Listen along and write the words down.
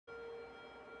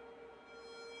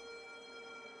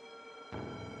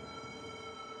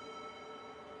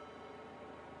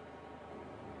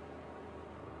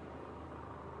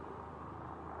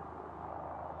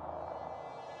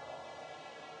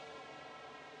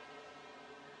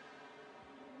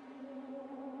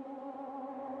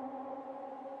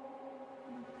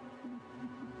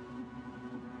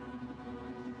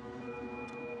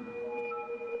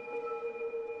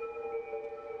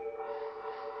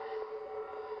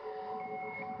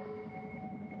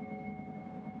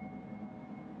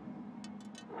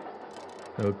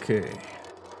Okay.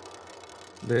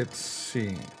 Let's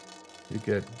see. You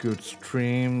get good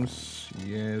streams.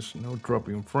 Yes, no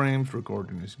dropping frames.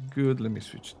 Recording is good. Let me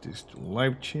switch this to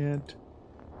live chat.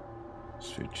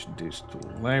 Switch this to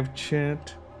live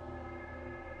chat.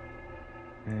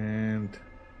 And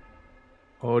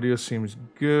audio seems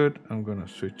good. I'm gonna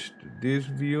switch to this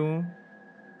view.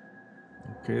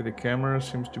 Okay, the camera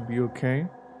seems to be okay.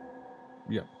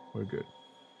 Yeah, we're good.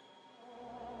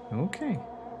 Okay.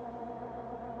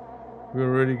 We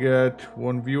already got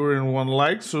one viewer and one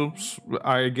like, so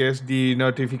I guess the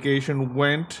notification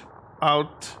went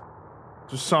out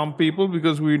to some people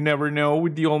because we never know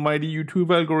with the almighty YouTube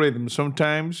algorithm.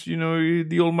 Sometimes, you know,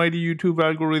 the almighty YouTube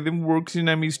algorithm works in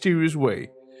a mysterious way,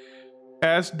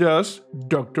 as does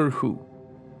Doctor Who.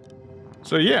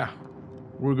 So yeah,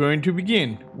 we're going to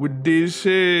begin with this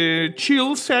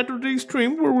chill Saturday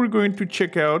stream where we're going to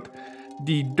check out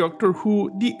the Doctor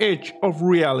Who The Edge of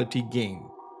Reality game.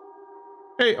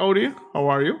 Hey Odie, how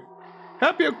are you?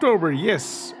 Happy October,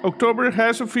 yes, October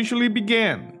has officially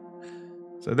began.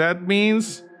 So that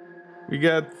means we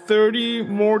got 30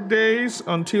 more days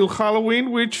until Halloween,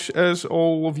 which, as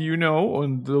all of you know,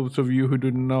 and those of you who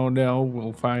didn't know now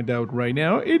will find out right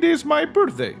now, it is my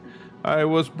birthday. I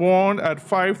was born at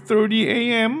 5:30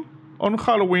 a.m. on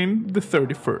Halloween the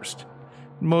 31st.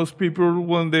 Most people,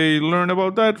 when they learn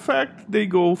about that fact, they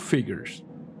go figures.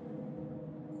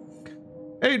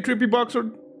 Hey, Trippy Boxer,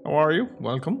 how are you?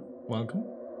 Welcome, welcome.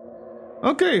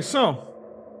 Okay, so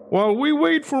while we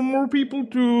wait for more people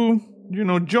to, you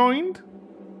know, join,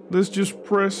 let's just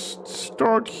press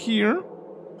start here.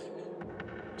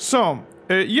 So,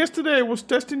 yesterday I was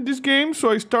testing this game,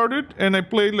 so I started and I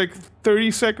played like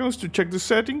 30 seconds to check the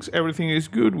settings. Everything is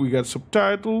good. We got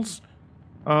subtitles.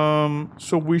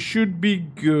 So we should be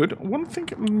good. One thing,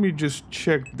 let me just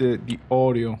check the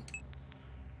audio.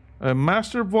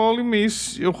 Master volume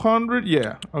is 100.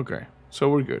 Yeah, okay. So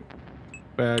we're good.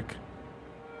 Back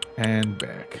and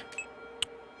back.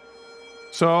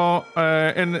 So,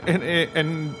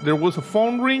 and there was a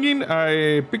phone ringing.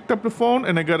 I picked up the phone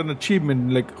and I got an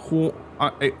achievement, like who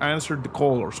I answered the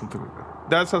call or something like that.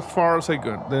 That's as far as I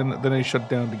got. Then I shut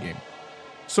down the game.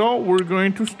 So we're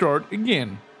going to start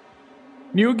again.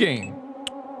 New game.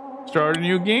 Start a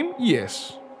new game?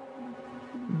 Yes.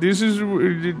 That's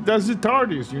the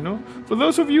TARDIS, you know. For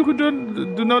those of you who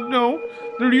do not know,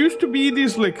 there used to be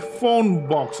these like phone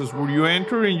boxes where you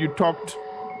enter and you talked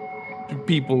to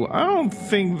people. I don't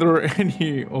think there are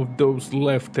any of those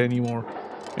left anymore.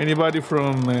 Anybody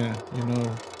from you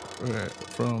know,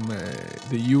 from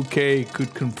the UK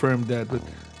could confirm that, but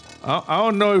I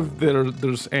don't know if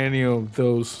there's any of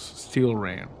those still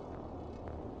around.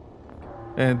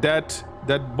 And that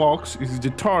box is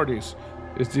the TARDIS.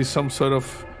 Is this some sort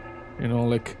of, you know,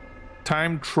 like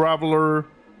time traveler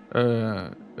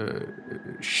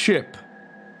ship,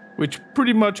 which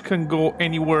pretty much can go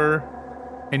anywhere,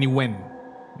 anywhen,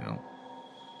 you know.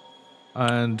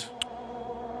 And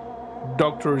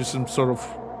Doctor is some sort of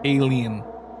alien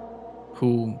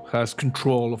who has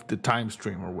control of the time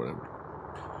stream or whatever.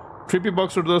 Trippy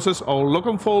Boxer says, our lock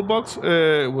and fold box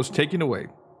was taken away.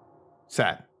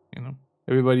 Sad, you know.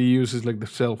 Everybody uses like the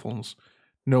cell phones.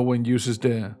 No one uses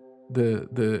the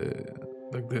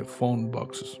phone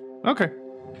boxes. Okay.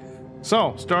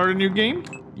 So, start a new game?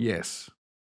 Yes.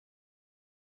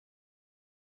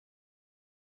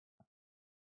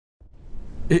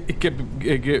 It kept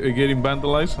getting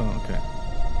vandalized? Oh, okay.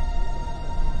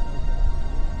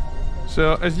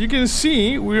 So, as you can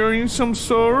see, we are in some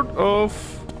sort of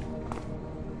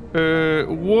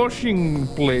washing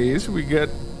place. We get...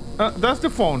 that's the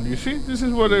phone, you see? This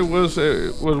is what it was,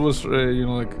 you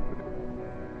know, like...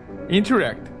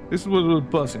 Interact. This is what was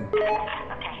buzzing.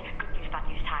 Okay, good news, bad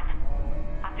news time.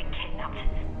 I've been kidnapped.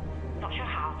 Not sure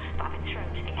how, but I've been thrown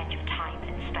to the edge of time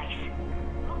and space.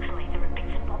 Luckily, there are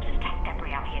bits and bobs of tech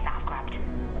debris out here that I've grabbed.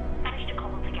 Managed to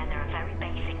cobble together a very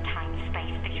basic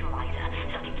time-space visualizer,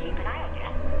 so I can keep an eye on you.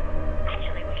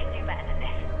 Actually, we can do better than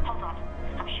this. Hold on,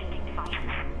 I'm shooting device.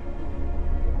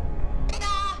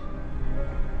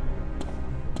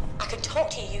 I can talk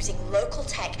to you using local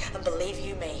tech, and believe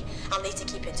you me, I'll need to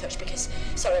keep in touch because,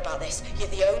 sorry about this, you're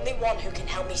the only one who can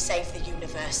help me save the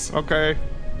universe. Okay.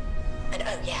 And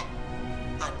oh yeah,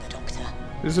 I'm the Doctor.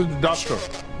 This is the Doctor.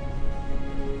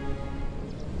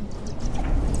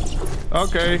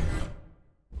 Okay.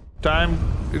 Time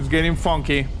is getting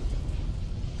funky.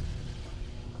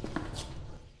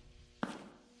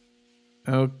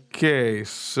 Okay,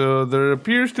 so there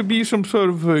appears to be some sort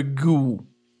of a goo,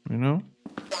 you know?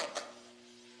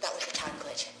 That was a time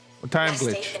glitch. Time Nasty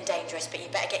glitch. and dangerous, but you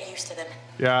better get used to them.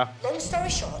 Yeah. Long story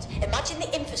short, imagine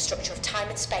the infrastructure of time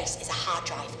and space is a hard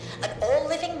drive, and all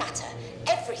living matter,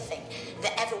 everything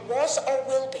that ever was or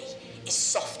will be, is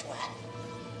software.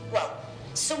 Well,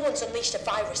 someone's unleashed a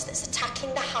virus that's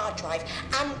attacking the hard drive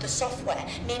and the software,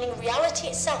 meaning reality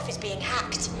itself is being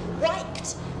hacked,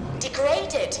 wiped,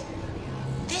 degraded.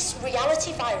 This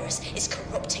reality virus is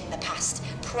corrupting the past,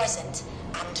 present,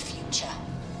 and future.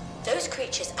 Those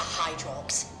creatures are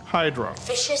Hydrogs. Hydra.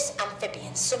 Vicious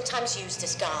amphibians, sometimes used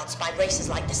as guards by races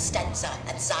like the Stenza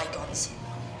and Zygons.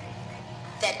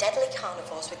 They're deadly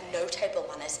carnivores with no table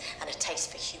manners and a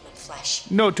taste for human flesh.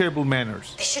 No table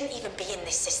manners. They shouldn't even be in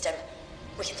this system.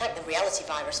 We can thank the reality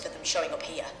virus for them showing up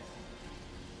here.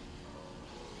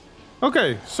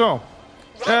 Okay, so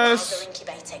Right now they're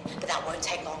incubating, but that won't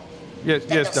take long. Yes,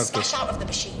 Then yes, they'll Doctor. smash out of the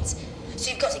machines. So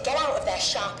you've got to get out of there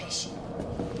sharpish.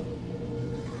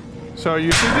 So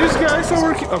you see these guys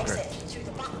over here? Okay. Exit through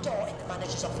the back door in the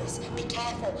manager's office. Be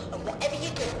careful, and whatever you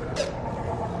do,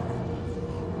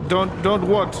 Don't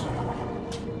what?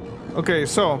 Okay,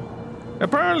 so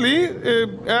apparently,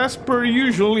 as per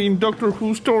usual in Doctor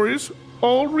Who stories,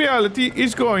 all reality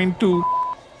is going to.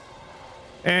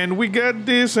 And we got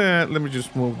this. Let me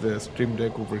just move the stream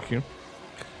deck over here.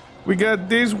 We got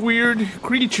these weird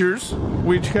creatures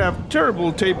which have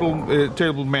terrible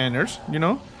table manners, you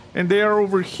know, and they are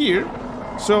over here.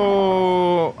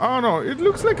 So I don't know. It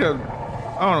looks like a.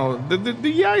 I don't know.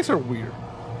 The eyes are weird.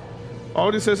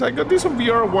 Audi says, I got this on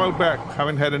VR a while back.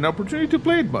 Haven't had an opportunity to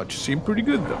play it much. Seemed pretty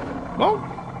good though.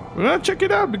 Well, we're gonna check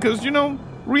it out because, you know,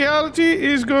 reality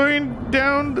is going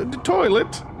down the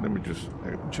toilet. Let me just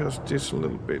adjust this a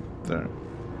little bit there.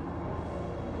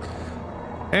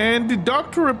 And the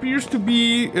Doctor appears to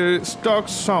be stuck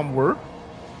somewhere.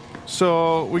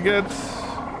 So we get...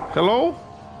 Hello?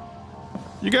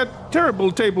 You got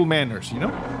terrible table manners, you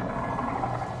know?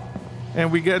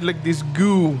 And we get like this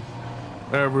goo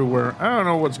everywhere. I don't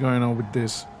know what's going on with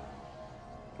this.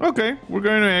 Okay, we're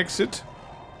going to exit.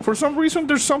 For some reason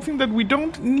there's something that we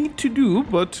don't need to do,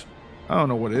 but I don't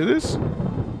know what it is.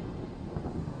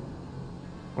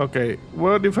 Okay,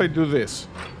 what if I do this?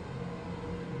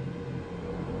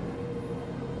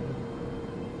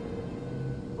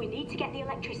 We need to get the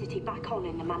electricity back on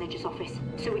in the manager's office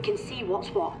so we can see what's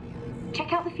what.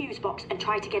 Check out the fuse box and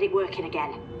try to get it working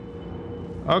again.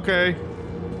 Okay.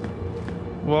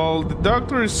 Well, the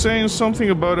Doctor is saying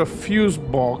something about a fuse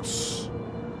box,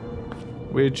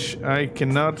 which I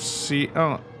cannot see.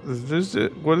 Oh, is this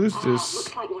it? What is this?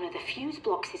 Looks like one of the fuse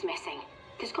blocks is missing.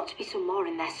 There's got to be some more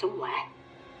in there somewhere.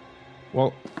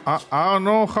 Well, I don't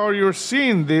know how you're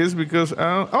seeing this because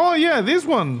oh yeah, this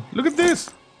one. Look at this.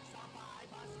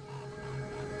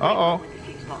 Uh-oh.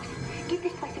 Give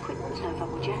this place a quick once over,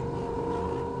 would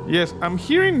you? Yes, I'm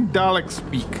hearing Dalek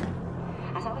speak.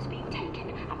 As I was being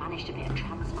taken, I managed a bit of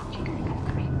trance magic and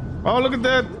got free. Oh, look at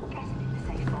that. Press it in the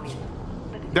safe for you.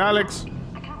 But Daleks.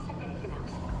 I can't send anything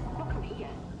else. Not from here.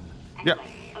 Yeah.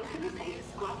 Anyway, open the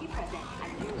safe, grab your present,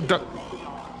 and use it Do- to lock the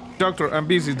door. Doctor, I'm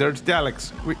busy. There's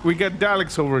Daleks. We got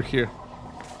Daleks over here.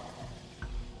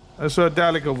 I saw a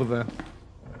Dalek over there.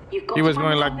 You've got He to was find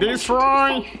going the like this,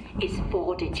 combination to right? the safe. It's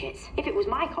 4 digits. If it was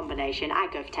my combination, I'd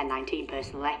go for 1019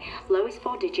 personally. Lowest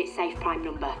 4-digit safe prime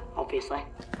number, obviously.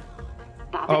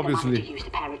 But I bet the manager used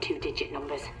a pair of 2-digit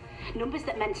numbers. Numbers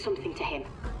that meant something to him.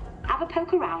 Have a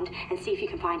poke around and see if you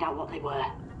can find out what they were.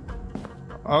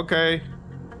 Okay.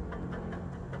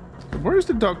 Where is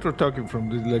the Doctor talking from?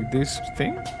 Like this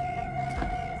thing?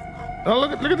 Oh,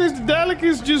 look at this. The Dalek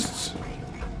is just...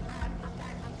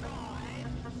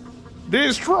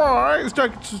 Destroy! It's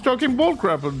talking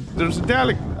bullcrap. There's a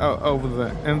Dalek over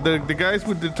there. And the guys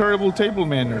with the terrible table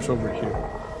manners over here.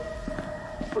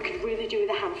 We could really do with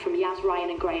a hand from Yaz,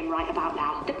 Ryan and Graham right about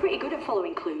now. They're pretty good at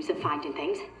following clues and finding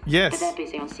things. Yes. But they're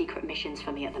busy on secret missions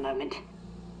for me at the moment.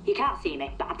 You can't see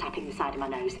me, but I'm tapping the side of my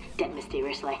nose, dead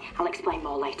mysteriously. I'll explain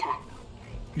more later.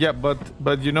 Yeah,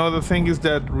 but you know the thing is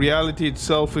that reality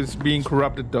itself is being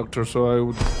corrupted, Doctor, so I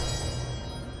would...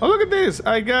 Oh, look at this!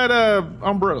 I got a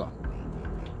umbrella.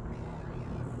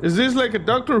 Is this like a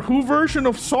Doctor Who version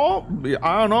of Saw?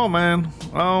 I don't know, man.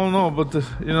 I don't know, but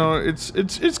you know,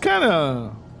 it's kind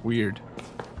of weird.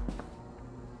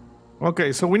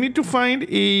 Okay, so we need to find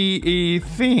a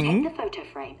thing. Take the photo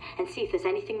frame and see if there's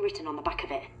anything written on the back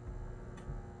of it.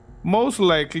 Most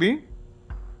likely,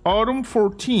 Autumn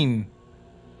 14.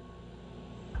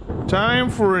 Time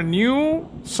for a new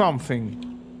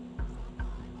something.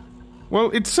 Well,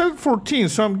 it said 14,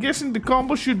 so I'm guessing the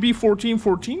combo should be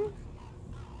 14-14.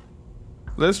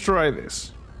 Let's try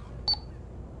this.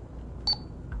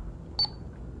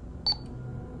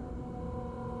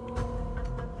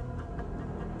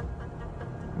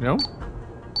 No?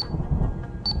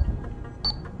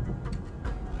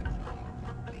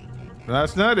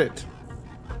 That's not it.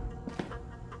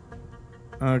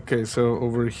 Okay, so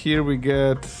over here we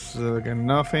get again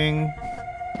nothing.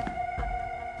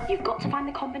 You've got to find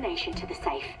the combination to the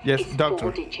safe. Yes, it's Doctor.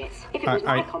 4 digits. If it was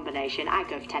my combination, I'd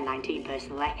go for 1019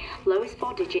 personally. Lowest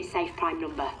 4-digit safe prime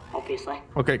number, obviously.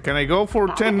 Okay, can I go for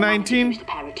 1019? Used a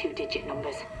pair of 2-digit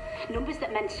numbers. Numbers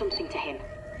that meant something to him.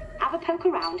 Have a poke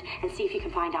around and see if you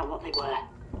can find out what they were.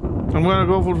 I'm gonna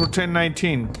go for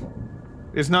 1019.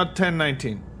 It's not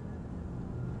 1019.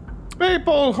 Hey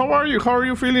Paul, how are you? How are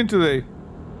you feeling today?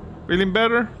 Feeling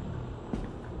better?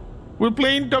 We're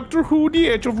playing Doctor Who: The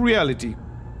Edge of Reality.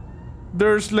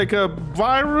 There's like a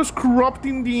virus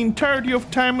corrupting the entirety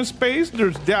of time and space.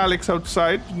 There's Daleks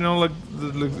outside, you know, like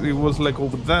it was like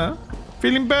over there.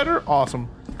 Feeling better? Awesome.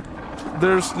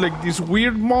 There's like these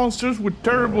weird monsters with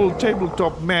terrible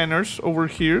tabletop manners over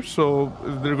here, so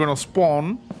they're gonna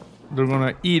spawn. They're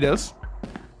gonna eat us.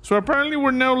 So apparently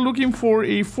we're now looking for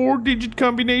a 4-digit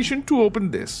combination to open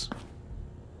this.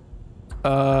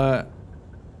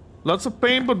 Lots of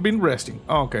pain, but been resting.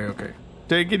 Okay, okay.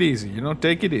 Take it easy, you know,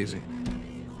 take it easy.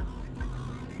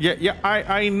 Yeah,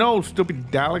 I know,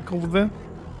 stupid Dalek over there.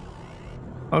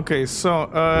 Okay, so,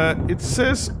 it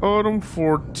says Autumn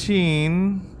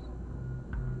 14.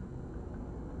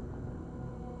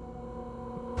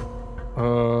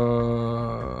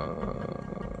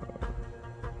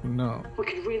 No. We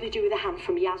could really do with a hand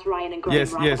from Yaz, Ryan, and Graham.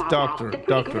 Yes, right yes, about Doctor, now. They're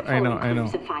pretty Doctor, good at I know, following I know.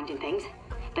 clues and finding things,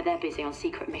 but they're busy on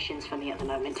secret missions for me at the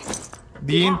moment.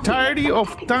 The entirety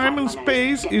of time and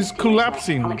space is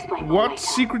collapsing. What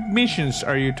secret missions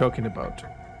are you talking about?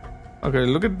 Okay,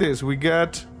 look at this. We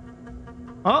got...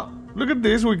 Oh, look at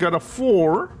this. We got a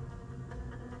 4.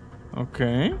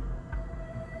 Okay.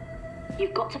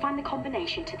 You've got to find the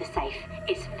combination to the safe.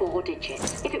 It's 4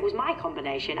 digits. If it was my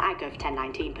combination, I'd go for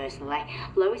 1019 personally.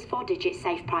 Lowest 4-digit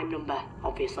safe prime number,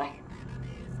 obviously.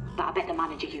 But I bet the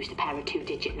manager used a pair of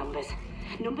 2-digit numbers.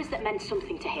 Numbers that meant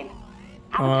something to him.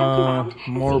 Have a poke around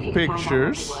and more see if you can find out what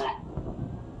pictures. they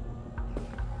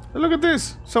were. Look at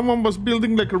this. Someone was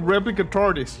building like a replica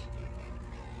TARDIS.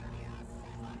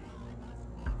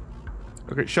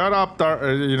 Okay, shut up,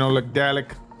 you know, like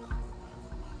Dalek.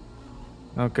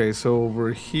 Okay, so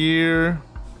over here,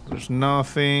 there's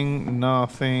nothing.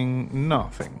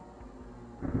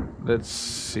 Let's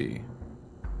see.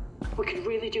 We could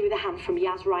really do with a hand from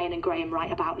Yaz, Ryan, and Graham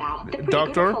right about now. They're pretty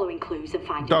Doctor? good at following clues and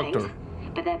finding things,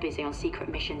 but they're busy on secret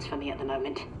missions for me at the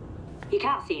moment. You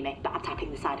can't see me, but I'm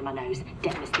tapping the side of my nose,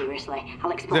 dead mysteriously.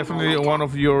 I'll explain. Definitely one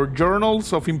of your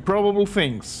journals of improbable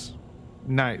things.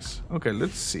 Nice. Okay,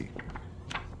 let's see.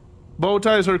 Bow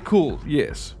ties are cool,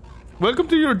 yes. Welcome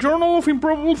to your Journal of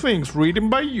Improbable Things, written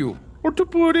by you. Or to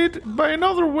put it by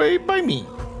another way, by me.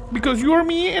 Because you are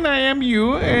me and I am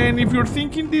you, and if you're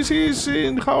thinking this is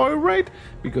how I write,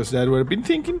 because that's what I've been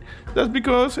thinking, that's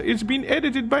because it's been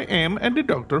edited by M and the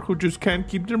Doctor, who just can't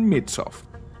keep their mitts off.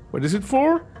 What is it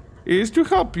for? Is to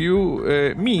help you,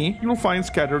 you'll find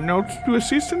scattered notes to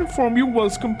assist and inform you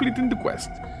whilst completing the quest.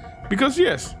 Because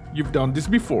yes, you've done this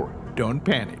before. Don't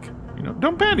panic. You know,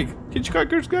 don't panic.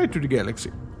 Hitchhiker's Guide to the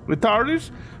Galaxy.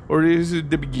 Retarded, or is it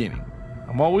the beginning?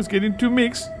 I'm always getting too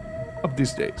mixed up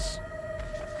these days.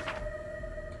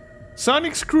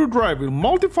 Sonic screwdriver,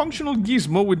 multifunctional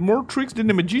gizmo with more tricks than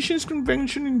the magician's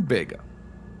convention in Vega.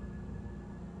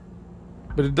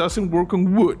 But it doesn't work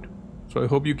on wood, so I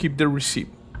hope you keep the receipt.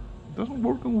 It doesn't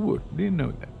work on wood, didn't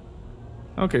know that.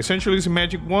 Okay, essentially it's a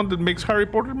magic wand that makes Harry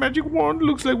Potter magic wand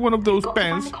looks like one of those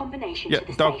pens. Combination yeah, to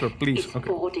the Doctor, safe. please. It's okay.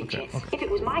 4 digits. Okay. If it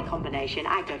was my combination,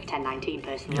 I'd go for 1019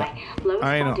 personally. Yeah. Lowest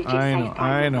I know, 4-digit I safe know,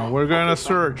 prime I know. number. We're gonna Obviously.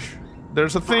 search.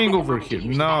 There's a thing But over the here. manager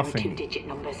used a pair of Nothing. 2-digit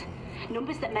numbers.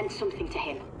 Numbers that meant something to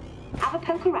him. Have a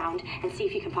poke around and see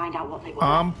if you can find out what they were.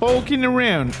 I'm poking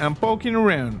around. I'm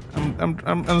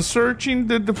searching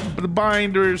the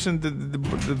binders and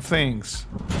the things.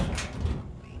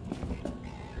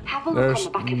 Have a look on the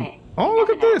back of it. Oh, look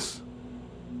at this.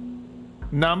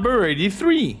 Number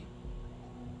 83.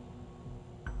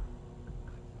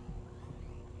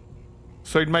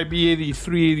 So it might be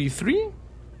 83.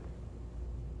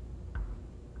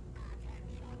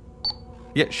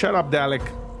 Yeah, shut up, Dalek.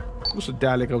 There's a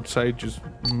Dalek outside just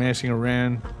messing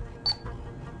around.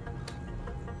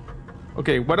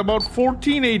 Okay, what about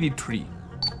 1483?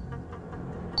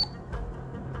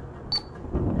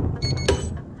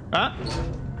 Ah,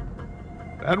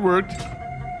 that worked.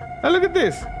 Oh, look at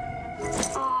this.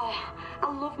 Oh,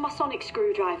 I love my sonic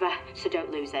screwdriver, so don't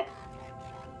lose it.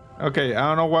 Okay, I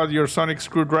don't know what your sonic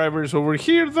screwdriver is over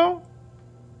here, though.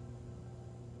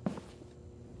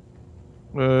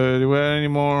 Do we have any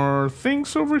more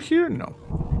things over here? No.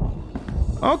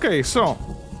 Okay, so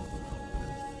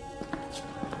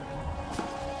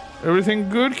everything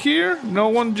good here? No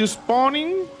one just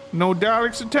spawning? No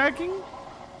Daleks attacking?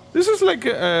 This is like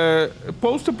a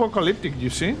post-apocalyptic, you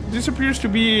see? This appears to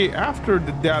be after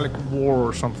the Dalek War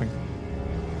or something.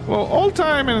 Well, all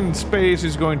time and space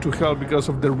is going to hell because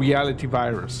of the reality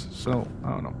virus. So,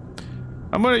 I don't know.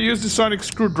 I'm gonna use the sonic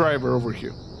screwdriver over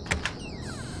here.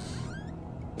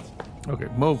 Okay,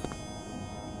 move.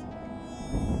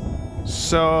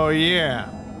 So, yeah.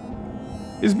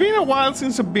 It's been a while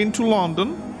since I've been to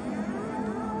London.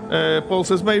 Paul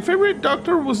says, my favorite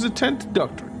Doctor was the 10th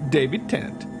Doctor, David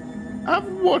Tennant. I've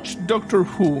watched Doctor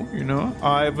Who, you know,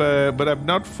 but I've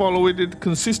not followed it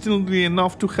consistently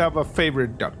enough to have a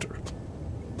favorite Doctor.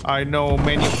 I know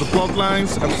many of the plot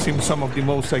lines, I've seen some of the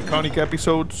most iconic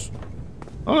episodes.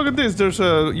 Oh, look at this, there's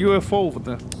a UFO over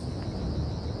there.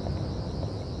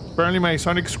 Apparently my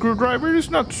sonic screwdriver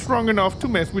is not strong enough to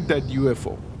mess with that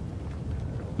UFO.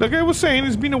 Like I was saying,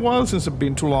 it's been a while since I've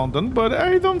been to London, but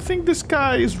I don't think the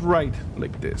sky is right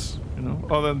like this, you know,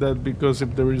 other than that because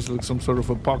if there is like some sort of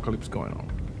apocalypse going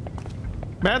on.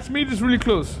 Matt Smith is really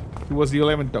close. He was the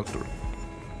 11th Doctor.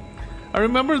 I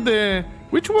remember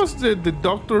which was the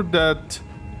Doctor that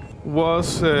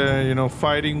was, you know,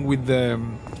 fighting with the,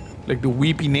 like the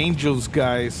Weeping Angels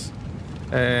guys.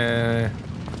 I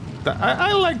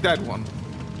like that one.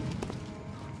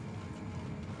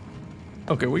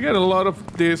 Okay, we got a lot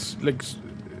of this, like,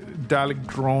 Dalek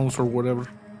drones or whatever.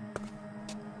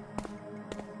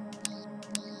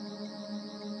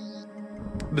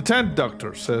 The 10th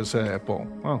Doctor, says Paul.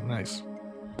 Oh, nice.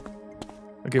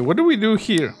 Okay, what do we do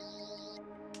here?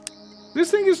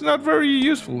 This thing is not very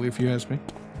useful, if you ask me.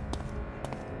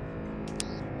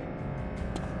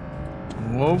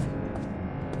 Move.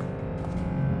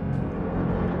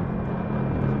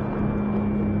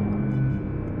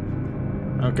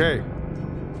 Okay.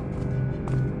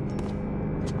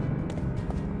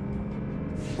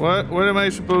 What am I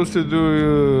supposed to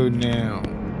do now?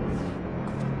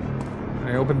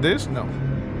 I open this? No.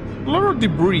 A lot of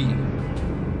debris.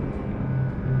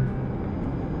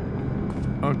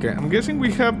 Okay, I'm guessing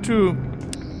we have to...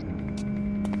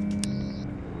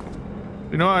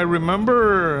 You know, I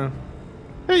remember...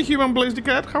 Hey, Human Blaze the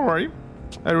Cat, how are you?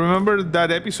 I remember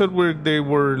that episode where they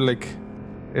were, like,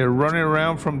 running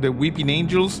around from the Weeping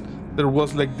Angels. There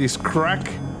was, like, this crack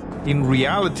in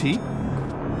reality,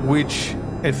 which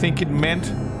I think it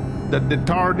meant that the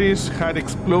TARDIS had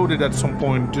exploded at some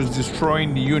point, just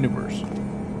destroying the universe.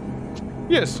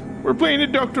 Yes, we're playing a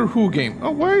Doctor Who game. Oh,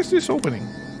 why is this opening?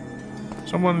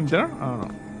 Someone in there? I don't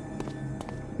know.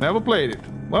 Never played it.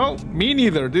 Well, me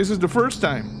neither. This is the first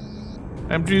time.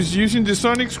 I'm just using the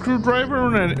sonic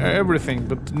screwdriver and everything,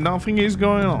 but nothing is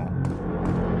going on.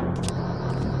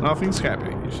 Nothing's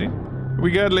happening, you see? We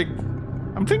got like...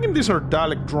 I'm thinking these are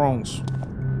Dalek drones.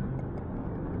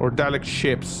 Or Dalek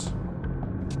ships.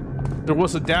 There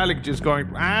was a Dalek just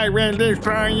going, I will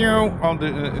destroy you! On the,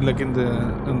 like in the...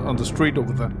 on the street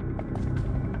over there.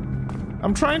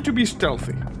 I'm trying to be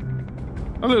stealthy.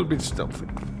 A little bit stealthy.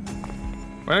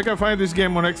 When I can find this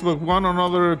game on Xbox One on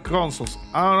other consoles,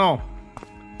 I don't know.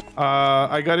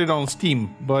 I got it on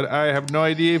Steam, but I have no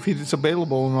idea if it is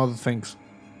available on other things.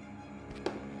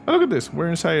 Oh, look at this. We're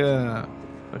inside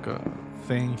like a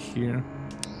thing here.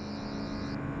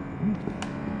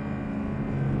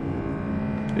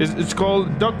 It's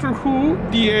called Doctor Who: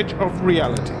 The Edge of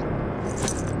Reality.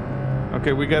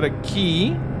 Okay, we got a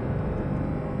key.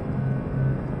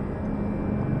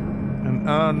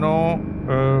 And no.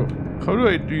 How do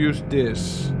I use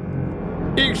this?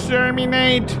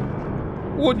 Exterminate!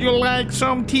 Would you like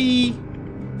some tea?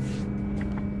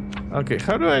 Okay,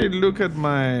 how do I look at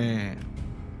my...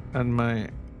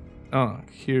 Oh,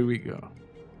 here we go.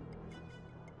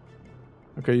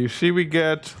 Okay, you see we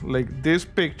get like this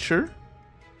picture.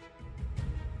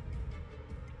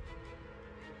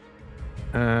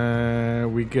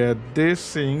 We get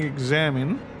this thing,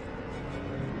 examine.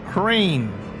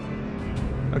 Crane.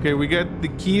 Okay, we get the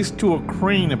keys to a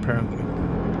crane apparently.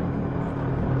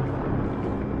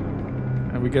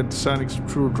 And we get the sonic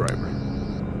screwdriver.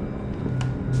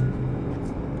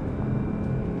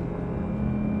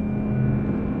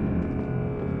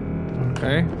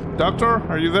 Okay. Doctor,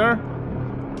 are you there?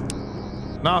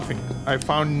 Nothing. I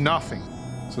found nothing,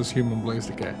 says Human Blaze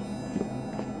the Cat.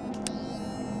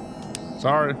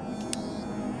 Sorry.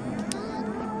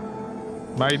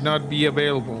 Might not be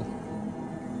available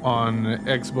on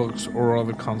Xbox or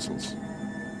other consoles.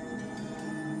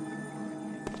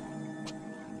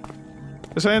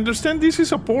 As I understand, this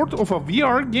is a port of a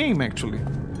VR game, actually.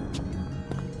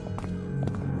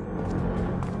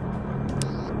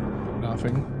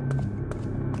 nothing.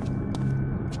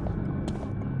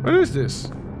 What is this?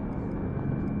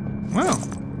 Wow.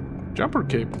 Jumper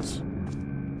cables.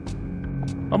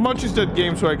 How much is that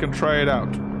game so I can try it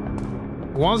out?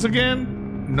 Once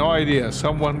again, no idea.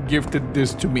 Someone gifted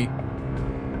this to me.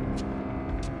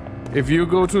 If you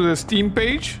go to the Steam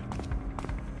page,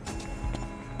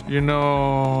 you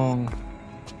know,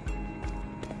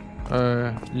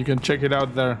 you can check it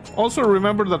out there. Also,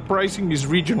 remember that pricing is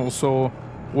regional, so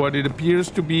what it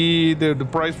appears to be the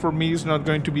price for me is not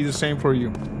going to be the same for you.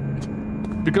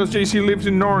 Because JC lives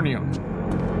in Narnia.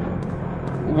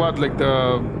 What, like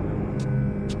the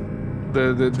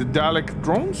Dalek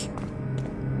drones?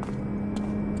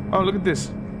 Oh, look at this.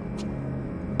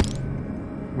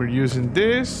 We're using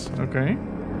this. Okay.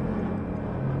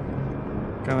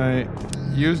 Can I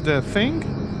use that thing?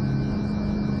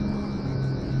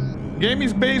 Game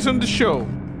is based on the show.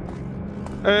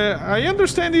 I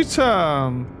understand it's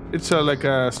like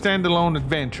a standalone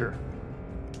adventure.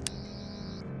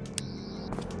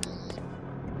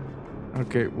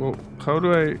 Okay, well, how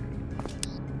do I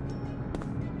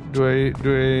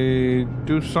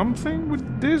do something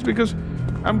with this? Because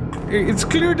it's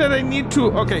clear that I need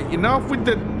to. Okay, enough with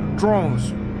the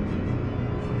drones.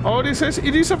 Oh, this says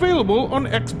it is available on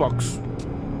Xbox.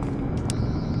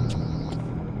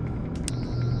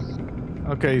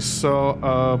 Okay, so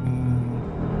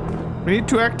we need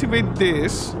to activate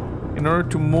this in order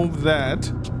to move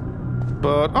that.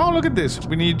 But oh, look at this.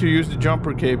 We need to use the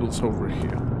jumper cables over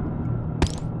here.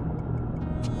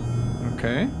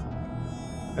 Okay.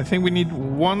 I think we need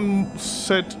one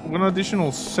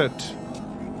additional set.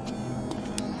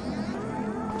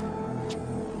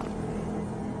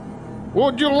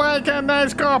 Would you like a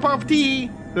nice cup of tea?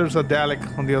 There's a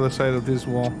Dalek on the other side of this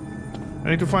wall. I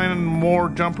need to find more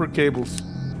jumper cables.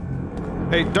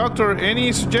 Hey, Doctor,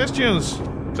 any suggestions?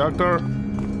 Doctor?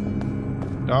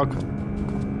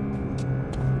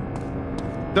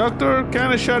 Doctor,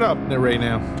 kinda shut up right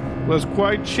now. Was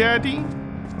quite chatty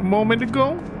a moment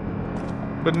ago,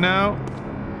 but now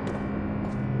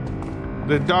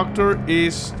the Doctor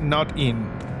is not in.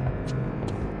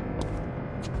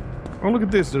 Oh, look at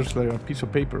this. There's like a piece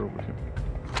of paper over here.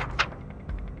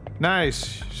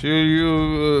 Nice. So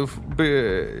you'll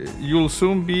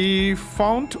soon be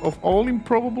fount of all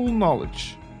improbable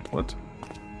knowledge. What?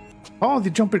 Oh, the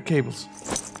jumper cables.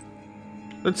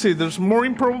 Let's see. There's more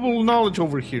improbable knowledge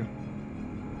over here.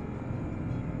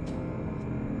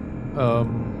 How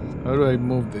do I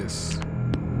move this?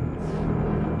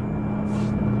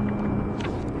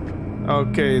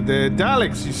 Okay, the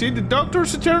Daleks. You see, the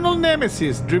Doctor's eternal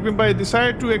nemesis, driven by a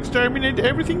desire to exterminate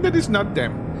everything that is not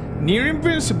them. Near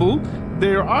invincible,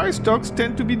 their eye stalks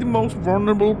tend to be the most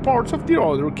vulnerable parts of the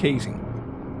outer casing.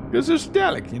 Because there's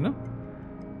Dalek, you know?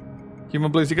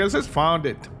 Human Blazica says, found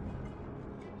it.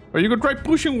 Or you could try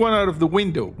pushing one out of the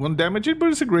window. Won't damage it, but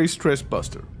it's a great stress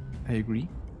buster. I agree.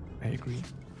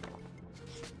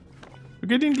 You're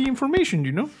getting the information,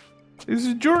 you know? This is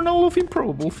a journal of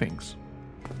improbable things.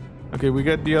 Okay, we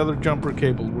got the other jumper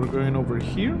cable. We're going over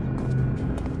here.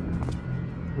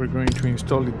 We're going to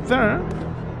install it there.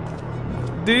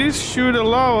 This should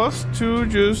allow us to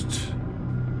just...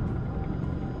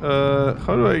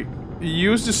 how do I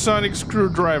use the sonic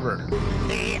screwdriver?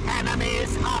 The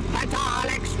enemies of the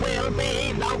Daleks will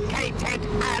be located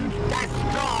and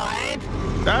destroyed.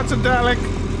 That's a Dalek.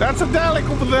 That's a Dalek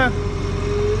over there.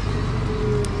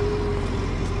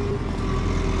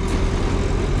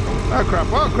 Oh crap,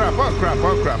 oh crap, oh crap,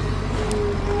 oh crap.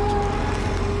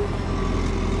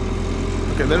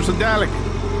 Okay, there's a Dalek.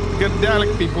 Get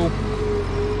Dalek, people.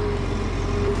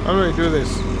 How do I do this?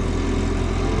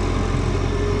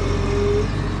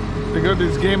 They got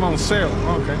this game on sale.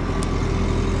 Okay.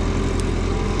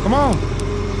 Come on.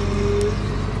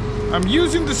 I'm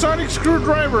using the sonic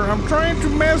screwdriver. I'm trying to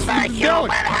mess with the human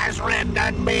Dalek. has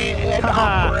rendered me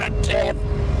inoperative.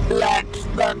 Let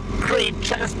the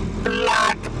creature's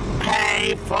blood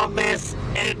pay for this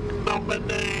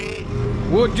ignominy.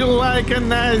 Would you like a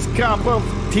nice cup of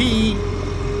tea?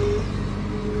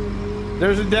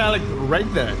 There's a Dalek right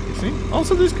there, you see?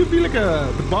 Also, this could be like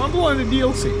the bundle and the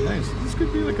DLC. Nice. This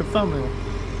could be like a thumbnail.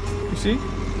 You see?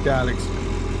 Daleks.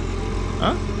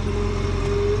 Huh?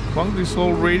 Funk this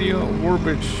whole radio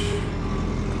warbitch.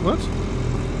 What?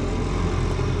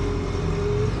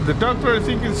 The Doctor, I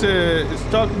think, is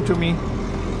talking to me.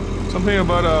 Something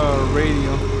about a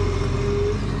radio.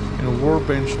 And a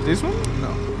workbench. This one? No.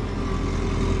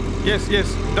 Yes,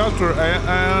 Doctor,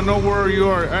 I know where you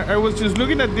are. I was just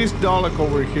looking at this Dalek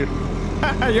over here.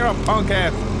 You're a punk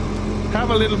ass.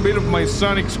 Have a little bit of my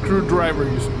sonic screwdriver,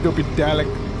 you stupid Dalek.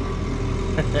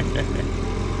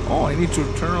 Oh, I need to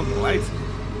turn on the lights.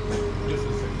 Just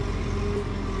a second.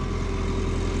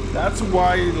 That's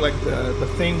why, like, the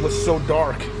thing was so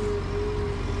dark.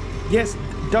 Yes,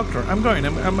 Doctor, I'm going.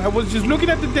 I was just looking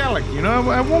at the Dalek, you know?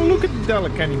 I won't look at the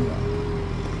Dalek anymore.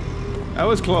 I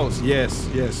was close. Yes.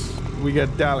 We got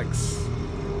Daleks.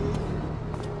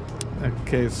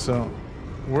 Okay, so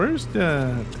where's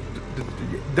the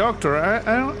Doctor? I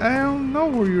don't know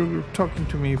where you're talking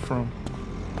to me from.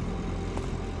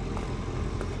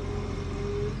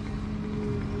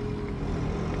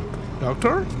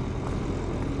 Doctor?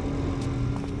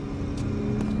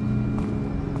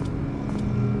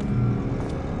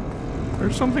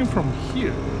 There's something from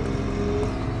here.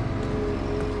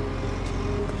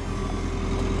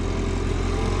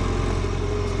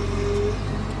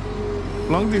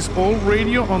 Along this old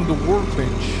radio on the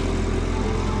workbench.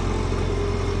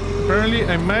 Apparently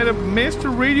I might have missed a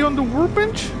radio on the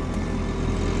workbench?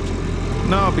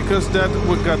 No, because that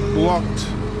got blocked.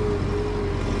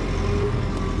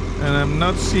 And I'm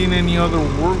not seeing any other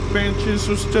workbenches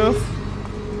or stuff.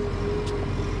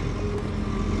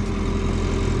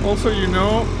 Also, you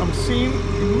know, I'm seeing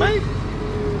it might.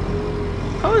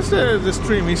 How is the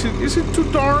stream? Is it too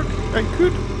dark? I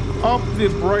could up the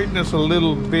brightness a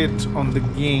little bit on the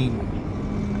game.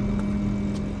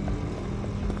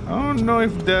 I don't know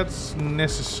if that's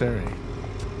necessary.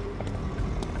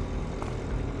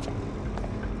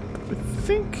 I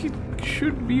think it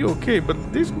should be okay,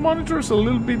 but this monitor is a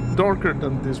little bit darker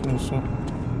than this one, so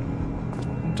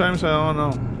sometimes I don't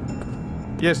know.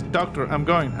 Yes, Doctor, I'm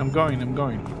going. I can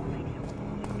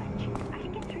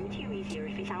get through to you easier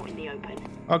if it's out in the open.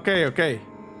 Okay.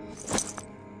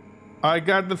 I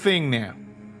got the thing now.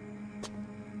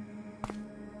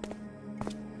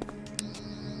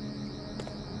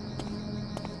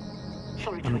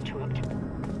 Sorry to interrupt.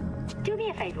 Do me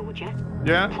a favor, would you?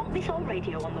 Yeah? Pop this old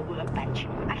radio on the workbench.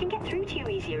 I can get through to you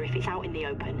easier if it's out in the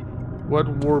open. What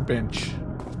workbench?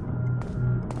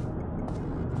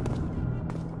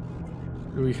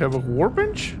 Do we have a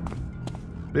workbench?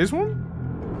 This one?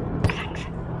 Thanks.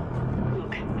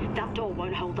 Look, that door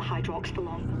won't hold the Hydrox for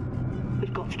long.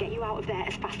 We've got to get you out of there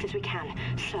as fast as we can.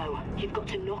 So, you've got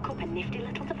to knock up a nifty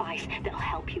little device that'll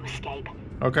help you escape.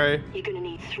 Okay. You're gonna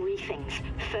need 3 things.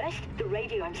 First, the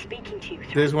radio I'm speaking to you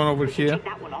through. This one over here. Take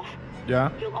that one off.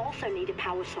 Yeah. You'll also need a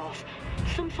power source,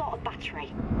 some sort of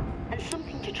battery, and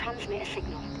something to transmit a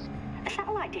signal. A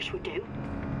satellite dish would do.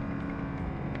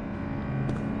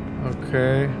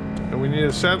 Okay. And we need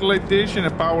a satellite dish and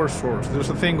a power source. There's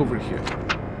a thing over here.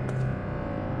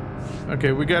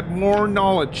 Okay, we got more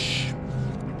knowledge.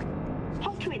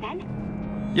 Hop to it then.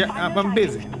 Yeah, Find I'm those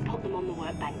busy. items and put them on the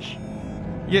workbench.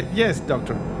 Yes,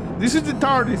 Doctor. This is the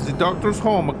TARDIS, the Doctor's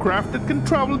home, a craft that can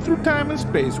travel through time and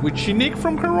space, which she nicked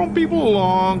from her own people a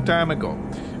long time ago.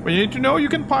 When you need to know, you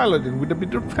can pilot it with a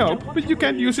bit of help, but you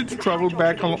can't use it to travel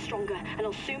back along.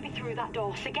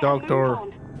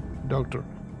 Doctor.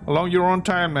 Along your own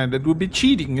timeline, that would be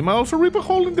cheating. You might also rip a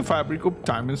hole in the fabric of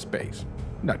time and space.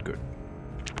 Not good.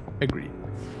 Agreed.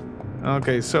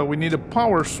 Okay, so we need a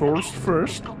power source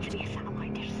first. There's got to be a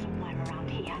satellite dish somewhere around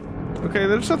here. Okay,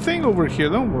 there's a thing over here,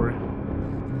 don't worry.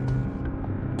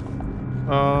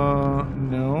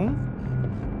 No.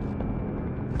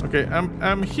 Okay,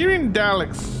 I'm hearing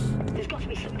Daleks. There's got to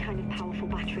be some kind of powerful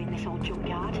battery in this old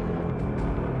junkyard.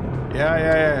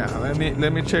 Yeah. Let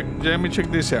me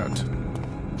check this out.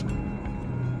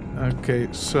 Okay,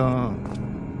 so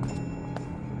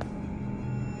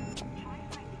Try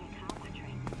finding a car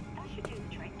battery. That should do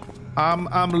the trick.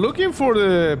 I'm looking for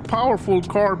the powerful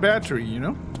car battery, you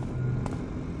know?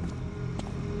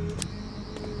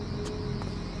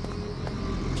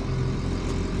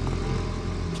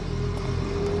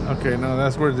 Okay, no,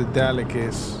 that's where the Dalek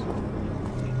is.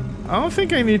 I don't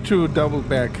think I need to double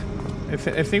back. I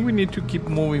think we need to keep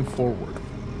moving forward.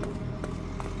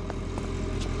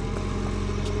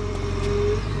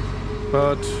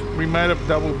 But we might have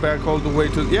doubled back all the way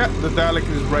to... Yeah, the Dalek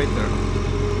is right there.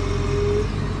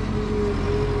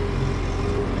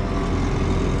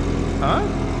 Huh?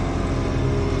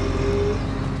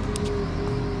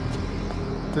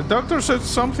 The Doctor said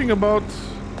something about...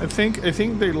 I think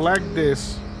they lack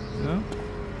this. Yeah?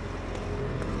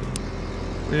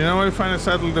 You know where to find a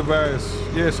satellite device.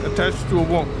 Yes, attached to a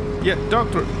wall. Yeah,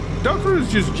 Doctor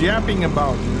is just yapping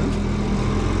about, you know?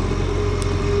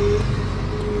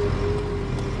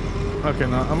 Okay,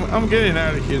 now I'm getting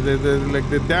out of here. The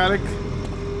Dalek.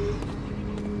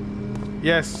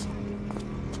 Yes.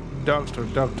 Doctor,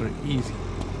 easy.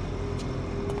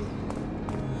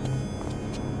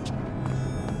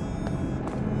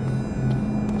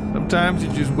 Sometimes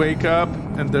you just wake up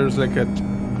and there's like a,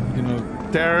 you know,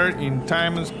 terror in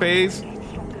time and space,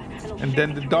 and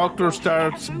then the Doctor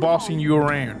starts bossing you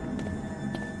around.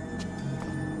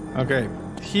 Okay,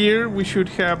 here we should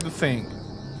have the thing.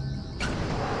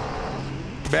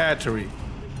 Battery.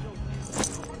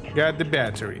 Got the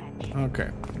battery. Okay,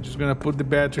 I'm just gonna put the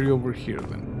battery over here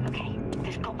then. Okay,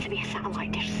 there's got to be a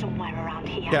satellite dish somewhere around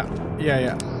here.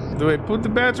 Yeah. Do I put the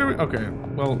battery? Okay,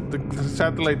 well, the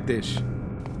satellite dish.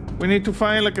 We need to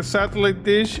find like a satellite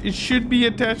dish. It should be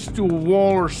attached to a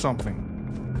wall or something.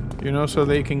 You know, so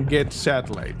they can get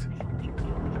satellite.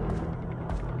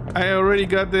 I already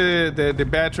got the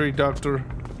battery, Doctor.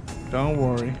 Don't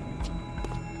worry.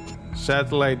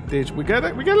 Satellite dish. We got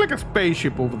like a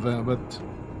spaceship over there, but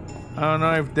I don't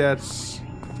know if that's.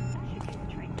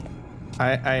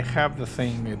 I have the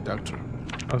thing, Doctor.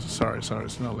 Oh, sorry.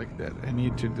 It's not like that. I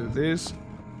need to do this.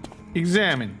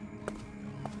 Examine.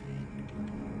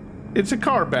 It's a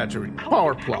car battery.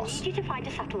 Power plus. I need you to find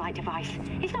a satellite device.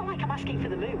 It's not like I'm asking for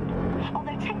the moon.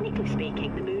 Although technically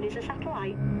speaking, the moon is a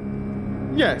satellite.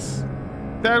 Yes.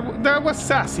 That was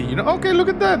sassy, you know. Okay, look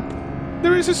at that.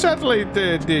 There is a satellite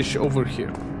dish over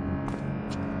here.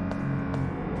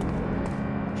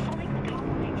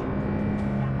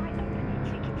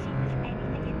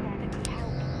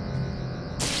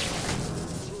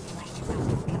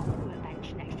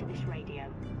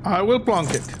 I will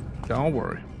plunk it. Don't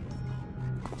worry.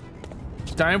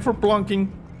 It's time for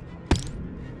plunking.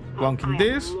 Plunking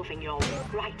this.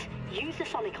 Right, use the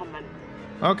sonic on them.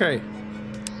 Okay.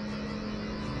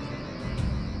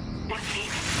 That's it.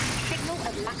 Signal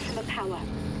at maximum power.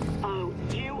 Oh,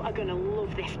 you are gonna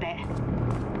love this bit.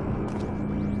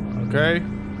 Okay.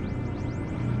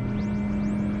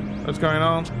 What's going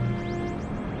on?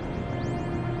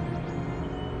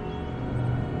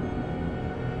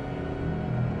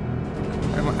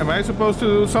 Am I supposed to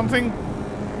do something?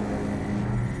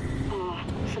 Oh,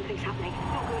 something's happening.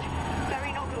 Not good.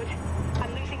 Very not good.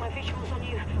 I'm losing my visuals on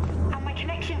you. And my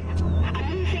connection. I'm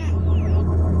losing.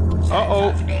 Uh-oh.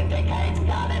 Indicate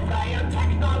Gallifreyan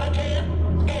technology.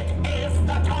 It is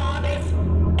the TARDIS.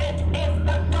 It is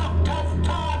the Doctor's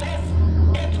TARDIS.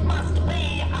 It must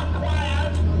be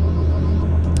acquired.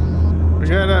 We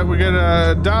got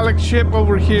a Dalek ship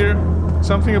over here.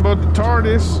 Something about the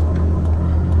TARDIS.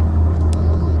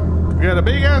 We got a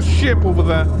big ass ship over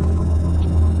there.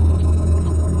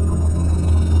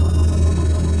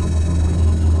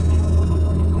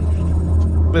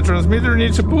 The transmitter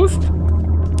needs a boost.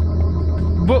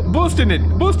 Boosting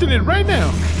it right now.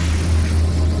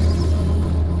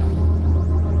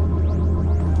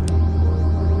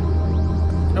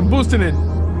 I'm boosting it.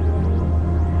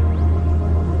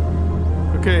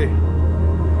 Okay.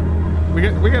 We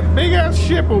got a big ass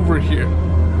ship over here.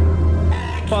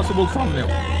 Possible thumbnail.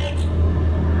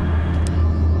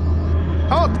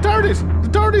 Oh, the TARDIS! The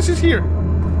TARDIS is here!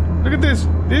 Look at this.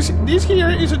 This here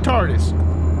is a TARDIS.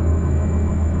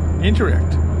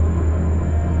 Interact.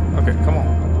 Okay, come on.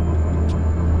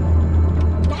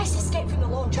 Nice escape from the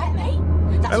laundrette, mate.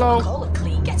 That's Hello. what I call a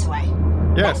clean getaway.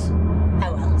 Yes.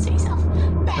 Oh well, see yourself.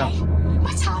 But No. hey,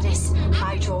 my TARDIS,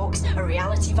 Hydrox, a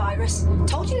reality virus.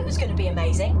 Told you it was going to be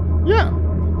amazing. Yeah.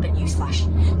 But newsflash,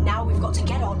 now we've got to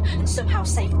get on and somehow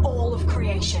save all of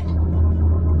creation.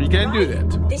 We can do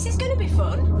that. This is going to be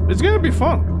fun. It's gonna be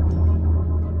fun.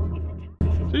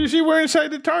 So you see, we're inside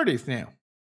the TARDIS now.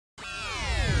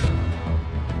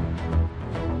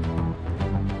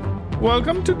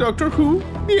 Welcome to Doctor Who,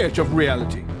 The Edge of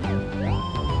Reality.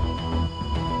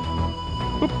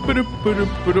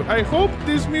 I hope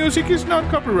this music is not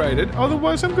copyrighted,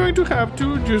 otherwise I'm going to have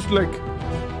to just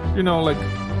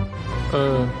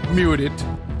mute it.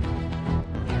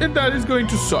 And that is going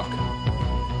to suck.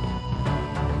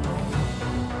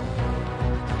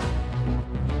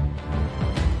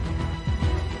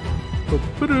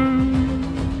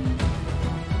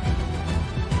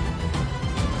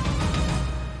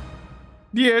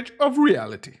 The Edge of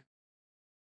Reality.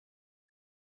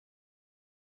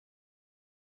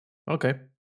 Okay.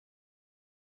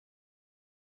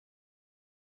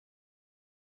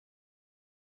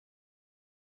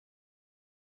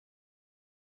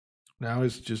 Now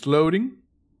it's just loading.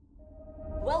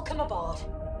 Welcome aboard.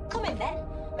 Come in then.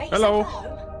 Make Hello. yourself at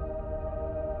home.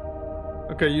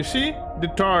 Okay, you see the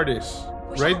TARDIS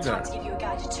We right shan't there. try to give you a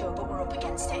guided tour, but we're up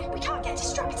against it. We can't get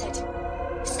distracted.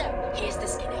 So, here's the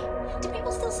skinny. Do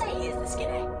people still say here's the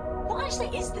skinny? What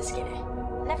actually is the skinny?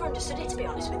 Never understood it, to be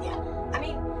honest with you. I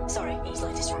mean, sorry,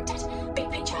 easily distracted. Big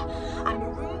picture. I'm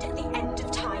marooned at the end of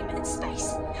time and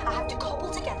space. I have to cobble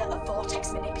together a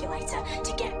vortex manipulator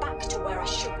to get back to where I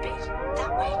should be.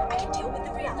 That way, I can deal with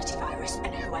the reality virus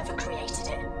and whoever created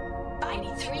it. But I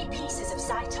need 3 pieces of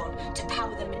Zyton to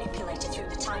power the manipulator through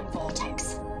the time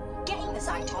vortex. Getting the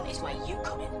Zyton is where you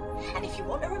come in. And if you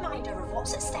want a reminder of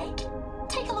what's at stake,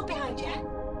 take a look behind you.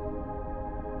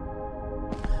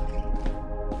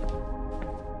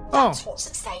 That's what's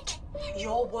at stake.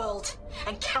 Your world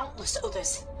and countless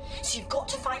others. So you've got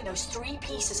to find those 3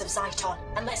 pieces of Zyton.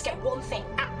 And let's get one thing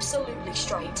absolutely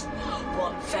straight.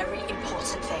 One very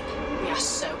important thing. We are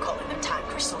so calling them time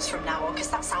crystals from now on, because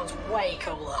that sounds way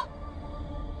cooler.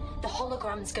 The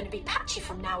hologram's going to be patchy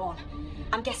from now on.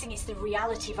 I'm guessing it's the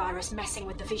reality virus messing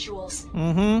with the visuals.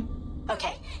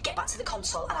 Okay, get back to the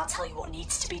console and I'll tell you what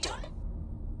needs to be done.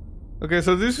 Okay,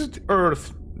 so this is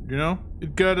Earth, you know?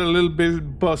 It got a little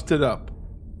bit busted up.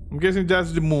 I'm guessing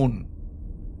that's the moon.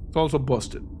 It's also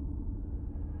busted.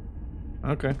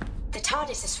 Okay. The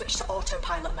TARDIS has switched to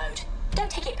autopilot mode. Don't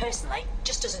take it personally,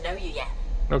 just doesn't know you yet.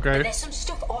 Okay. But there's some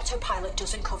stuff autopilot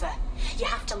doesn't cover. You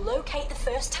have to locate the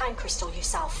first time crystal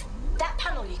yourself. That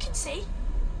panel you can see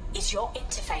is your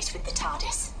interface with the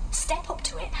TARDIS. Step up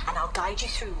to it and I'll guide you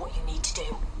through what you need to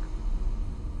do.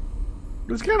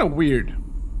 It's kind of weird.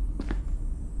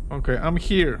 Okay, I'm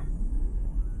here.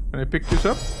 Can I pick this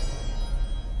up?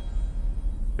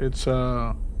 It's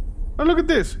oh, look at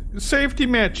this. Safety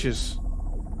matches.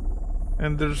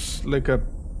 And there's like a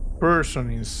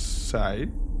person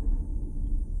inside.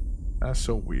 That's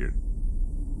so weird.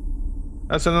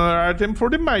 That's another item for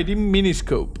the mighty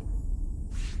miniscope.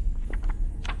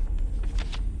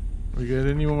 We get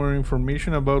any more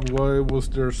information about why was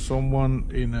there someone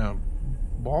in a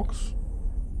box?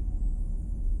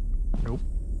 Nope.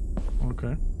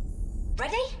 Okay.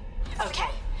 Ready? Okay.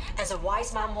 As a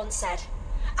wise man once said,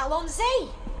 Allons-y!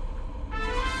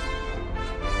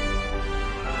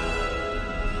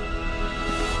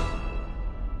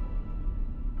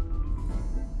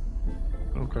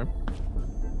 Okay.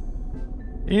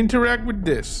 Interact with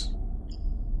this.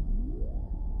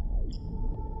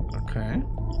 Okay.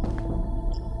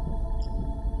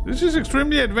 This is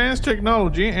extremely advanced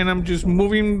technology, and I'm just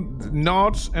moving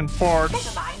nuts and parts.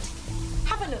 Never mind.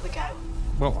 Have another go.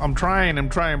 Well, I'm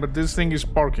trying, but this thing is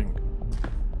sparking.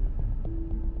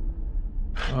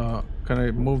 Can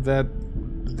I move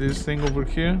this thing over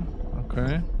here?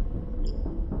 Okay.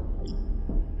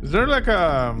 Is there like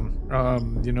a,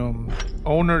 you know,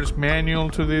 owner's manual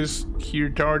to this here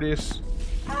TARDIS?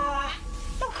 Not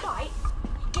quite.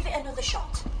 Give it another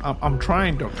shot. I'm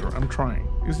trying, Doctor. I'm trying.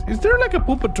 Is there like a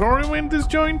pupatorium in this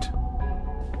joint?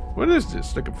 What is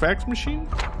this? Like a fax machine?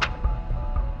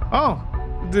 Oh,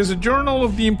 there's a journal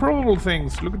of the improbable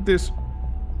things. Look at this.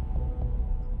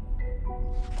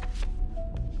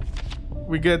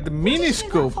 We got the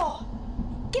miniscope.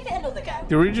 Give it another go.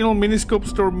 The original miniscope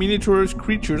stored miniaturized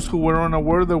creatures who were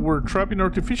unaware that were trapped in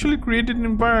artificially created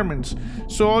environments,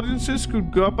 so audiences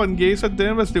could go up and gaze at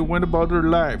them as they went about their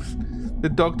lives. The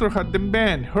Doctor had them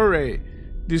banned. Hooray!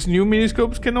 These new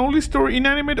miniscopes can only store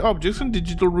inanimate objects and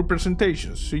digital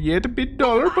representations, so yet a bit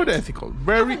duller but ethical.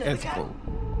 Very ethical.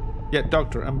 Yeah,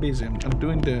 Doctor, I'm busy. I'm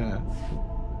doing the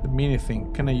mini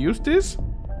thing. Can I use this?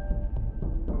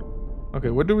 Okay,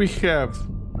 what do we have?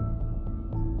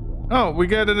 Oh, we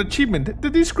got an achievement. The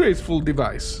disgraceful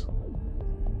device.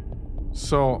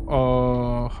 So,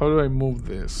 how do I move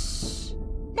this?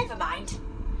 Never mind.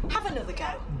 Have another go.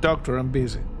 Doctor, I'm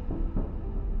busy.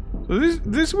 So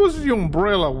this was the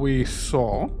umbrella we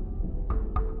saw.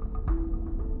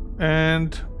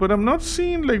 But I'm not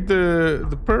seeing like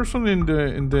the person in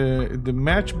the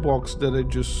matchbox that I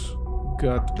just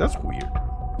got. That's weird.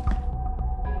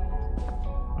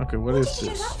 Okay, what is did you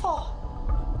this? do that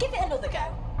for? Give it another go.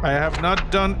 I have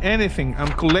not done anything.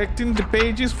 I'm collecting the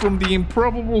pages from the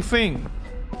improbable thing.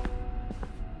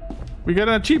 We got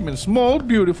an achievement. Small,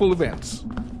 beautiful events.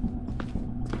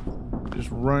 Just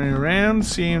running around,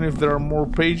 seeing if there are more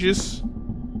pages.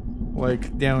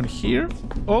 Like down here.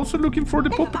 Also looking for the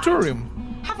pupatorium.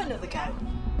 Have another go.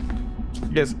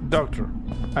 Yes, Doctor.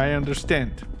 I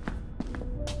understand.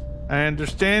 I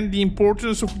understand the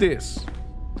importance of this.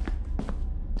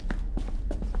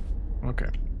 Okay.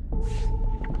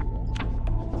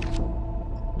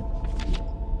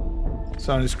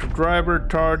 Sonic screwdriver,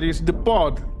 TARDIS, the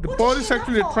pod. The pod is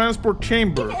actually a transport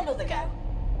chamber. Give it another go.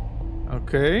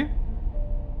 Okay.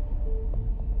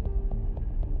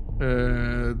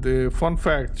 The fun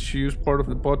fact, she used part of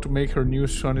the pod to make her new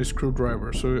Sonic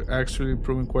screwdriver, so actually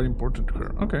proving quite important to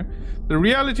her. Okay. The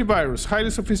reality virus, highly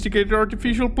sophisticated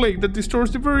artificial plague that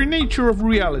distorts the very nature of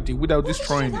reality without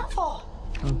destroying it.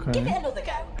 Okay. Give it another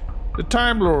go. The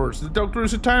Time Lords. The Doctor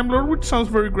is a Time Lord, which sounds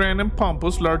very grand and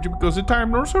pompous, largely because the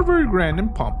Time Lords are very grand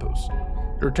and pompous.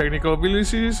 Their technical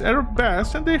abilities are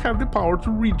vast, and they have the power to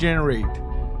regenerate.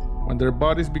 When their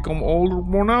bodies become old or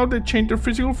worn out, they change their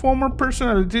physical form or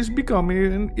personalities,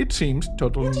 becoming, it seems,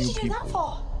 totally What did new you do people. that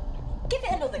for? Give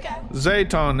it another go.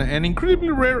 Zayton, an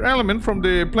incredibly rare element from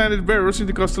the planet Verus in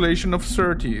the constellation of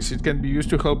Surtees. It can be used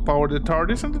to help power the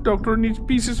TARDIS, and the Doctor needs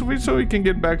pieces of it so he can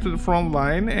get back to the front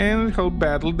line and help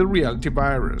battle the reality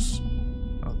virus.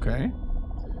 Okay.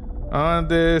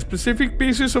 The specific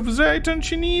pieces of Zayton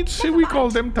she needs, we call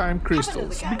them time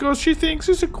crystals, because she thinks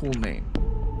it's a cool name.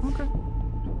 Okay.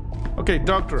 Okay,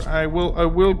 Doctor, I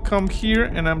will come here,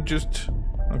 and I'm just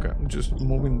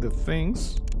moving the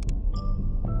things.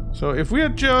 So if we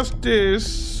adjust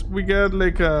this, we get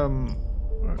like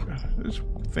this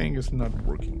thing is not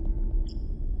working.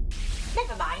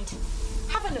 Never mind.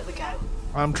 Have another go.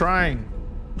 I'm trying.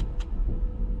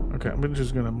 Okay, I'm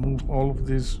just gonna move all of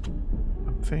these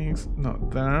things.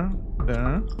 Not there.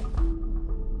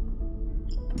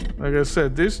 Like I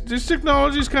said, this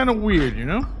technology is kind of weird, you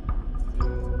know.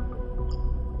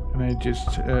 Can I just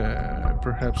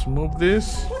perhaps move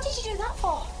this? What did you do that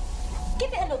for? Give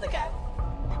it another go.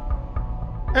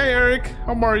 Hey Eric,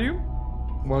 how are you?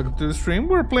 Welcome to the stream.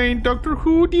 We're playing Doctor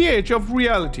Who: The Edge of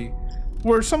Reality,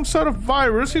 where some sort of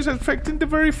virus is affecting the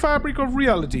very fabric of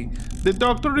reality. The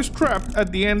Doctor is trapped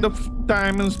at the end of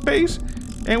time and space,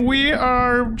 and we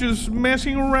are just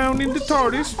messing around in the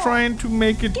TARDIS trying to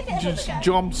make it just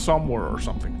jump somewhere or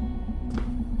something.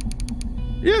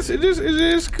 Yes, it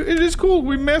is cool.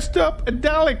 We messed up a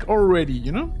Dalek already,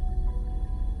 you know?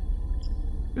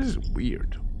 This is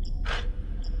weird.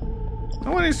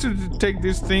 No one needs to take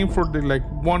this thing for the like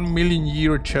 1 million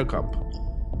year checkup.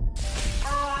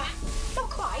 Not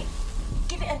quite.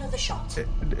 Give it another shot.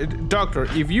 Doctor,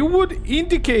 if you would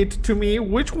indicate to me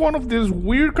which one of these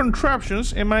weird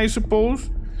contraptions am I supposed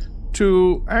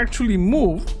to actually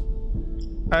move,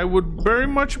 I would very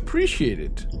much appreciate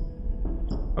it.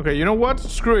 Okay, you know what?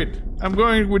 Screw it. I'm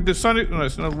going with the sun. No,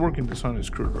 it's not working. The sun is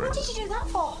screwed, right? What did you do that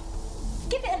for?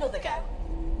 Give it another go.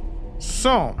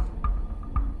 So,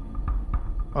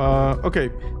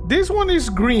 okay, this one is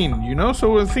green, you know,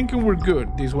 so we're thinking we're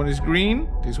good. This one is green,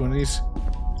 this one is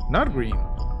not green.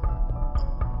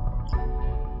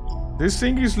 This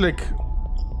thing is like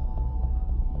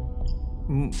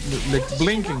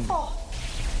blinking.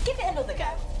 Give it another go.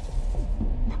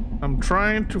 I'm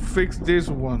trying to fix this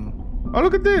one. Oh,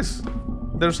 look at this.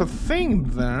 There's a thing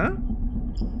there.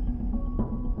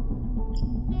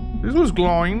 This was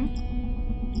glowing.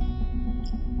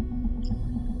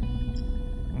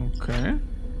 Okay.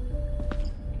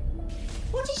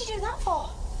 What did you do that for?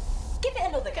 Give it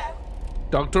another go.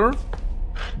 Doctor,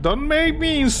 don't make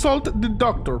me insult the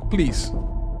Doctor, please.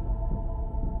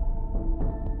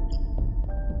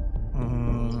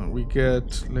 We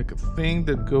get like a thing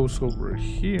that goes over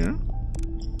here.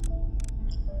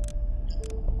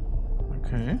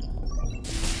 Okay.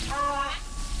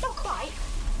 Not quite.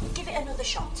 Give it another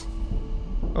shot.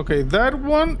 Okay, that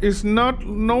one is no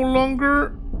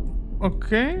longer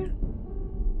okay.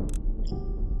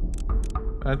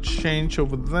 That change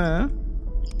over there.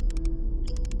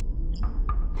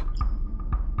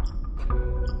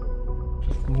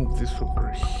 Just move this over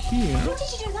here. What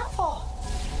did you do that for?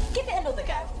 Give it another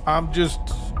go. I'm just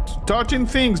touching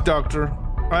things, Doctor.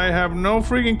 I have no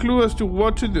freaking clue as to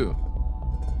what to do.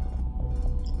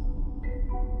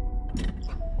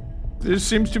 This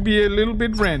seems to be a little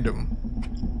bit random.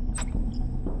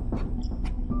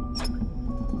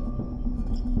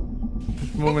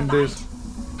 Just moving this.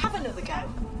 Have another go.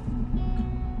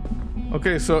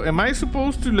 Okay, so am I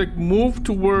supposed to like move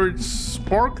towards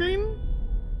sparkling?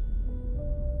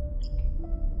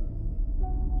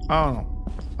 I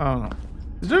don't know.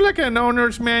 Is there like an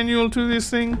owner's manual to this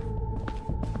thing?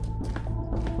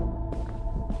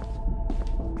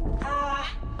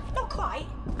 Not quite.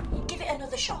 Give it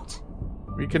another shot.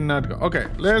 We cannot go. Okay,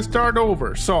 let's start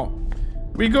over. So,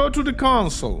 we go to the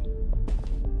console.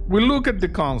 We look at the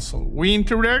console. We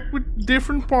interact with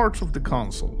different parts of the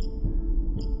console.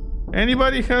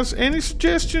 Anybody has any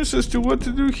suggestions as to what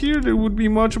to do here? That would be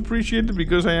much appreciated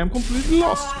because I am completely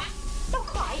lost. Not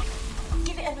quite.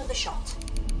 Give it another shot.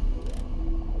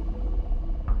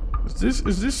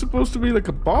 Is this supposed to be like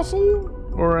a puzzle?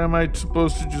 Or am I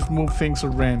supposed to just move things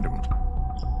at random?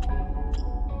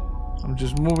 I'm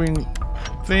just moving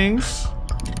things.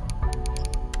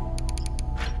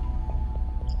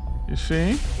 You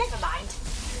see? Never mind.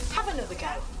 Have another go.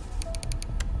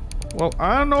 Well,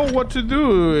 I don't know what to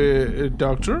do,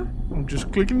 Doctor. I'm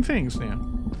just clicking things now.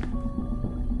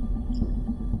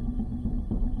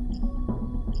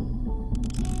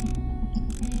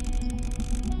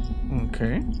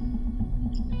 Okay.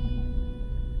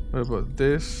 What about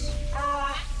this?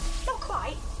 Not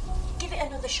quite. Give it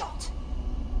another shot.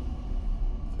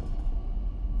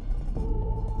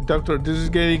 Doctor, this is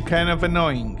getting kind of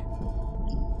annoying.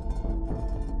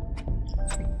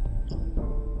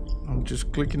 I'm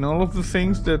just clicking all of the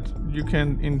things that you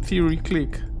can, in theory,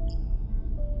 click.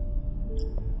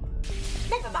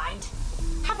 Never mind.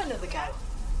 Have another go.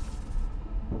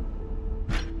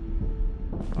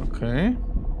 Okay.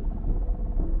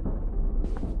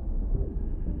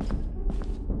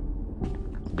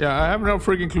 Yeah, I have no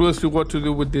freaking clue as to what to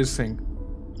do with this thing.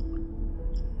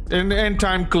 And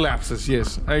time collapses,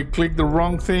 yes. I clicked the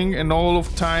wrong thing and all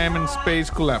of time and space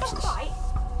collapses. Not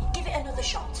quite. Give it another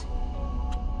shot.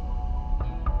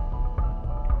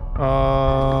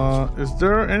 Is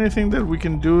there anything that we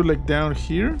can do like down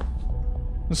here?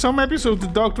 In some episodes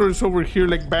the Doctor is over here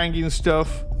like banging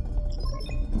stuff.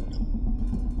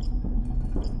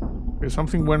 Okay,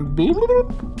 something went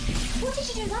bloop. What did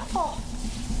you do that for?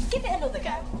 Give it another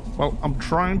go. Well, I'm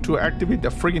trying to activate the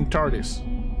friggin' TARDIS.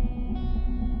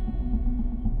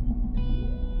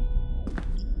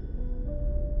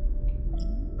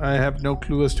 I have no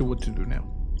clue as to what to do now.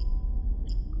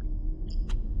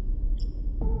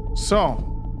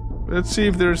 So, let's see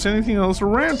if there's anything else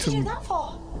around What did to you me. do that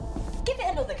for? Give it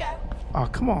another go. Oh,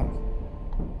 come on.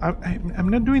 I'm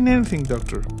not doing anything,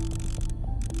 Doctor.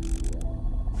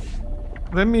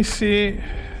 Let me see.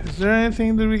 Is there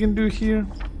anything that we can do here?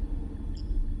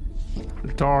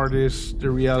 The TARDIS,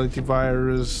 the reality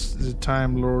virus, the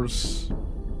Time Lords.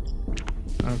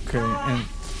 Okay, and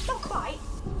Not quite.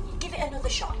 Give it another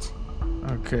shot.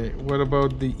 okay, what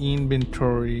about the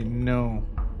inventory? No.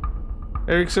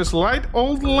 Eric says light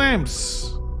all the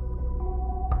lamps.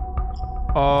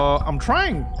 I'm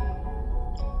trying.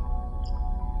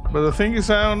 But the thing is,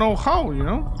 I don't know how, you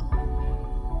know?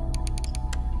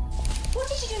 What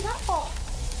did you do that for?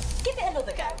 Give it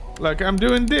another go. Like, I'm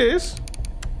doing this.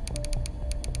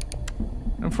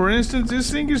 And for instance,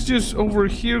 this thing is just over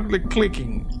here, like,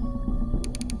 clicking.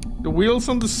 The wheels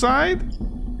on the side?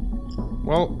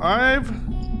 Well, I've...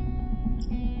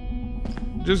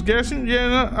 Just guessing? Yeah,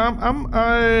 no,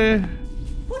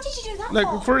 What did you do that for?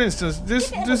 Like, for instance,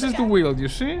 this is the wheel, you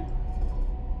see?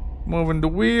 Moving the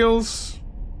wheels.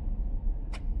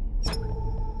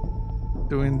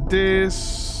 Doing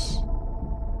this.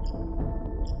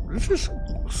 This is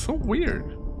so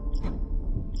weird.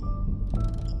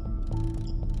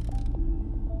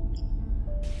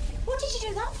 What did you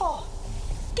do that for?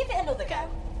 Give it another go.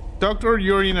 Doctor,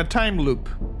 you're in a time loop.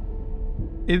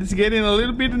 It's getting a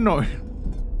little bit annoying.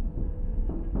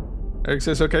 Eric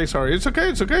says, okay, sorry. It's okay,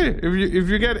 it's okay. If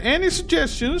you get any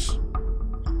suggestions,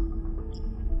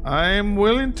 I'm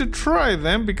willing to try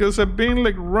them because I've been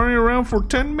like running around for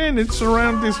 10 minutes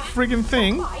around this freaking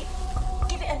thing. Not quite.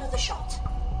 Give it another shot.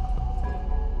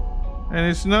 And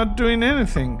it's not doing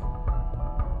anything.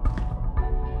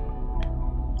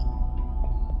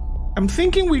 I'm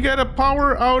thinking we got a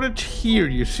power outage here,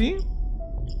 you see?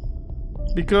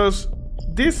 Because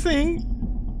this thing...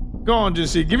 Go on,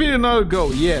 Jesse, give it another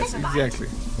go. Yes, Never mind. exactly.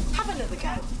 Have another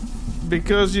go.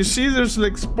 Because you see there's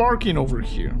like sparking over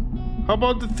here. How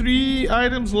about the 3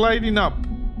 items lighting up?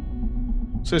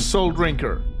 Says Soul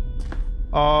Drinker.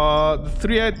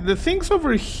 The things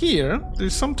over here,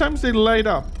 sometimes they light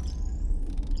up.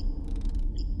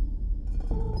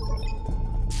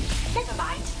 Never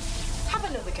mind. Have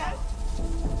another go.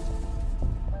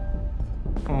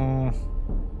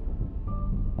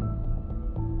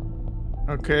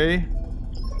 Okay.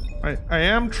 I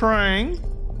am trying. We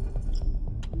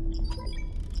need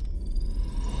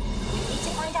to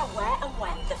find out where and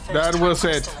when the first That time was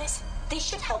it. crystal is. These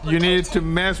should help You locate needed it. to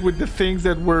mess with the things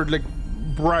that were like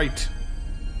bright.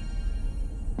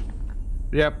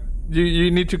 Yep.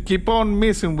 You need to keep on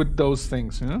messing with those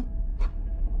things, you know?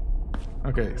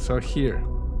 Okay, so here.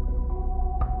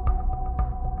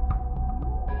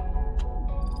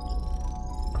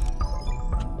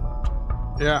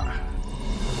 Yeah.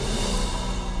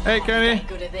 Hey, Kenny. Getting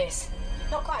good at this.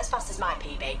 Not quite as fast as my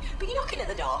PB, but you're knocking at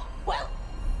the door. Well,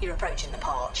 you're approaching the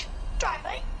porch.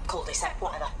 Driveway, cul-de-sac,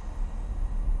 whatever.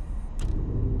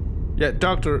 Yeah,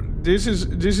 Doctor, this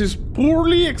is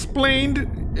poorly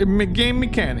explained game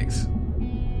mechanics.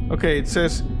 Okay, it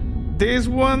says this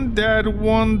one, that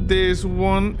one, this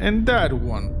one, and that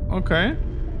one. Okay.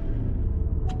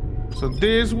 So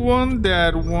this one,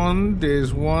 that one,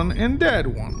 this one, and that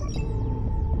one.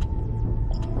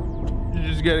 You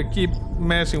just gotta keep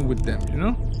messing with them, you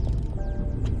know?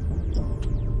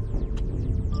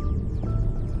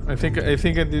 I think I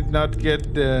did not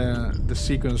get the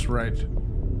sequence right.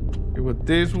 It was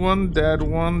this one, that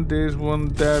one, this one,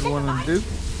 that one, and this.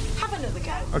 Have another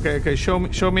go. Okay, show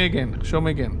me again.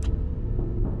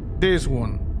 This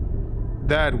one,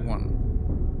 that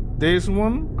one, this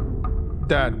one,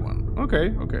 that one.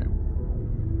 Okay, okay.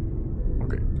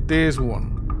 Okay, this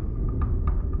one.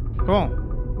 Come on.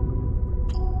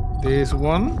 This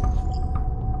one.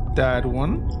 That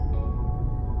one.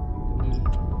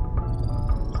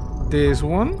 This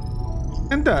one.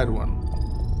 And that one.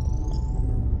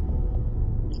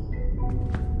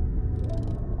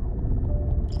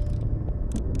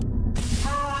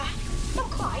 Not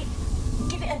quite.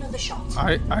 Give it another shot.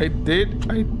 I did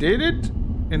it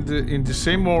in the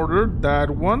same order. That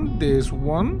one, this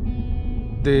one,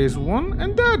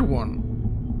 and that one.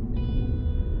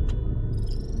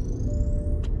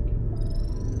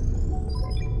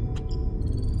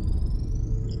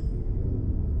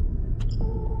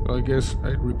 I guess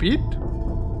I repeat.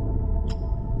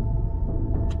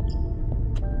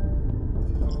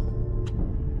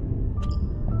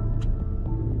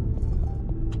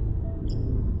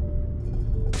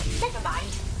 Never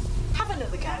mind. Have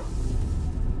another go.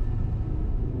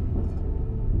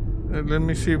 Let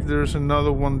me see if there's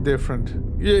another one different.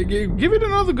 Yeah, give it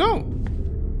another go.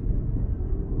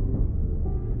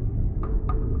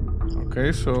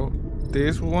 Okay, so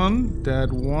this one,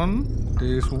 that one,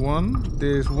 this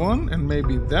one, and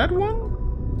maybe that one?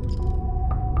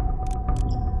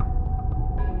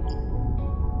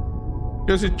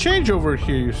 Does it change over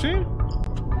here, you see?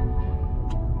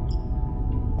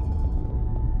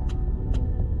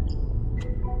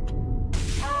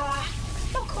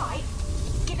 Not quite.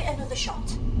 Give it another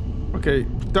shot. Okay,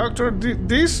 Doctor,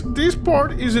 this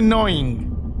part is annoying.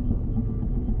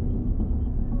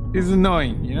 It's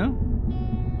annoying, you know?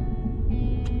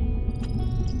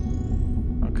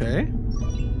 Okay.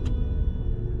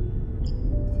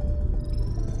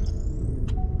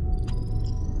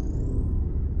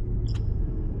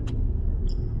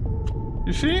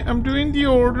 You see, I'm doing the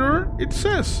order it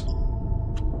says.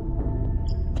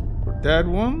 That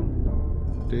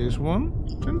one, this one,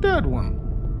 and that one.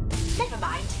 Never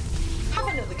mind. Have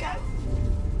another go.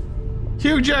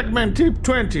 Hugh Jackman, tip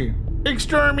 20.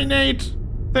 Exterminate.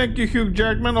 Thank you, Hugh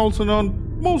Jackman, also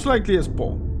known most likely as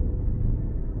Paul.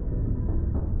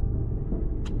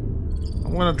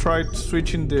 I'm gonna try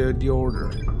switching the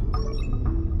order.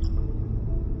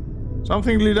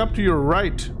 Something lit up to your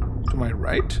right. To my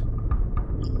right?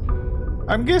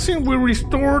 I'm guessing we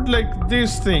restored like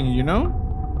this thing, you know?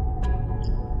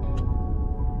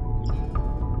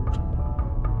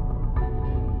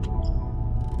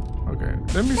 Okay,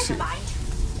 let me see. Never mind.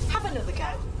 Have another go.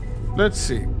 Let's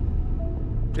see.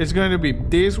 It's going to be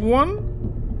this one,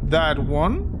 that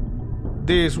one,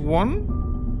 this one,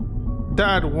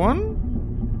 that one.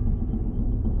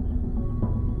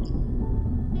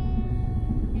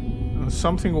 And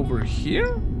something over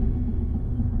here?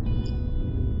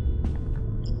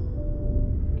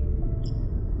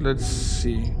 Let's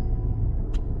see.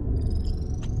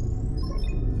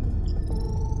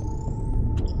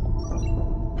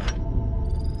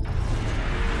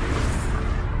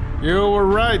 You were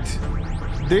right.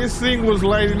 This thing was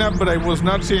lighting up, but I was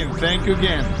not seeing. Thank you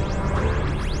again.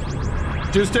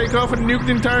 Just take off and nuke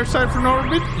the entire site from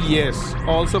orbit? Yes,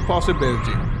 also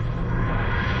possibility.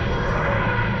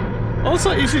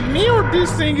 Also, is it me or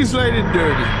this thing is lighted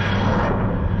dirty?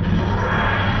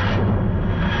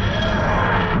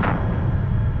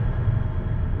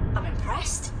 I'm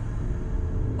impressed.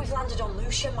 We've landed on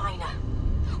Lucia Minor.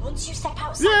 Once you step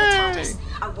outside Yay! the TARDIS,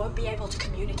 I won't be able to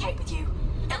communicate with you.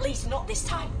 At least not this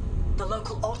time. The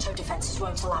local auto defenses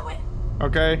won't allow it.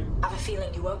 Okay. I have a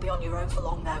feeling you won't be on your own for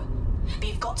long, though. But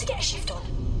you've got to get a shift on.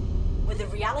 With the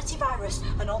reality virus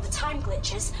and all the time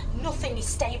glitches, nothing is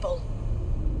stable.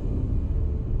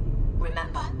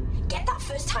 Remember, get that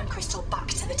first time crystal back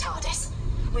to the TARDIS.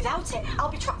 Without it, I'll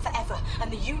be trapped forever,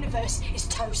 and the universe is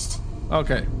toast.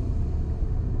 Okay.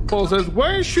 Paul says,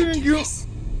 why shouldn't you... This.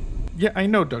 Yeah, I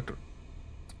know, Doctor.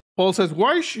 Paul says,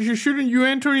 why shouldn't you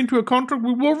enter into a contract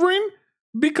with Wolverine?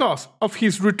 Because of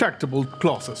his retractable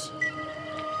clauses.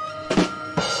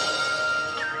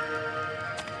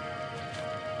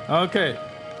 Okay.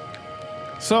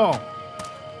 So,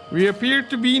 we appear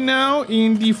to be now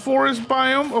in the forest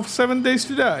biome of 7 Days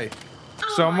to Die.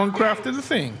 Someone crafted a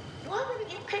thing. Why wouldn't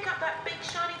you pick up that big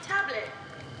shiny tablet?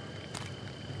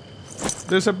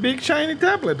 There's a big shiny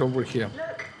tablet over here.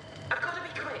 Look, I've got to be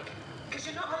quick, because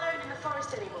you're not alone in the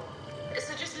forest anymore.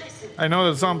 So just listen. I know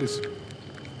the zombies.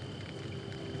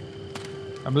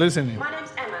 I'm listening. My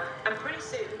name's Emma, and pretty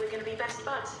soon we're going to be best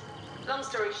buds. Long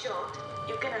story short,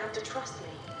 you're going to have to trust me.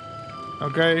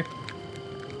 Okay.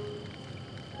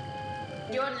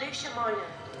 You're on Lucia Minor.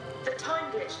 The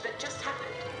time glitch that just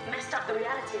happened messed up the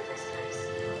reality of this place.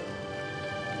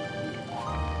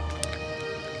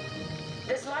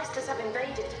 The Zlysters have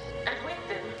invaded, and with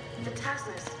them, the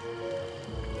Tasners.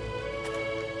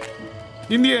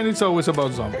 In the end, it's always about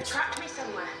They zombies. trapped me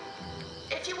somewhere.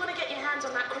 If you want to get your hands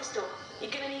on that crystal,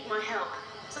 you're gonna need my help.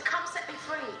 So come set me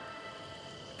free.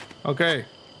 Okay.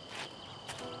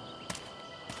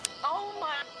 Oh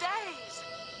my days!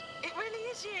 It really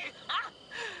is you!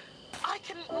 I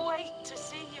couldn't wait to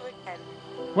see you again.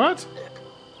 What? Look,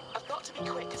 I've got to be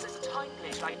quick because there's a time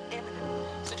glitch like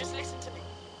imminent. So just listen to me.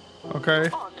 Okay.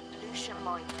 On Lucia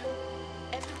Minor.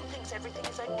 Everyone thinks everything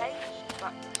is okay,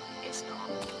 but it's not.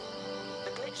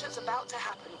 The glitch that's about to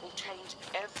happen will change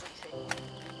everything.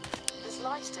 The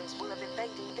Slysters will have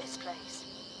invaded this place,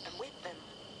 and with them,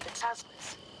 the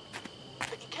Tasmas.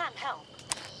 But you can't help.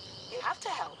 You have to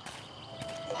help.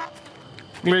 You have to.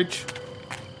 Glitch.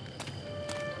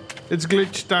 It's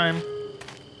glitch time.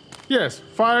 Yes,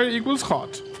 fire equals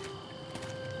hot.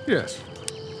 Yes.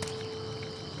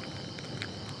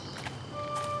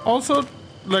 Also,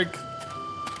 like,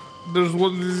 there's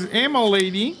what this Emma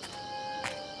lady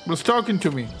was talking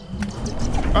to me.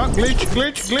 Ah, glitch,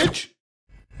 glitch, glitch.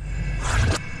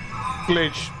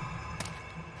 Glitch.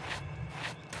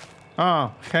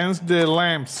 Ah, hence the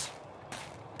lamps.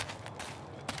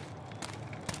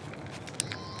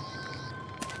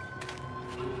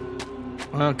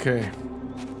 Okay.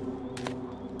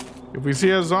 If we see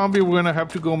a zombie, we're gonna have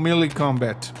to go melee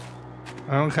combat.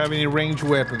 I don't have any ranged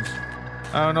weapons.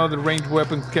 I don't know the ranged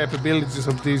weapon capabilities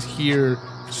of this here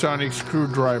sonic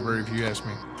screwdriver, if you ask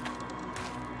me.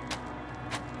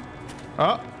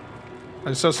 Oh,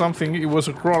 I saw something. It was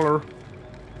a crawler.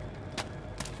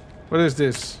 What is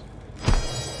this?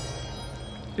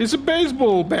 It's a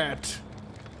baseball bat.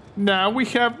 Now we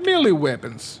have melee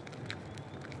weapons.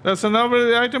 That's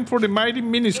another item for the mighty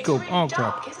miniscope. It's Oh really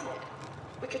crap. dark, isn't it?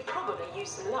 We could probably use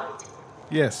some light.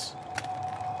 Yes.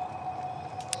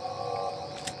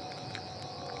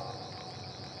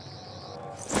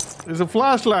 There's a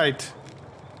flashlight.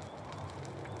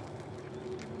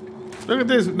 Look at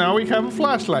this. Now we have a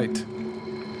flashlight.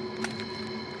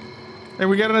 And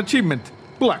we got an achievement.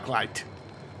 Black light.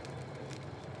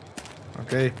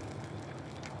 Okay.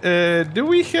 Do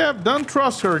we have... Don't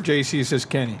trust her, JC, says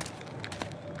Kenny.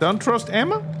 Don't trust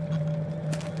Emma?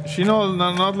 She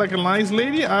not like a nice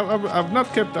lady? I've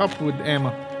not kept up with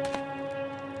Emma.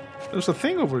 There's a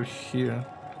thing over here.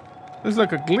 There's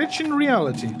like a glitch in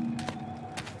reality.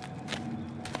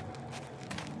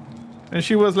 And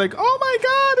she was like, oh my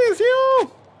god, it's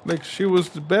you! Like she was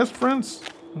the best friends.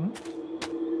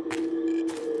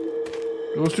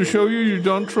 Goes to show you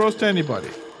don't trust anybody.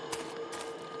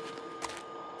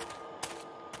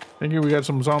 Thank you, we got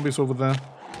some zombies over there.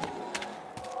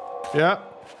 Yeah.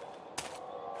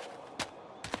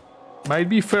 Might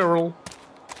be feral.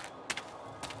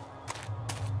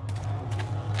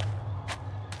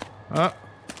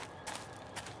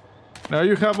 Now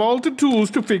you have all the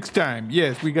tools to fix time.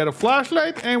 Yes, we got a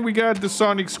flashlight and we got the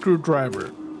sonic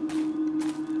screwdriver.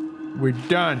 We're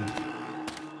done.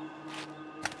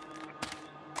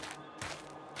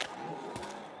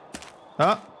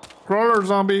 Crawler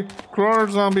zombie. Crawler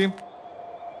zombie.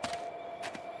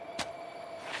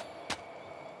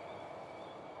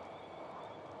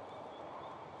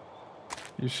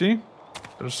 You see?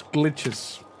 There's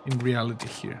glitches in reality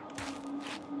here.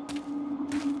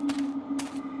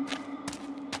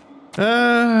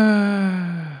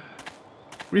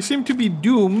 We seem to be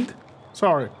doomed.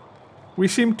 Sorry. We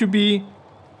seem to be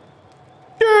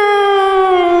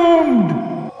doomed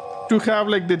to have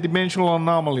like the dimensional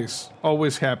anomalies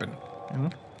always happen. You know?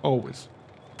 Always.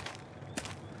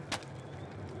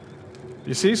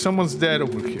 You see? Someone's dead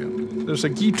over here. There's a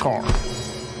guitar.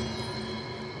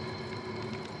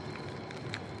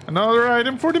 Another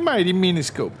item for the mighty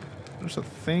miniscope. There's a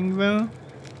thing there.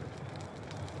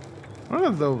 What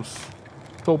are those?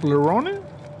 Toblerone?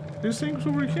 These things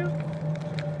over here?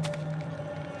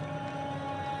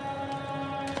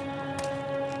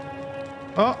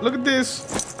 Oh, look at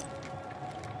this.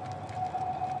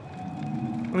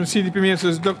 When CDP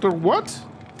says, Doctor what?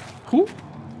 Who?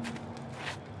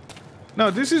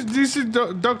 No, this is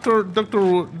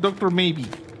Doctor Maybe.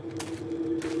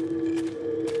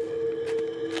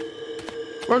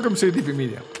 Welcome, CDP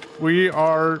Media. We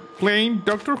are playing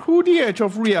Doctor Who: The Edge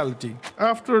of Reality.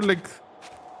 After like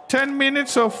 10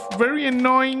 minutes of very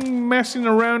annoying messing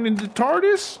around in the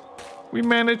TARDIS, we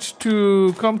managed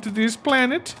to come to this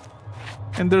planet,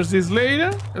 and there's this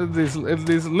lady, this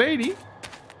lady,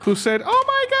 who said, "Oh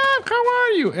my God, how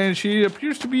are you?" And she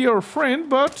appears to be our friend,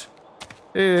 but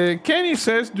Kenny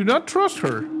says, "Do not trust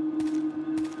her.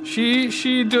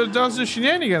 She does the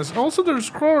shenanigans." Also, there's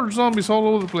crawler zombies all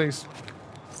over the place.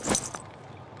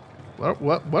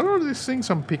 What are these things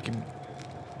I'm picking?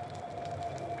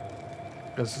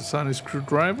 That's the sonic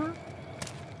screwdriver.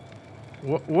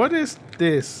 What is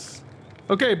this?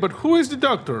 Okay, but who is the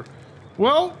doctor?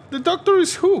 Well, the doctor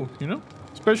is who, you know?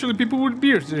 Especially people with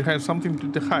beards, they have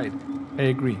something to hide. I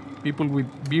agree. People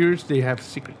with beards, they have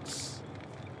secrets.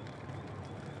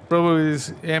 Probably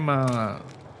this Emma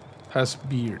has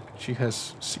beard. She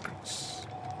has secrets.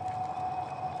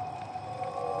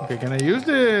 Okay, can I use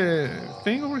the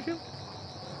thing over here?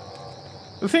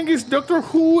 The thing is, Doctor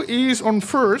Who is on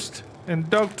first, and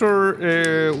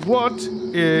Doctor What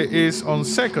is on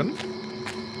second,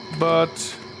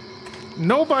 but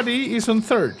nobody is on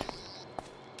third.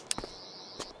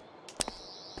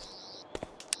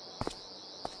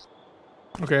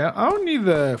 Okay, I don't need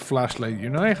the flashlight, you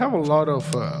know, I have a lot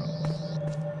of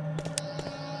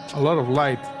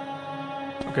light.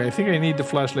 Okay, I think I need the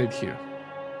flashlight here.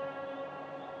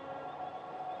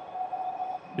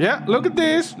 Yeah, look at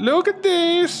this, look at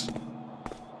this!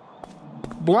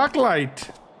 Black light.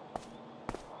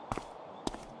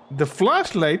 The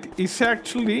flashlight is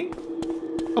actually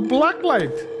a black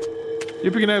light.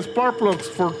 You can have spark plugs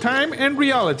for time and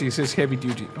reality, says Heavy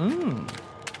Duty.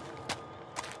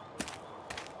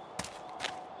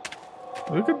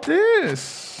 Look at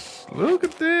this. Look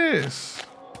at this.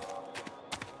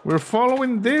 We're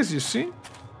following this, you see?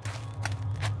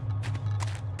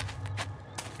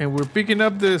 And we're picking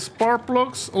up the spark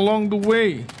plugs along the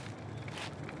way.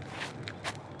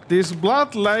 This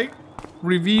black light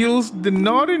reveals the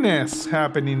naughtiness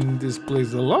happening in this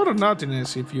place. A lot of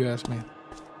naughtiness, if you ask me.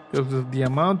 Because of the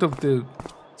amount of the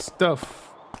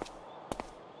stuff.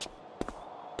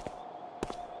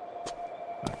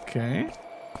 Okay.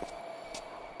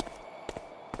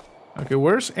 Okay,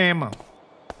 where's Emma?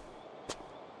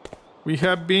 We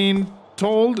have been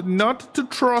told not to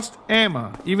trust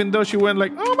Emma, even though she went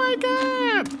like, oh my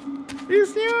god,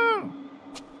 it's you.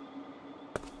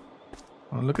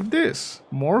 Oh, look at this.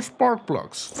 More spark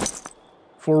plugs.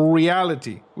 For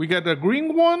reality. We got a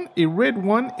green one, a red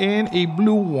one, and a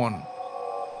blue one.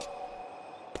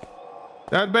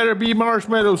 That better be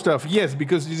marshmallow stuff. Yes,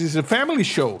 because this is a family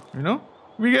show, you know?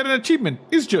 We get an achievement.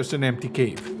 It's just an empty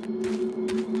cave.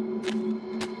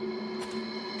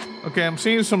 Okay, I'm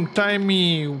seeing some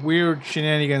timey, weird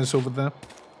shenanigans over there.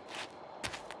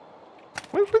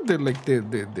 What with the like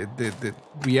the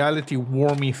reality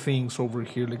wormy things over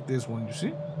here, like this one, you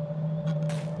see?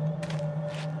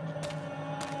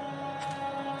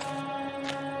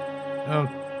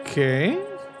 Okay.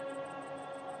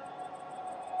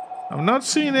 I'm not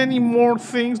seeing any more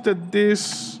things that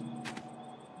this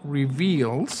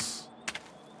reveals.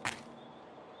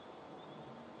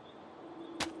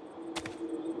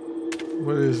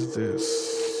 What is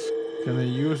this? Can I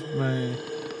use my...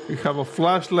 We have a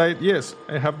flashlight. Yes,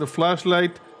 I have the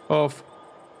flashlight of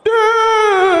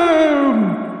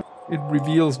Doom! It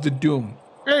reveals the Doom.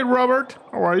 Hey, Robert.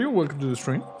 How are you? Welcome to the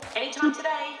stream. Anytime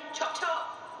today. Chop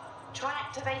chop. Try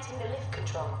activating the lift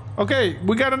control. Okay,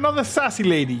 we got another sassy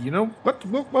lady, you know?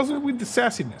 What was it with the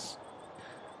sassiness?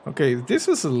 Okay, this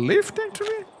is a lift,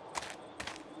 actually?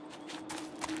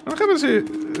 I don't have a...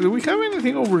 Do we have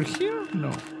anything over here?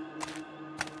 No.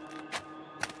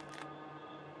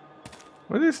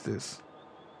 What is this?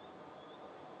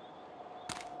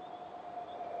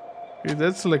 Okay,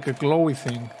 that's like a glowy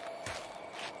thing.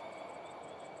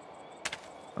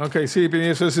 Okay, see,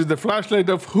 Pineda says it's the flashlight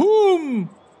of whom?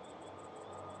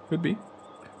 Could be.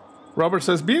 Robert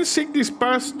says, been sick these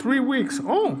past 3 weeks.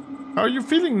 Oh, how are you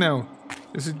feeling now?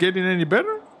 Is it getting any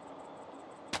better?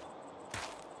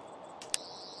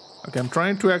 Okay, I'm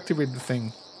trying to activate the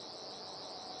thing.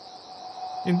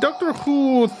 In Doctor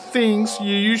Who things,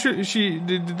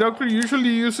 the Doctor usually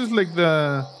uses like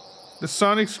the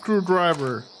sonic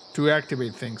screwdriver to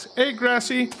activate things. Hey,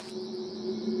 Grassy,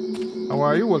 how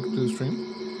are you? Welcome to the stream.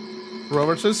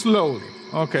 Robert says slowly.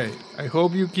 Okay, I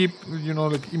hope you keep, you know,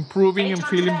 like improving and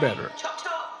feeling better. Chop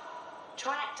chop.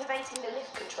 Try activating the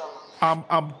lift control.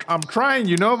 I'm trying,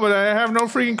 you know, but I have no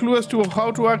freaking clue as to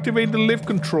how to activate the lift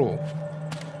control.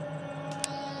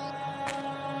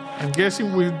 I'm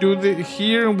guessing we'll do the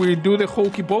here and we'll do the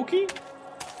hokey pokey.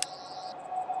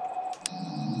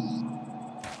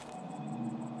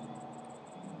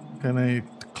 Can I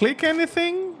click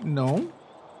anything? No.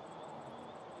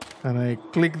 Can I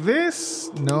click this?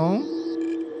 No.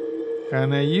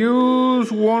 Can I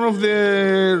use one of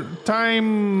the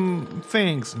time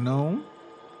things? No.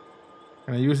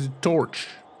 Can I use the torch?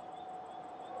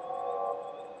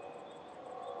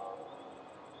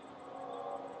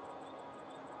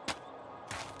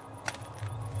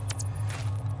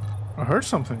 I heard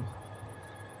something.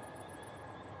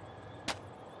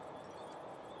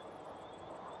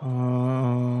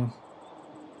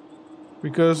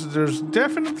 Because there's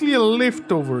definitely a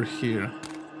lift over here.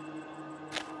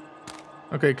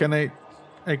 Okay, can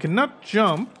I cannot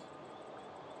jump.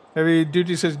 Heavy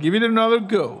duty says give it another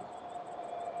go.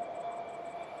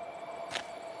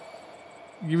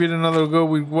 Give it another go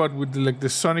with what? With like the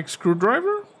sonic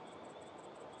screwdriver?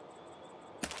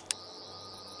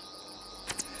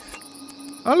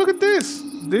 Oh, look at this!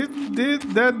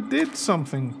 That did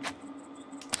something.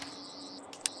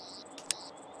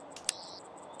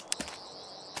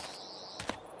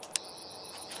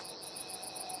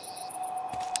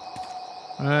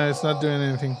 It's not doing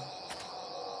anything.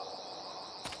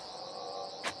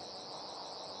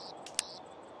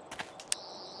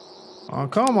 Oh,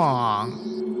 come on.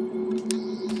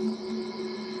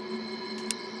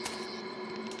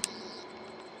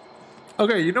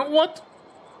 Okay, you know what?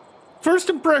 First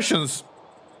impressions.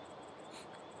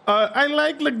 I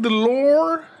like the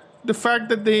lore, the fact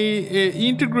that they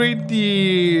integrate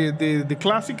the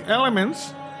classic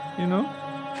elements, you know.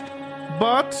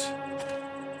 But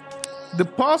the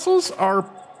puzzles are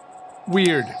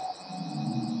weird.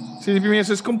 CDPM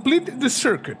says complete the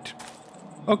circuit.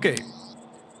 Okay.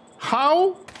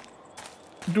 How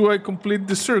do I complete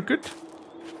the circuit?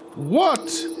 What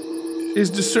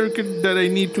is the circuit that I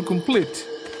need to complete?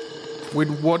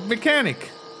 With what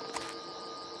mechanic?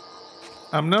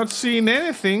 I'm not seeing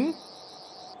anything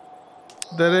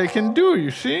that I can do,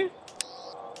 you see?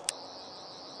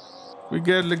 We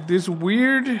got like these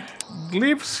weird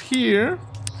glyphs here.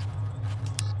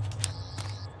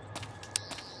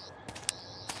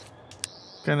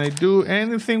 Can I do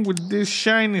anything with these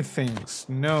shiny things?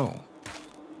 No.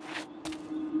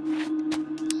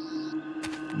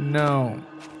 No.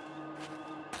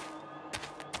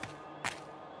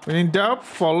 When in doubt,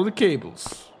 follow the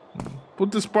cables.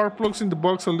 Put the spark plugs in the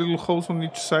box, a little holes on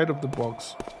each side of the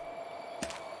box.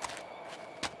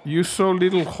 You saw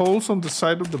little holes on the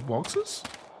side of the boxes?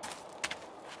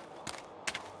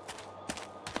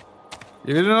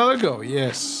 Give it another go,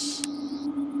 yes.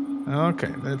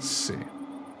 Okay, let's see.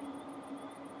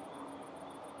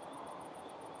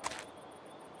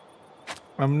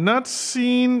 I'm not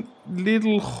seeing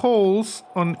little holes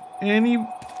on any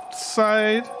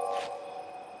side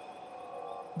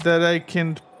that I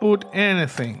can put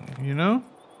anything, you know?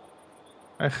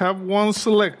 I have one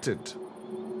selected.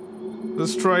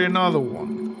 Let's try another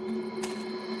one.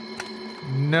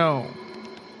 No.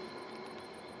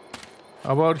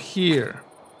 How about here?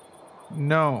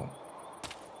 No.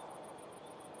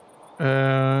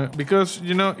 Because,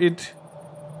 you know, it...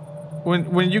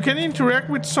 When you can interact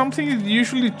with something, it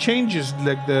usually changes,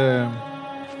 like the...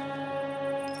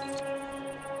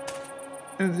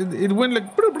 It went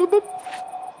like... Bloop, bloop, bloop.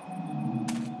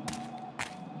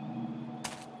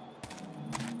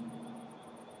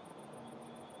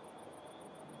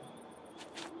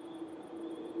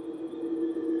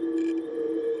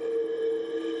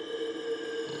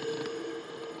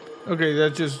 Okay,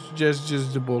 that's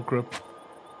just the bullcrap.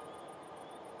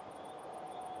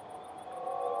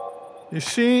 You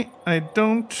see, I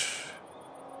don't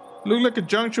look like a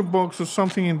junction box or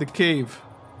something in the cave.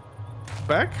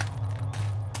 Back?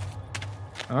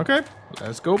 Okay,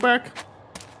 let's go back.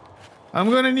 I'm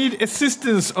gonna need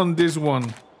assistance on this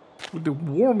one with the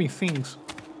wormy things.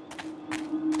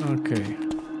 Okay.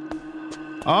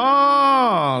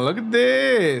 Oh, look at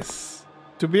this.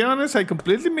 To be honest, I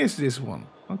completely missed this one.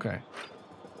 Okay.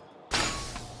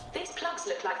 These plugs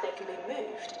look like they can be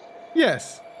moved.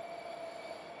 Yes.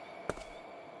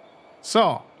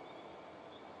 So,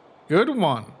 good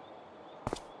one.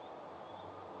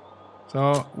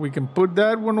 So we can put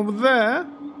that one over there.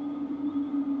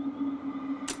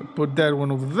 Put that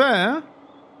one over there.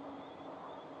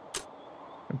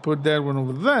 And put that one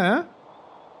over there.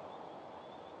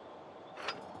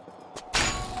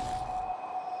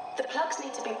 The plugs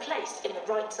need to be placed in the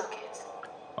right sockets.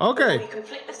 Okay. Or you can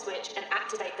flip the switch and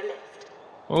activate the lift.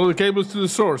 All the cables to the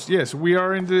source. Yes, we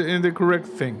are in the correct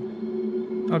thing.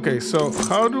 Okay, so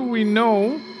how do we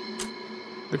know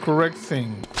the correct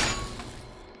thing?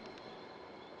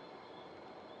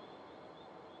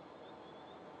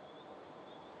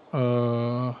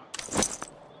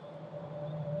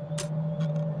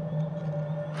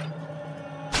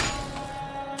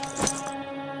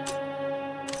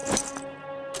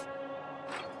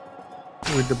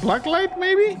 With the black light,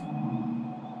 maybe?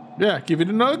 Yeah, give it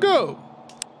another go.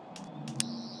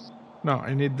 No,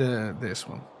 I need this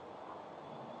one.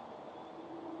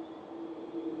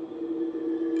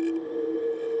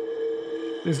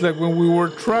 It's like when we were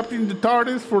trapped in the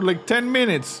TARDIS for like 10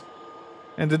 minutes.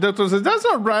 And the doctor says, that's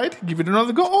not right. Give it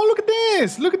another go. Oh, look at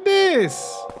this. Look at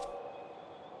this.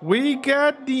 We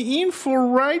got the info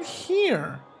right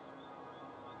here.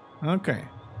 Okay.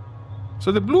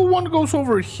 So the blue one goes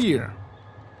over here.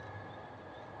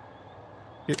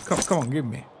 Come on, give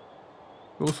me.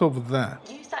 Goes over there.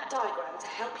 Use that diagram to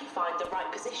help you find the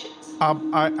right positions.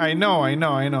 I know.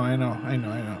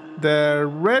 The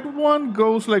red one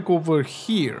goes like over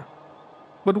here.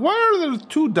 But why are there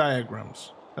two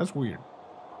diagrams? That's weird.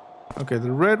 Okay,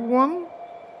 the red one.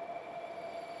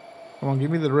 Come on, give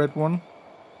me the red one.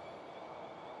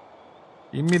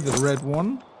 Give me the red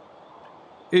one.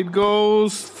 It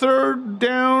goes third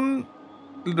down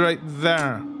right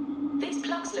there. These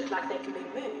plugs look like they can be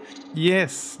moved.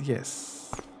 Yes.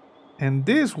 And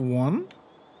this one,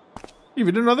 give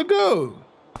it another go.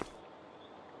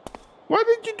 Why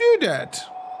did you do that?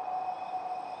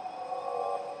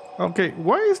 Okay,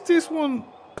 why is this one?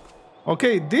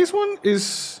 Okay, this one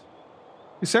is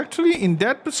actually in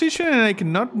that position and I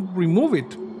cannot remove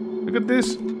it. Look at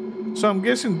this. So I'm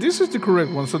guessing this is the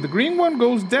correct one. So the green one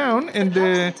goes down and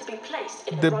the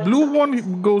blue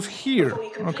one goes here.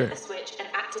 Okay. The switch and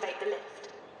activate the lift.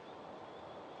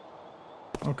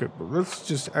 Okay, but let's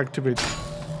just activate.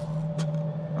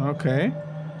 Okay.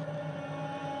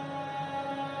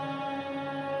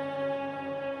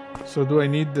 So do I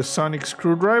need the sonic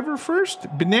screwdriver first?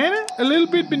 Banana? A little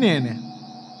bit banana.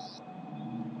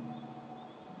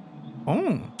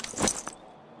 Oh.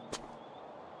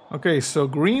 Okay, so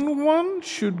green one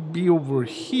should be over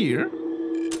here.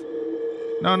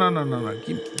 No.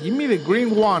 Give me the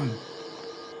green one.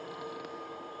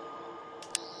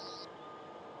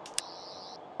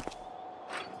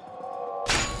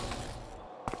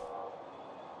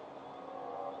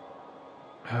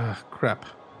 Ah, crap.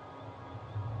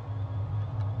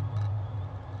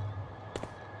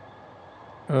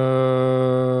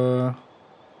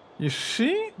 You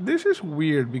see, this is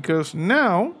weird because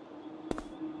now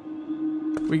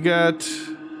we got.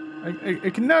 I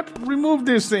cannot remove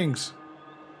these things.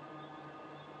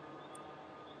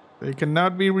 They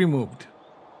cannot be removed.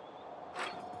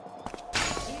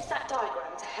 Use that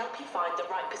diagram to help you find the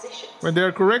right positions. When they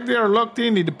are correct, they are locked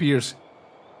in. It appears.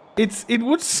 It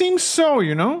would seem so,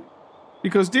 you know,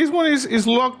 because this one is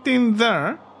locked in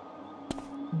there.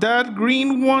 That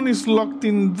green one is locked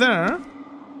in there.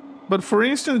 But for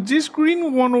instance, this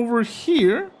green one over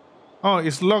here, oh,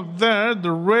 is locked there.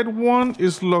 The red one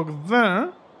is locked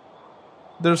there.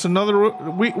 There's another.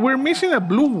 We're missing a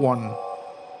blue one.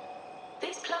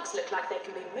 These plugs look like they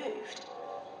can be moved.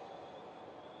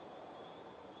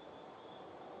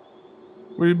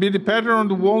 Will it be the pattern on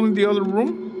the wall in the other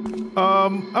room?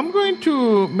 I'm going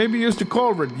to maybe use the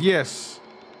culvert. Yes,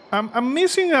 I'm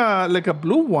missing like a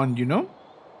blue one, you know.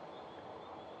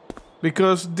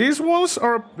 Because these ones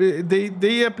are,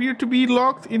 they appear to be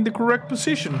locked in the correct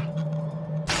position.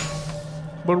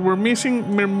 But we're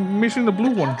missing the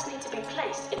blue one. Plugs need to be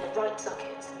placed in the right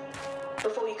sockets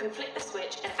before you can flip the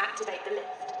switch and activate the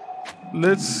lift.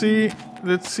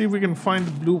 Let's see if we can find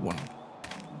the blue one.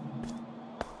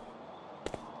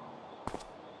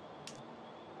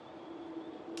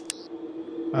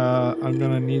 I'm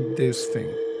gonna need this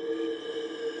thing.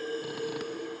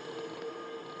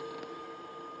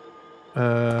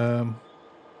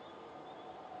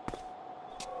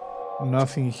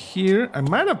 Nothing here. I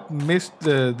might have missed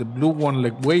the blue one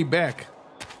like way back.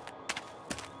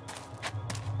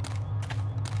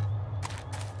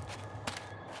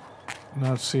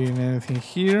 Not seeing anything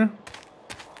here.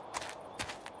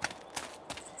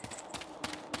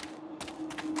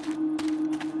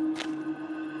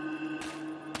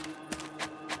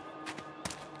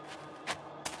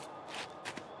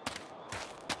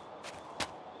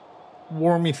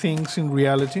 Wormy things in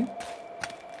reality.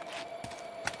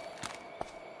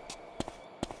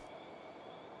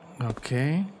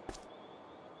 Okay.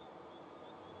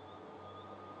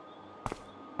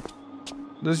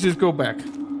 Let's just go back.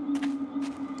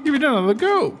 Give it another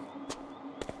go.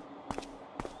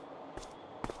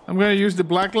 I'm gonna use the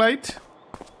black light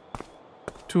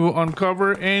to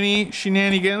uncover any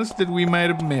shenanigans that we might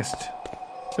have missed.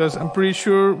 Because I'm pretty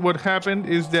sure what happened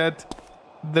is that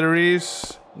there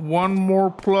is one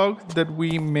more plug that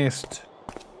we missed.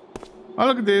 Oh,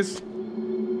 look at this.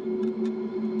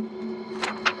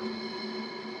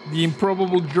 The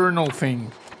improbable journal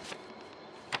thing.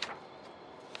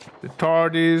 The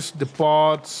TARDIS, the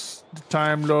pods, the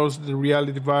time lost, the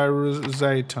reality virus,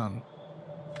 Zayton.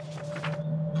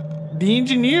 The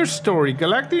Engineer Story,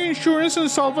 Galactic Insurance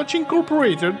and Salvage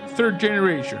Incorporated, 3rd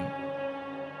generation.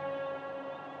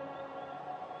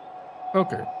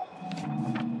 Okay.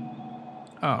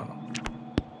 I don't know.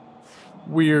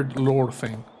 Weird lore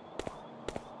thing.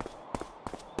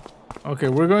 Okay,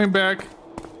 we're going back.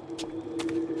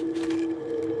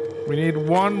 We need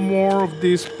one more of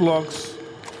these plugs.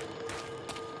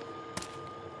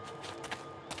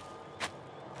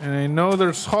 And I know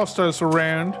there's hostiles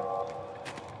around.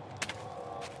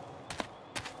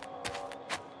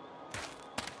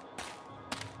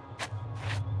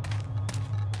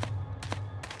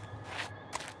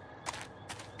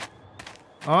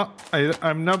 Oh,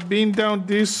 I'm not being down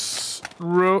this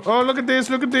road. Oh, look at this,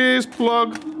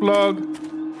 plug.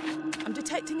 I'm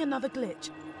detecting another glitch,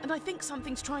 and I think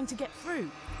something's trying to get through.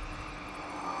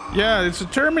 Yeah, it's a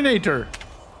Terminator.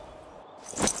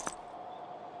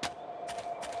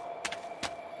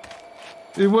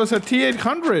 It was a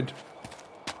T-800.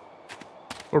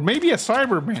 Or maybe a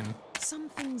Cyberman.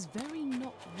 Something's very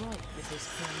not right with this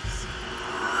place.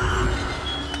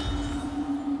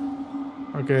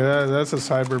 Okay, that's a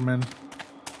Cyberman.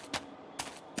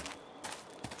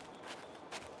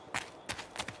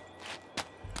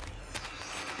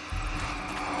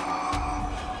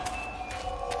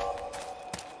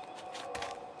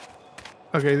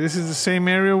 Okay, this is the same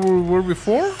area where we were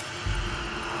before?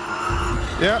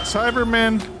 Yeah,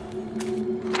 Cyberman.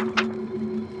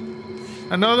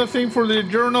 Another thing for the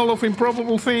Journal of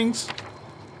Improbable Things.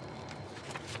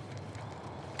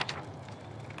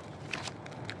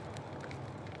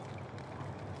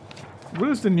 What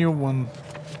is the new one?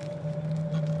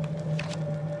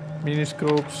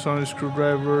 Miniscope, sonic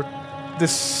screwdriver. The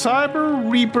Cyber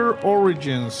Reaper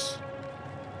Origins.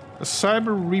 A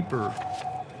Cyber Reaper.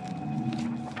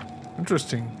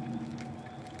 Interesting.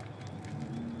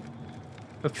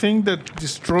 A thing that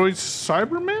destroys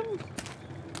Cybermen?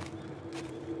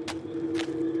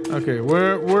 Okay,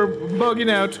 we're bugging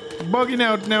out. Bugging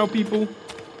out now, people.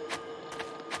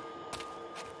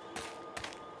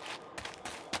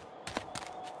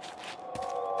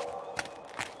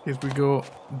 Guess we go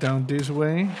down this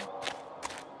way.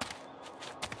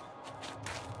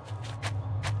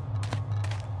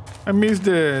 I miss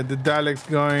the Daleks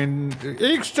going,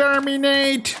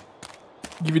 exterminate!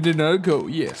 Give it another go,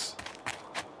 yes.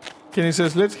 Kenny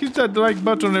says, let's hit that like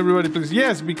button, everybody, please.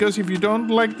 Yes, because if you don't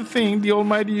like the thing, the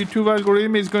almighty YouTube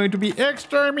algorithm is going to be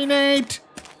exterminate!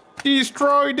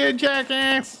 Destroy the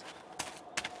jackass!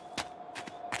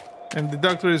 And the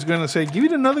doctor is gonna say, give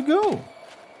it another go.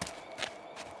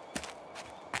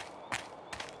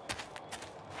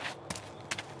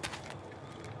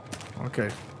 Okay.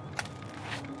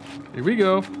 Here we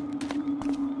go.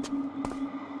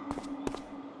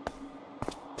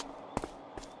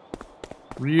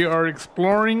 We are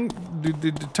exploring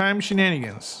the time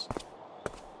shenanigans.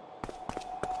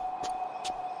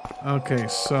 Okay,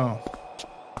 so.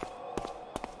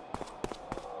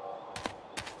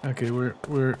 Okay,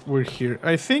 we're here.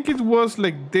 I think it was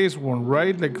like this one,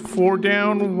 right? Like 4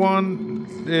 down,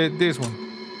 1. This one.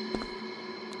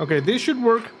 Okay, this should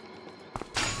work.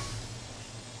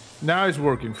 Now it's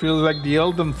working. Feels like the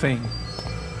Elden thing.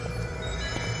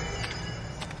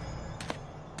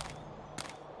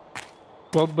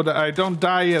 Well, but I don't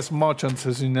die as much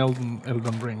as in Elden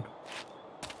Ring.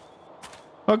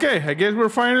 Okay, I guess we're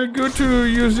finally good to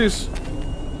use this.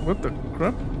 What the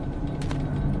crap?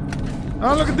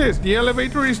 Oh, look at this. The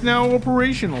elevator is now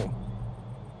operational.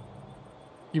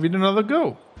 Give it another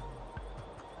go.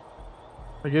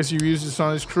 I guess you use this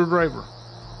on a screwdriver.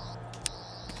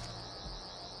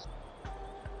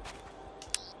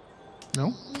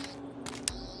 No?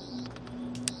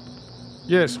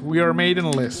 Yes, we are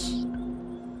maidenless.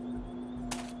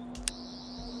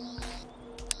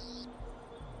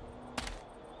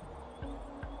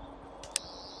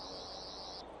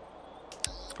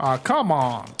 Ah, come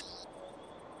on.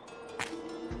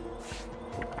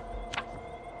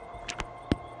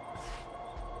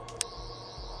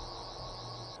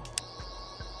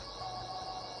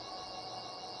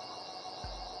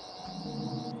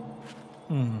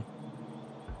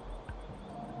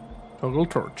 Toggle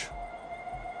torch.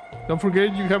 Don't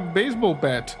forget you have a baseball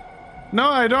bat. No,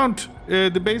 I don't. The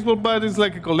baseball bat is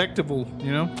like a collectible,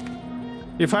 you know?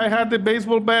 If I had the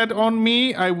baseball bat on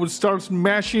me, I would start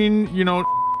smashing, you know,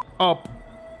 up.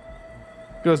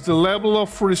 Because the level of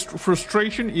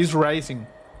frustration is rising.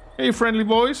 Hey, friendly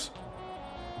voice.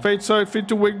 Fate saw fit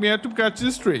to wake me up to catch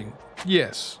this string.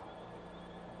 Yes.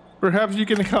 Perhaps you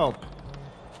can help.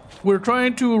 We're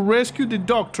trying to rescue the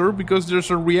Doctor because there's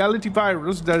a reality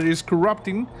virus that is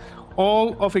corrupting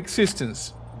all of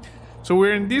existence. So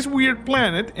we're in this weird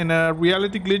planet and a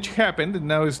reality glitch happened and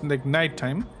now it's like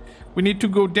nighttime. We need to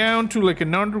go down to like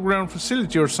an underground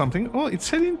facility or something. Oh, it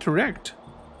said interact.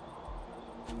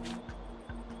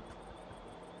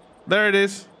 There it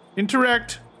is.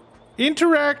 Interact.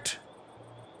 Interact.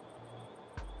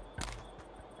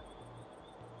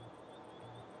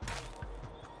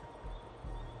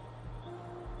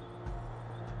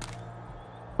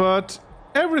 But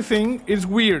everything is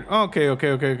weird.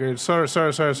 Okay. Sorry.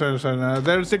 Now,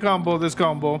 there's the combo. This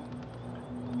combo.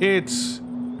 It's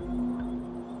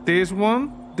this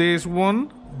one,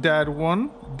 that one,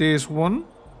 this one,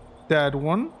 that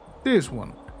one, this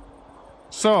one.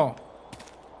 So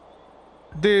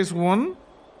this one,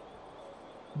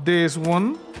 that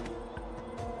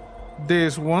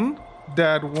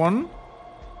one,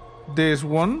 this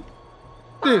one.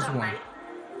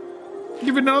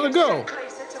 Give it another go.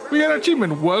 We got an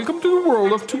achievement. Welcome to the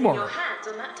world of tomorrow. Your hands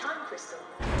on that time crystal.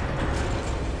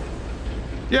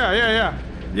 Yeah.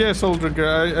 Yeah, Soul Drinker.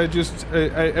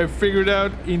 I figured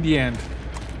out in the end.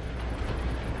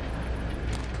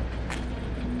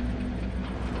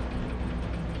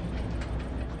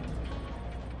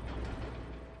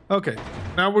 Okay,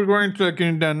 now we're going to like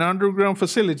in an underground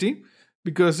facility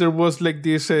because there was like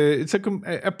this.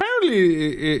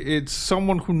 Apparently it's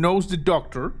someone who knows the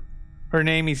Doctor. Her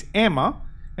name is Emma,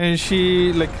 and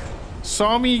she like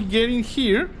saw me getting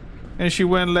here, and she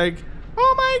went like,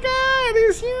 "Oh my God,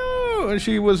 it's you!" And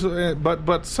she was,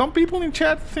 but some people in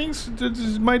chat thinks that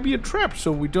this might be a trap,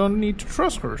 so we don't need to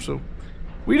trust her. So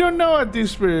we don't know at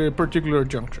this particular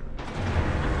juncture.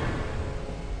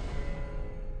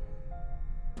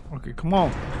 Okay, come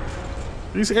on.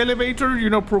 This elevator, you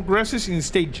know, progresses in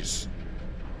stages.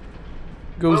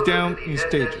 Goes down in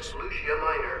stages. Lucia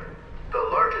Minor, the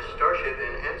largest starship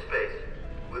in N-space,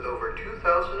 with over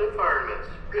 2,000 environments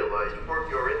realized for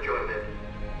your enjoyment.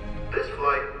 This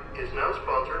flight is now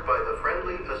sponsored by the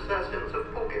friendly assassins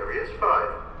of Bulgaria's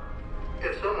 5.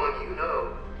 If someone you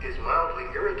know is mildly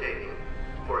irritating,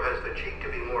 or has the cheek to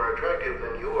be more attractive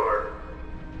than you are,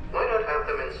 why not have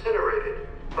them incinerated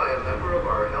by a member of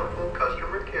our helpful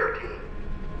customer care team?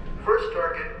 First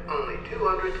target, only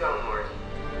 200 town mars.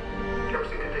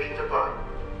 Terms and conditions apply.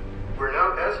 We're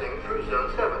now passing through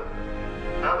Zone 7.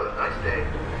 Have a nice day.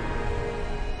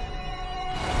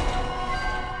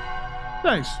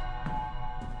 Nice.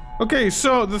 Okay,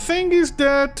 so the thing is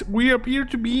that we appear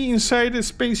to be inside a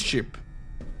spaceship.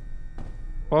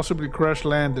 Possibly crash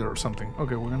landed or something.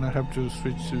 Okay, we're gonna have to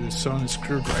switch to the sonic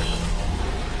screwdriver.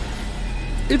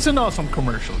 It's an awesome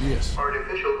commercial, yes.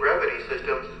 Artificial gravity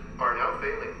systems are now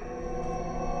failing.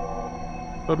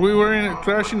 But we were in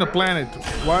crashing a planet.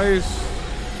 Why is...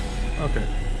 Okay.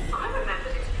 I remember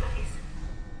this place.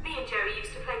 Me and Jerry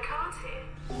used to play cards here.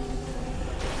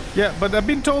 Yeah, but I've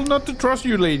been told not to trust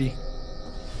you, lady.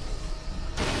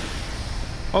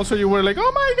 Also, you were like,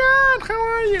 "Oh my God, how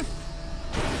are you?"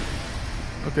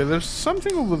 Okay, there's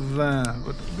something over there,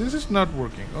 but this is not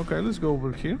working. Okay, let's go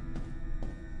over here.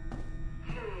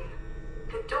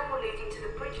 The door leading to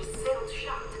the bridge is sealed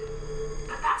shut.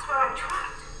 But that's where I'm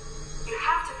trapped. You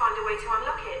have to find a way to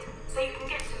unlock it, so you can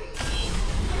get to me.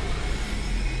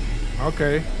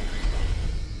 Okay.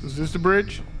 Is this the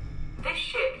bridge? This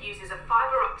ship uses a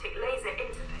fiber optic laser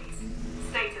interface.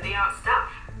 State-of-the-art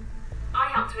stuff. I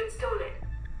helped to install it.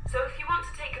 So if you want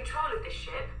to take control of this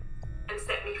ship and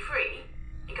set me free,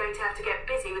 you're going to have to get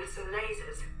busy with some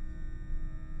lasers.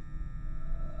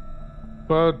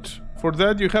 But for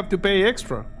that you have to pay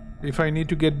extra if I need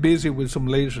to get busy with some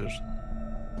lasers.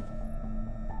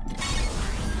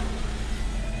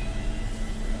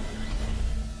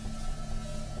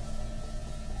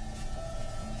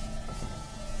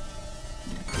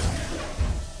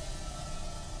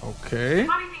 Okay. The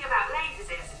funny thing about lasers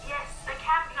is, yes, they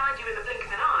can blind you in the blink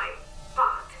of an eye,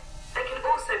 but they can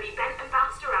also be bent and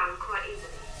bounced around quite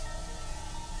easily.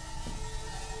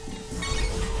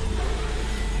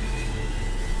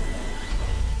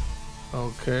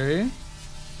 Okay.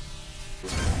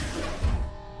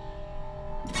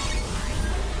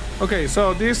 Okay,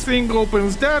 so this thing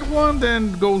opens that one,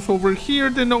 then goes over here,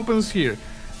 then opens here.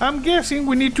 I'm guessing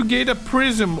we need to get a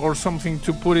prism or something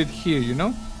to put it here, you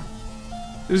know?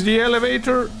 This is the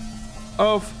elevator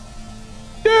of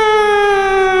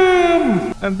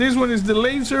doom! And this one is the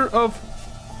laser of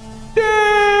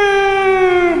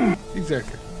doom!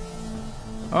 Exactly.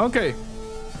 Okay.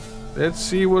 Let's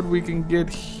see what we can get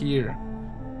here.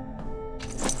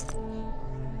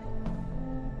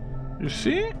 You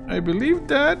see? I believe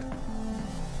that.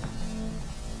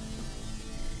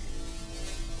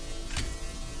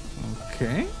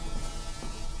 Okay.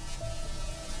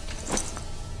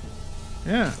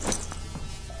 Yeah.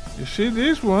 You see,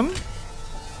 this one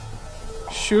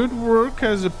should work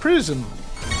as a prism.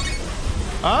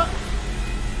 Ah!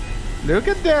 Look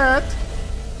at that!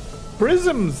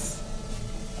 Prisms!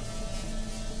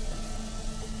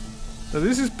 So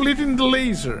this is splitting the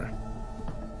laser.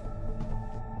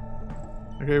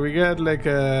 Okay, we got like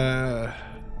a...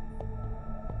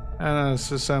 I don't know,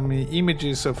 so some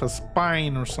images of a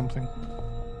spine or something.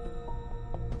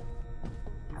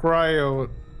 cryo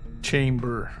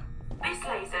chamber. This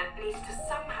laser needs to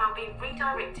somehow be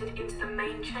redirected into the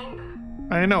main chamber.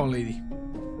 I know, lady.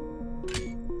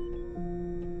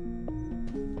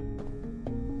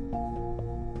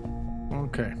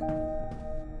 Okay.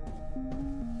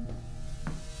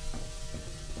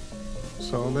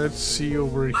 So let's see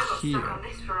over I got here. stuck on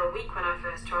this for a week when I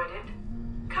first tried it.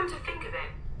 Come to think of it,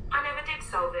 I never did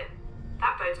solve it.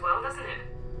 That bodes well, doesn't it?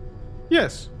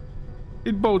 Yes,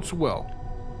 it bodes well.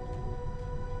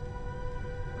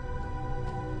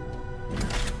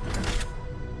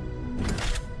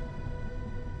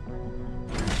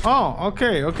 Oh,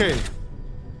 okay, okay.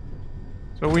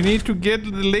 So we need to get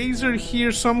the laser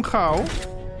here somehow.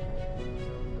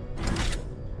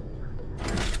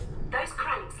 Those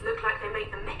cranks look like they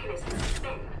make the mechanism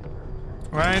spin.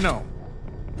 I know.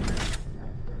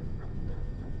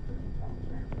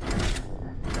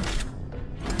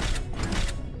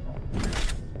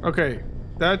 Okay,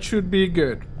 that should be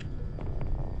good.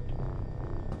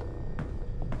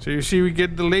 So you see we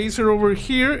get the laser over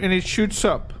here and it shoots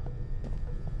up.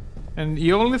 And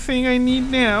the only thing I need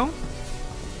now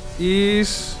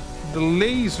is the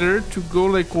laser to go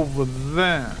like over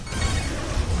there.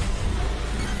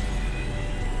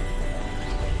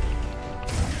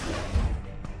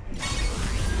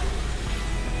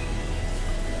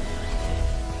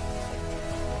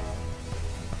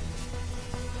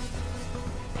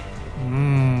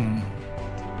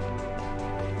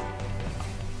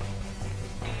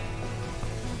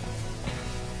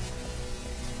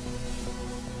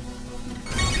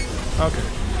 Okay.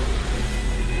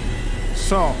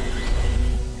 So,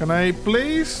 can I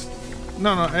place?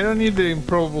 No, I don't need the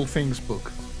improbable things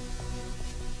book.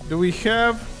 Do we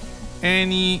have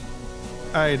any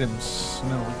items?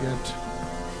 No, we got.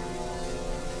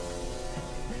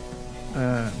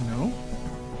 No.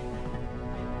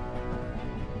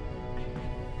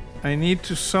 I need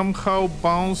to somehow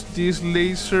bounce this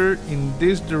laser in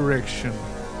this direction.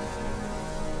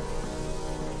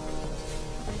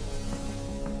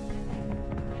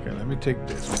 Let me take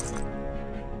this one.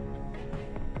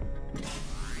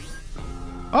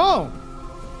 Oh!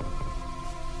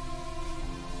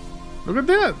 Look at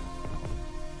that!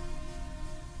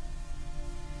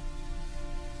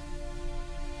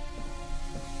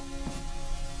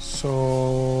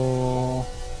 So...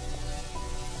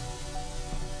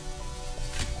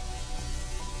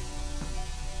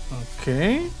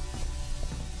 Okay.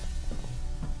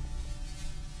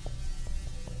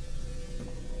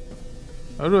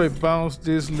 How do I bounce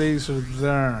this laser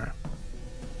there?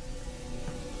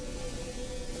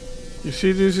 You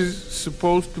see, this is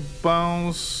supposed to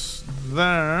bounce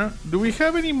there. Do we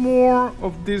have any more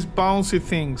of these bouncy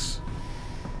things?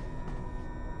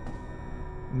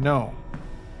 No.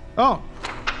 Oh,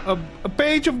 a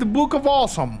page of the Book of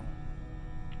Awesome.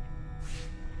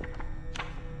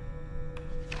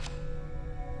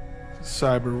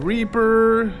 Cyber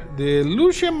Reaper, the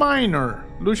Lucia Minor.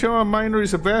 Lucia Minor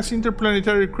is a vast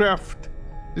interplanetary craft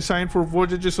designed for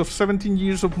voyages of 17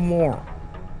 years or more.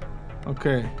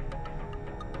 Okay.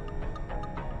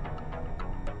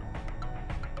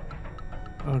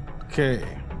 Okay.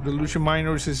 The Lucia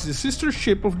Minor is the sister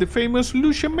ship of the famous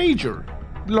Lucia Major,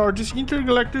 the largest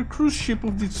intergalactic cruise ship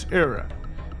of this era,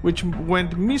 which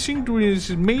went missing during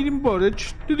its maiden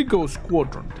voyage to the Ghost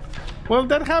Quadrant. Well,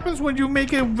 that happens when you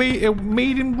make a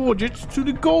maiden voyage to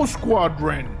the Ghost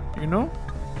Quadrant, you know?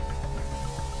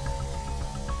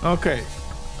 Okay,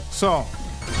 so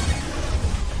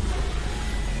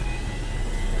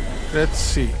let's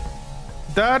see.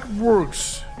 That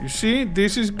works. You see,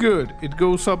 this is good. It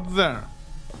goes up there.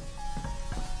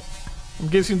 I'm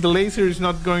guessing the laser is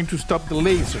not going to stop the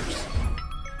lasers.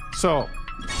 So,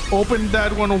 open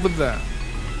that one over there.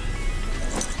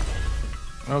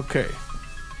 Okay.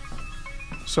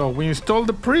 So, we install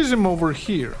the prism over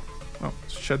here. Oh,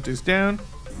 shut this down.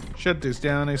 Shut this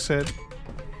down, I said.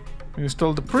 We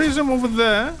install the prism over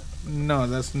there. No,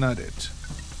 that's not it.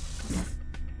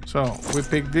 So, we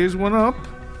pick this one up.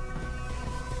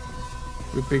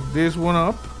 We pick this one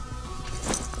up.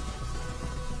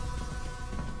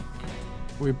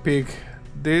 We pick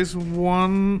this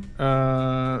one.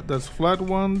 That's flat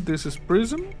one. This is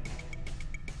prism.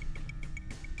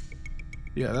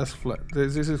 Yeah, that's flat.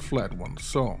 This is flat one.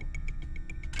 So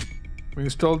we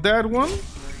install that one.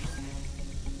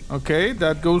 Okay,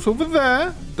 that goes over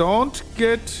there. Don't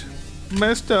get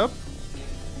messed up.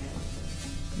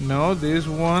 No, this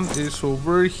one is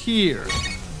over here.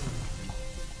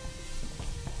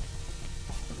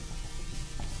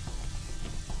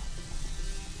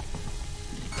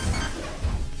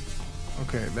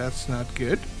 Okay, that's not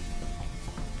good.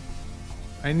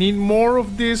 I need more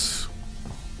of this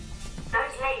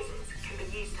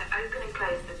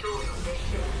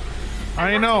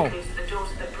I know. That includes the door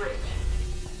to the bridge.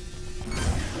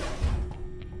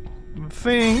 The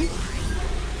thing.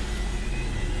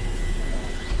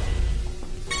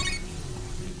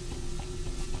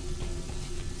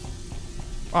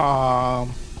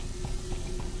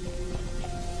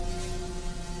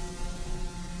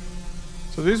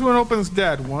 So this one opens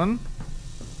that one.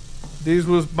 This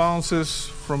was bounces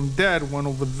from that one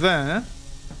over there.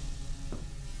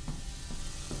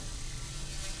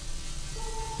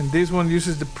 And this one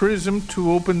uses the prism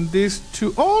to open this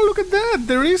two. Oh, look at that!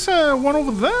 There is one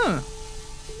over there.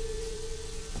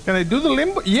 Can I do the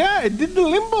limbo? Yeah, I did the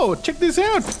limbo. Check this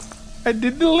out. I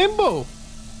did the limbo.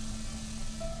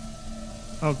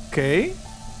 Okay.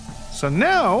 So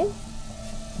now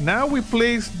we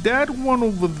place that one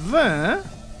over there.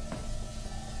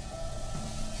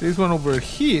 This one over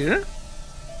here.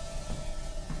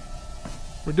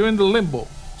 We're doing the limbo,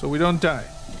 so we don't die.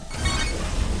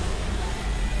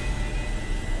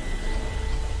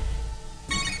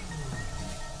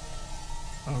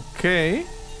 Okay.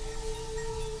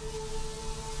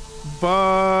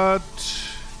 But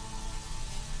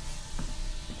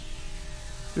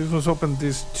this was open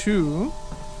this too.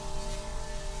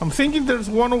 I'm thinking there's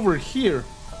one over here.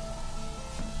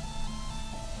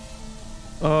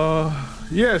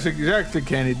 Yes, exactly,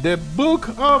 Kenny. The Book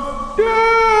of Doom!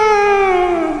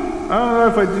 I don't know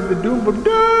if I did the Doom of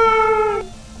Doom!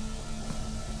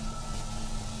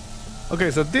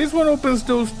 Okay, so this one opens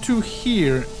those two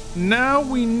here. Now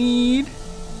we need...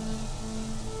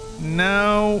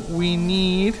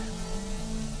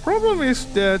 Problem is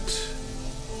that...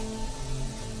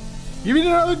 Give it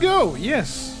another go,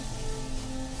 yes.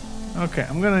 Okay,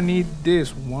 I'm gonna need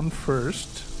this one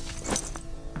first.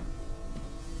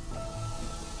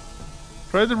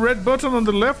 Try the red button on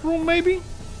the left room, maybe?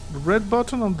 The red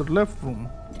button on the left room.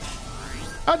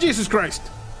 Ah, Jesus Christ!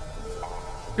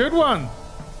 Good one!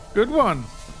 Good one!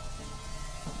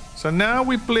 So now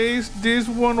we place this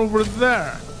one over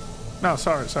there. No,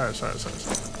 sorry.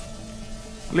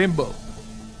 Limbo.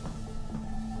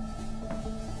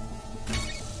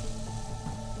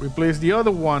 We place the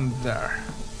other one there.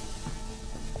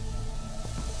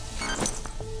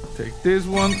 Take this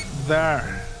one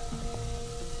there.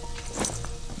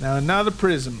 Now another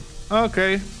prism.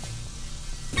 Okay.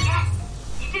 Yes,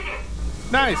 you did it.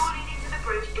 Nice. The door leading to the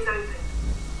bridge is open.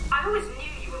 I always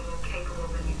knew you were more capable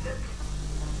than you looked.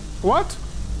 What?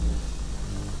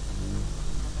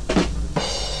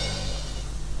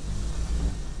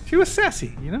 She was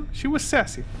sassy, you know? She was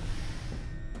sassy.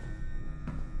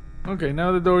 Okay,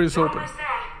 now the door is You're open. almost there.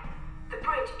 The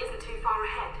bridge isn't too far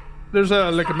ahead. There's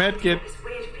like a med kit. This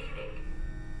weird feeling.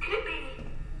 Could it be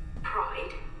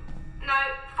pride? No,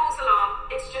 false alarm.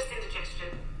 It's just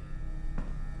indigestion.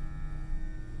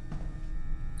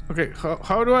 Okay,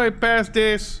 how do I pass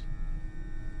this?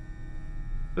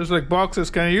 There's like boxes.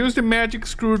 Can I use the magic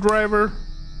screwdriver?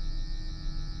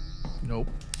 Nope.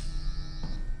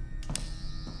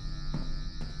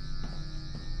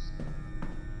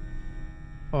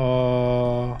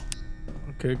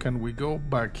 Okay, can we go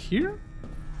back here?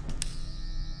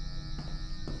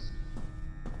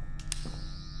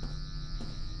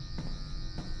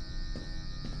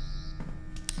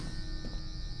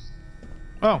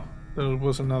 Oh, there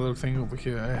was another thing over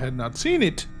here. I had not seen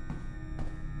it.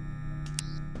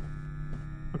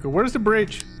 Okay, where's the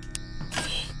bridge?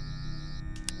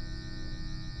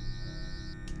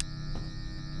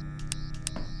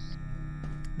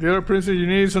 The other printer you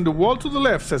need is on the wall to the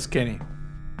left, says Kenny.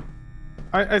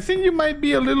 I think you might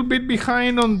be a little bit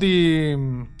behind on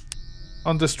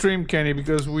the stream, Kenny,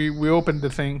 because we opened the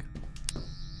thing.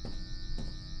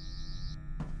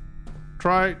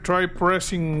 Try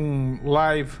pressing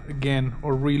live again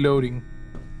or reloading.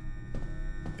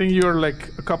 I think you're like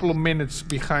a couple of minutes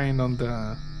behind on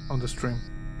the stream.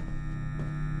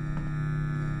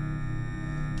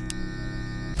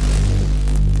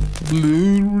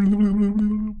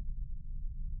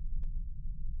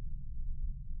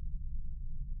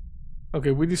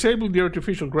 Okay, we disabled the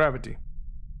artificial gravity,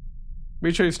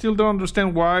 which I still don't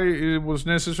understand why it was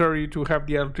necessary to have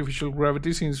the artificial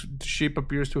gravity, since the ship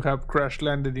appears to have crash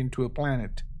landed into a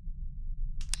planet.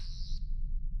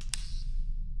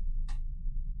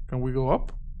 Can we go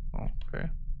up? Oh, okay.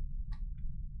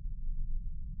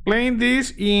 Playing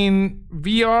this in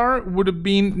VR would have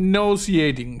been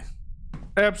nauseating.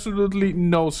 Absolutely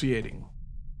nauseating.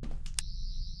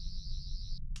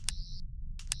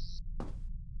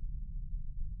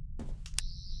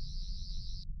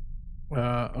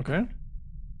 Okay.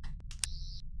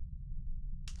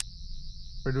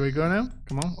 Where do I go now?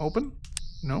 Come on, open?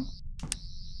 No?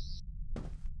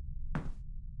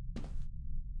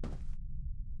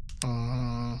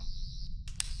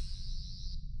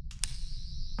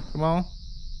 Come on.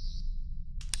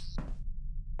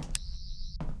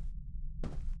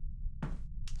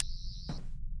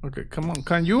 Okay, come on.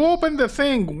 Can you open the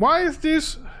thing? Why is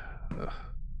this?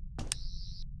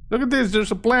 Look at this. There's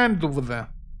a planet over there.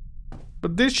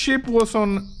 But this ship was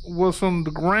on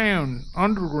the ground,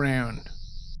 underground.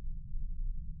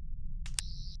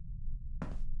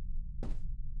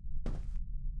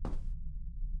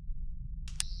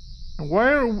 And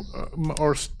why are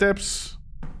our steps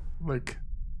like?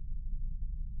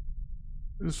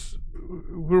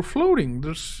 We're floating.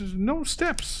 There's no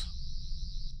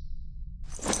steps.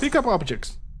 Pick up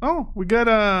objects. Oh, we got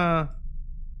a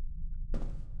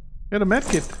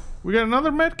medkit. We got another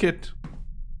medkit.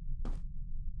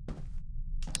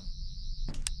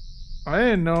 I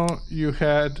didn't know you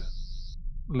had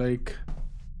like.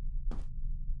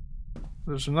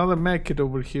 There's another medkit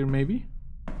over here, maybe.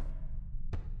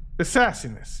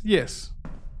 Assassinus, yes.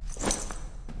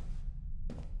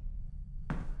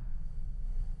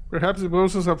 Perhaps the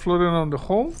bosses are floating on the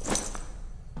hull.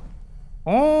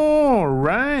 Oh,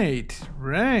 right.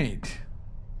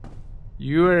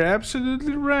 You are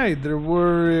absolutely right. There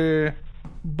were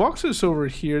boxes over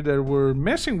here that were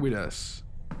messing with us.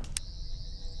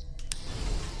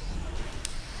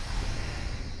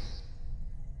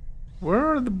 Where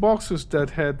are the boxes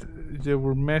that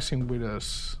were messing with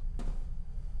us?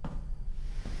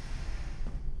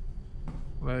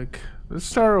 Like, let's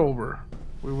start over.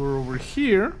 We were over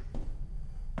here.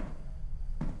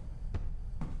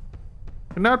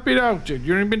 Cannot be object.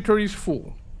 Your inventory is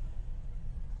full.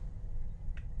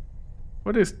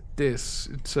 What is this?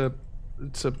 It's an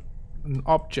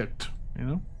object, you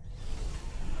know?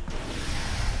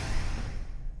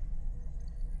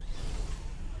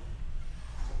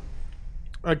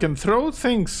 I can throw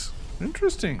things.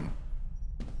 Interesting.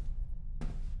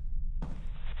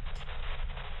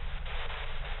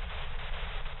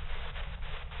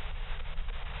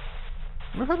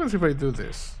 What happens if I do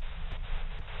this?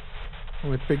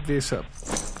 Let me pick this up.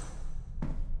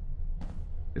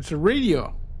 It's a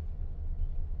radio.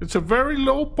 It's a very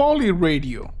low poly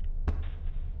radio.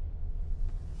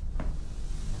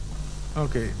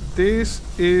 Okay, this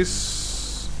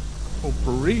is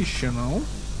operational.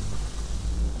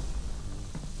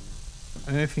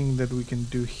 Anything that we can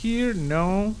do here?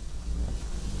 No.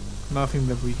 Nothing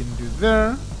that we can do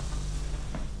there.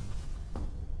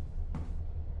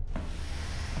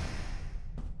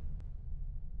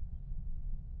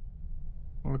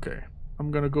 Okay,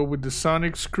 I'm gonna go with the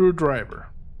sonic screwdriver.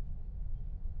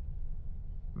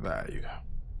 There you go.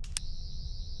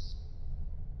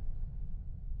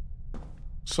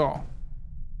 So,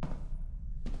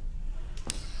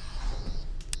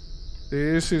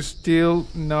 this is still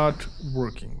not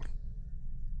working.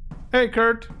 Hey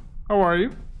Kurt, how are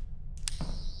you?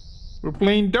 We're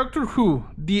playing Doctor Who,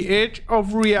 The Edge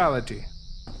of Reality.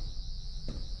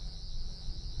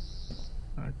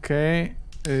 Okay.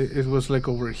 It was like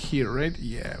over here, right?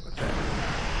 Yeah. But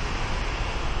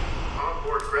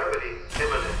Onboard gravity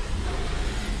imminent.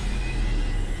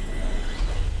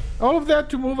 all of that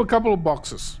to move a couple of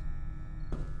boxes.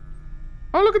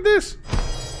 Oh, look at this!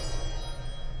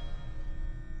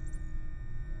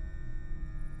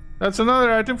 That's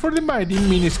another item for the mighty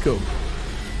miniscope.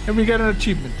 And we got an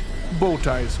achievement. Bow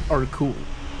ties are cool.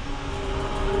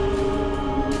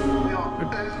 We are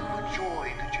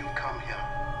overjoyed that you've come here.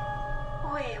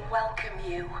 We welcome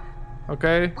you.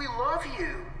 Okay. We love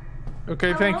you.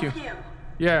 Okay, thank you.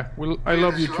 Yeah, I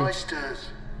love you too. Slicers.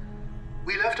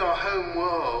 We left our home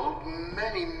world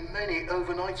many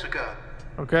overnights ago.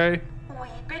 Okay. We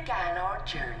began our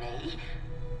journey.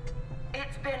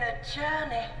 It's been a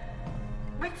journey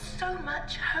with so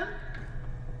much hope.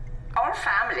 Our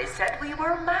family said we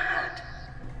were mad,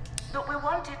 but we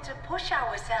wanted to push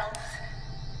ourselves,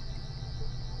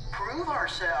 Prove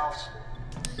ourselves.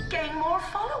 gain more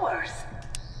followers.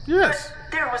 Yes.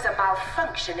 But there was a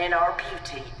malfunction in our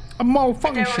beauty. A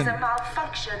malfunction. There was a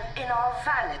malfunction in our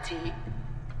vanity.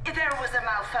 There was a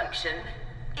malfunction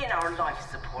in our life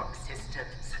support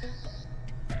systems.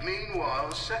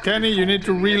 Meanwhile, Kenny, you need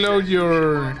to reload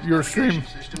your stream.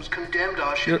 Systems condemned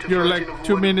our ship to You're float like in a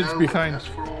 2 void minutes of behind.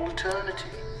 nothingness for all eternity.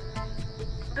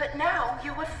 But now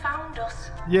you have found us.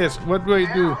 Yes, what do I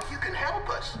do? Now you can help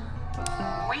us.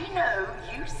 We know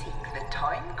you seek the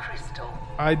time crystal.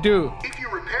 I do. If you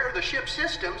repair the ship's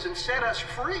systems and set us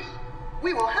free,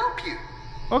 we will help you.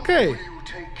 Okay, We will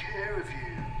take care of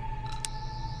you.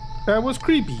 that was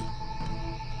creepy.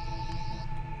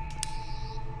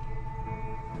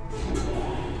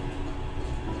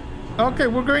 Okay,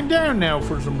 we're going down now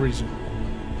for some reason.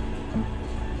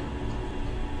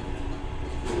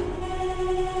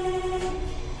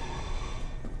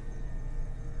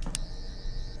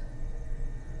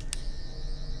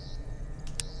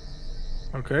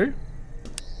 Okay.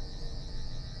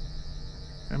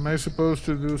 Am I supposed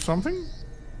to do something?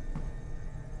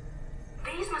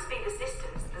 These must be the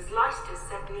systems the Zlysters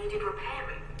said needed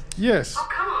repairing. Yes. Oh,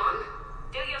 come on.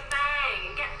 Do your thing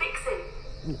and get fixing.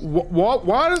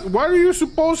 What do you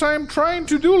suppose I am trying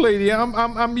to do, lady?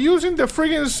 I'm using the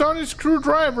friggin' sonic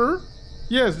screwdriver.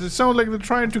 Yes, it sounds like they're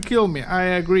trying to kill me. I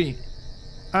agree.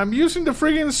 I'm using the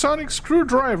friggin' sonic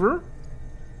screwdriver.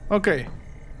 Okay.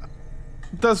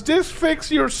 Does this fix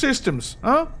your systems?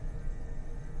 Huh?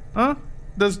 Huh?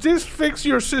 Does this fix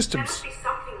your There systems? must be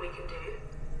something we can do.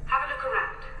 Have a look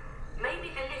around. Maybe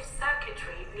the lift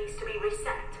circuitry needs to be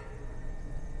reset.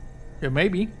 Yeah,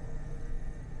 maybe.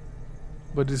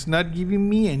 But it's not giving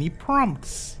me any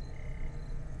prompts.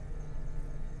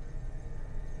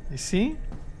 You see?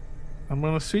 I'm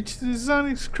gonna switch to the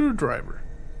sonic screwdriver.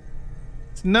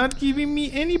 It's not giving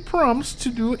me any prompts to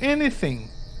do anything.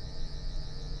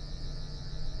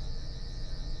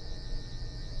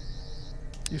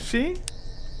 You see?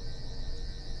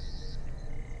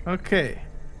 Okay.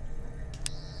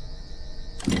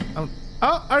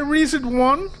 I reset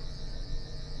one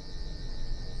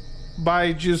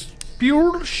by just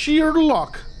pure sheer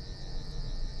luck.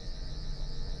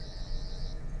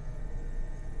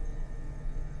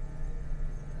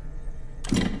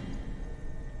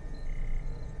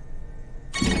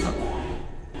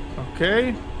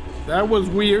 Okay, that was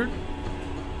weird.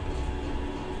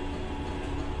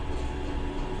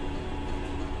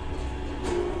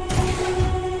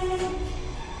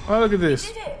 Oh, look at this.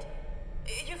 You did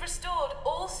it! You've restored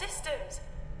all systems.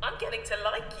 I'm getting to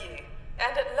like you.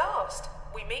 And at last,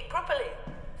 we meet properly.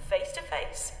 Face to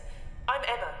face. I'm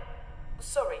Emma.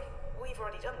 Sorry, we've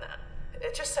already done that.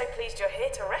 Just so pleased you're here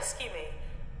to rescue me.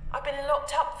 I've been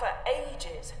locked up for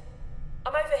ages.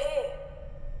 I'm over here.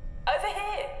 Over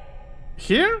here.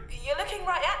 Here? You're looking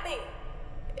right at me.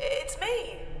 It's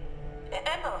me.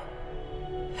 Emma.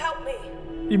 Help me.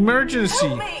 Emergency.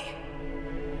 Help me.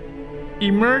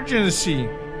 Emergency.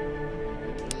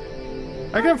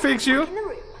 I can fix you. In the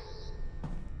room.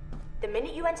 The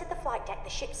minute you entered the flight deck, the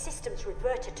ship's systems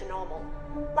reverted to normal.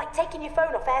 Like taking your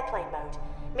phone off airplane mode,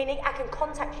 meaning I can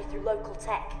contact you through local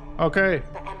tech. Okay.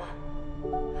 But Emma,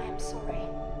 I am sorry.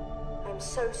 I'm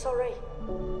so sorry.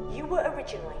 You were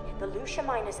originally the Lucia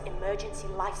Miner's emergency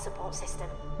life support system.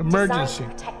 Emergency.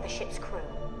 Designed to protect the ship's crew.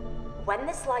 When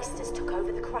the Zlysters took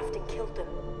over the craft and killed them,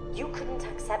 you couldn't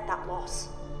accept that loss.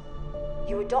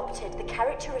 You adopted the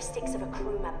characteristics of a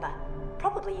crew member,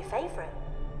 probably your favorite.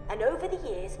 And over the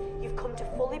years, you've come to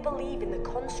fully believe in the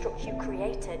construct you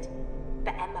created.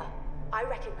 But Emma, I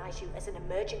recognize you as an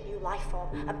emergent new life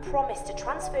form and promise to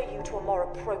transfer you to a more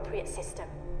appropriate system.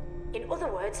 In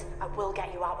other words, I will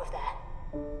get you out of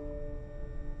there.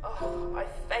 Oh, I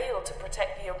failed to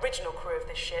protect the original crew of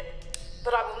this ship,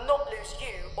 but I will not lose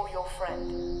you or your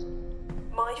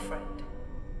friend. My friend.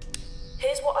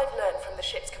 Here's what I've learned from the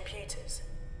ship's computers.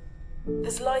 The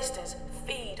Zlysters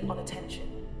feed on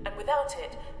attention, and without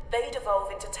it, they'd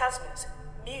evolve into Tasmas,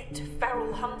 mute,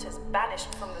 feral hunters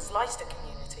banished from the Zlyster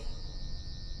community.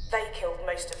 They killed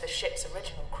most of the ship's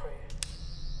original crew.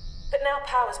 But now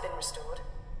power's been restored.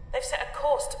 They've set a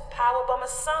course to powerbomb a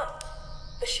sun.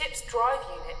 The ship's drive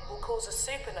unit will cause a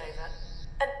supernova,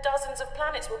 and dozens of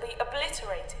planets will be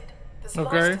obliterated. The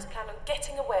Zlysters plan on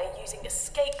getting away using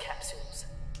escape capsules.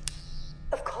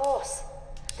 Of course.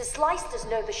 The Zlysters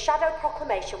know the Shadow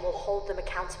Proclamation will hold them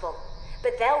accountable,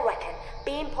 but they'll reckon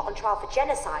being put on trial for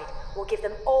genocide will give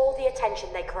them all the attention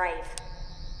they crave.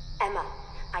 Emma,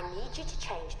 I need you to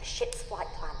change the ship's flight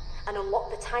plan and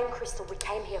unlock the time crystal we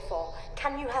came here for.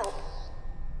 Can you help?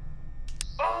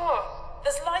 Oh,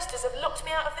 the Zlysters have locked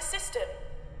me out of the system.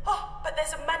 Oh, but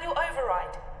there's a manual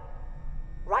override.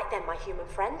 Right then, my human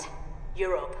friend.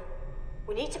 You're up.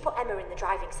 We need to put Emma in the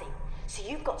driving seat, so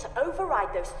you've got to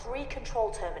override those 3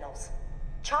 control terminals.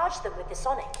 Charge them with the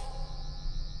sonic.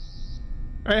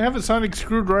 I have a sonic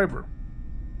screwdriver.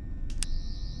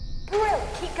 Brill,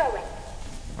 keep going.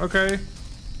 Okay.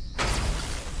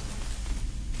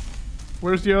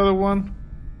 Where's the other one?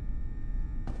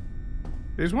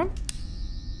 This one?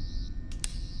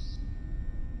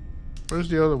 Where's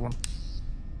the other one?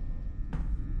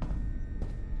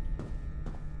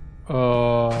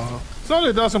 It's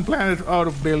only a dozen planets out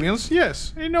of billions.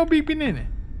 Yes, ain't no beeping in it.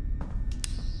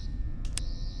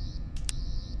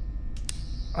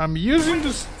 I'm using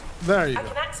this. There you I go.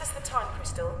 can access the time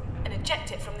crystal and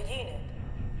eject it from the unit.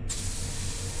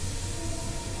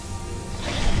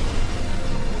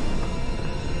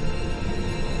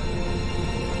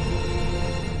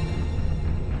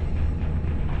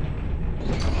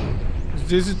 Is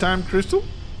this a time crystal?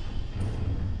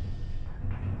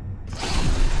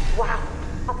 Wow,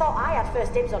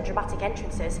 first dibs on dramatic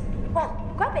entrances. Well,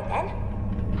 grab it then.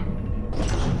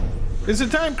 It's a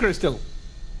time crystal.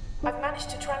 I've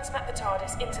managed to transmit the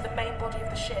TARDIS into the main body of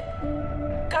the ship.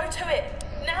 Go to it,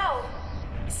 now!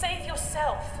 Save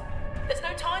yourself. There's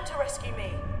no time to rescue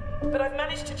me. But I've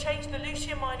managed to change the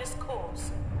Lucia Minor's course.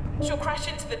 She'll crash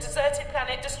into the deserted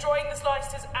planet, destroying the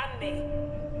Slicers and me.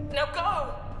 Now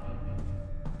go!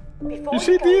 Before You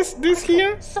see we go, this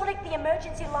here? Sonic the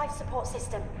emergency life support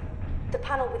system. The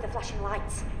panel with the flashing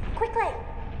lights. Quickly!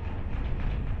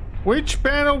 Which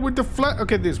panel with the flash?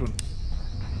 Okay, this one.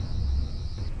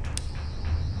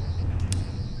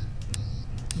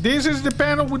 This is the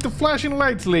panel with the flashing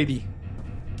lights, lady.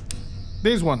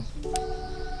 This one.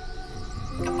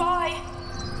 Goodbye!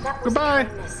 That was Goodbye.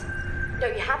 kindness. No,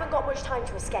 you haven't got much time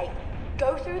to escape.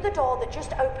 Go through the door that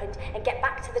just opened and get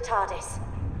back to the TARDIS.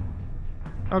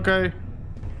 Okay.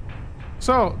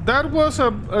 So that was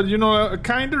a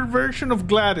kinder version of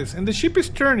Gladys, and the ship is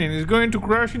turning. It's going to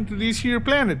crash into this here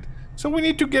planet. So we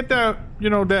need to get the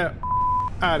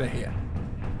out of here.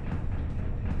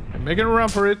 I'm making a run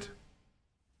for it.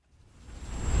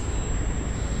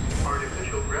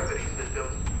 Artificial gravity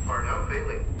systems are now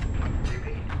failing.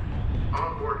 Repeat.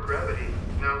 Onboard gravity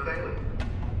now failing.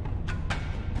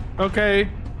 Okay.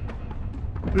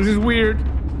 This is weird.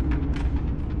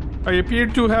 I appear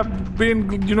to have been,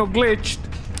 glitched.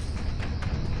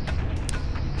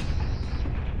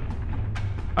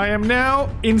 I am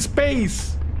now in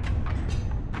space.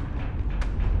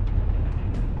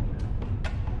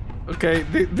 Okay,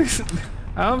 this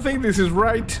I don't think this is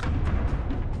right.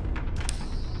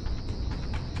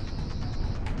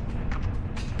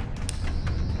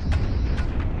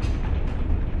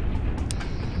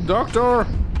 Doctor!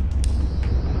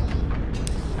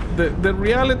 The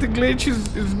reality glitch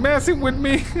is messing with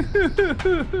me.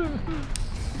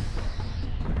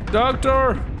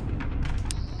 Doctor!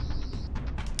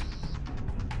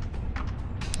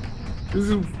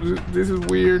 This is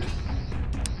weird.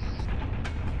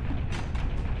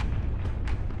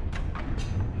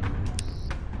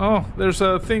 Oh, there's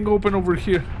a thing open over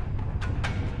here.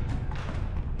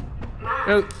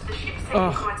 Man, the ship's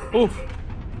taking quite a beating.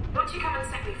 Once you come and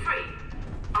set me free,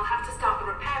 I'll have to start the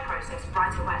repair process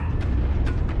right away.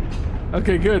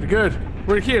 Okay, good.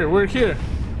 We're here.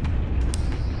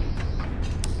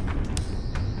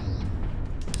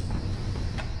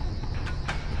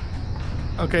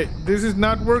 Okay, this is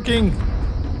not working.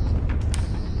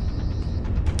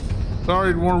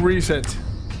 Sorry, it won't reset.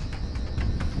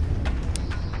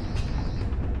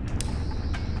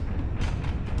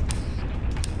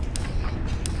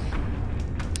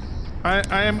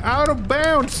 I am out of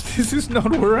bounds. This is not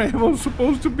where I am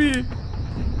supposed to be.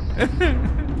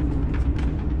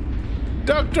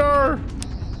 Doctor!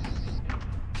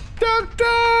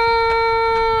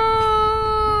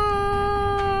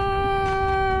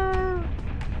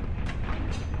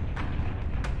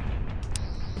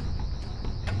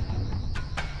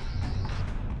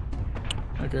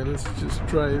 Okay, let's just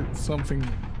try something.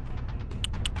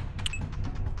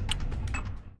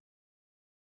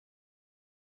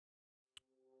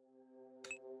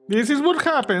 This is what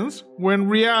happens when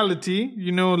reality,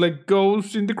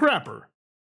 goes in the crapper.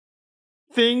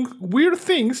 Weird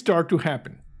things start to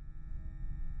happen.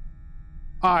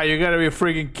 Ah, you gotta be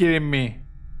freaking kidding me.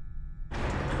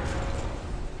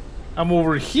 I'm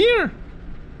over here?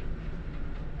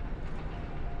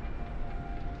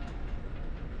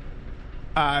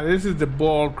 Ah, this is the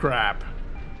ball crap.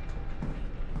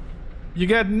 You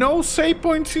got no save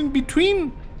points in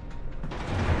between?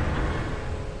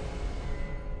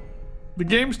 The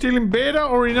game's still in beta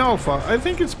or in alpha? I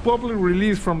think it's probably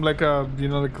released from like a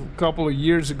couple of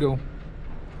years ago.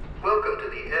 Welcome to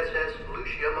the SS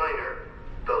Lucia Minor,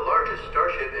 the largest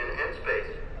starship in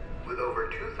N-space, with over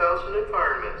 2,000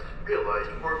 environments realized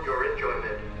for your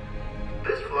enjoyment.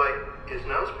 This flight is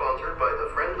now sponsored by the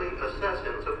friendly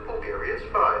assassins of Bulgaria's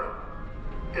 5.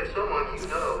 If someone you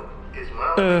know is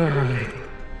mildly irritating,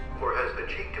 or has the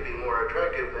cheek to be more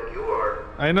attractive than you are,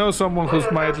 I know someone who's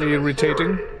mildly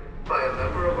irritating. By a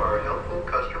member of our helpful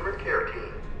customer care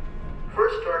team.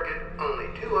 First target, only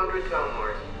 200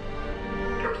 Talmars.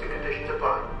 Terms and conditions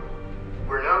apply.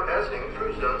 We're now passing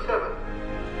through Zone 7.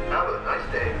 Have a nice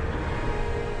day.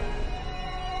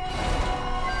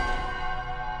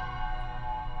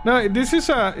 No, this is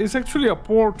it's actually a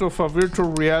port of a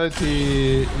virtual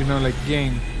reality,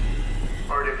 game.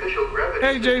 Artificial gravity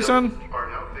Hey, Jason. are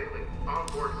now failing.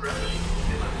 Onboard gravity.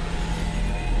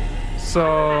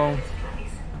 So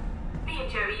Me and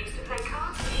Joey used to play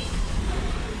cards.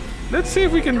 let's see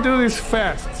if we can do this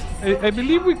fast. I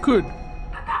believe we could.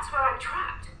 But that's where I'm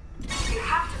trapped. You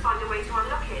have to find a way to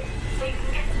unlock it so you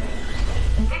can get to me.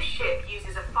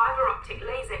 optic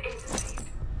laser interface.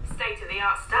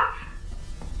 State-of-the-art stuff.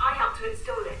 I helped to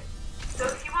install it. So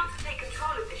if you want to take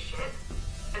control of this ship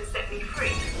and set me free...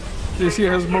 JC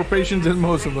has more patience than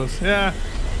most of us. Yeah.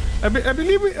 I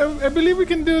believe we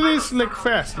can do this like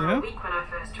fast, you know? A week when I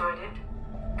first tried it.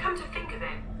 Come to think of it,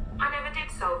 I never did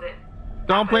solve it.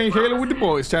 Down playing Halo with the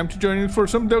boys. Time to join in for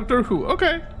some Doctor Who.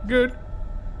 Okay, good.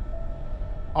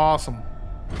 Awesome.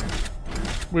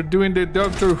 We're doing the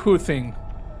Doctor Who thing.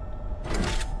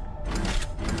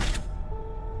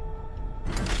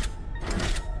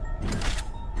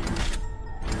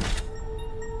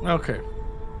 Okay.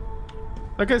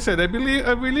 Like I said, I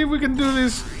believe we can do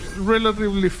this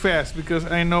relatively fast because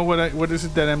I know what is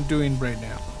it that I'm doing right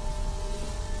now.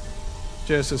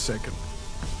 Just a second.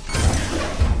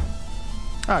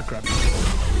 Ah, crap.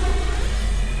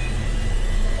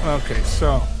 Okay,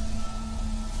 so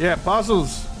yeah,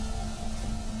 puzzles.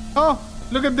 Oh,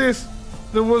 look at this.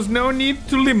 There was no need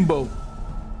to limbo.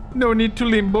 No need to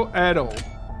limbo at all.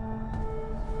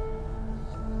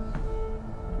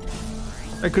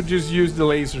 I could just use the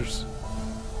lasers.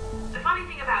 The funny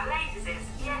thing about lasers is,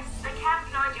 yes, they can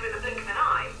blind you in the blink of an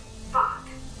eye, but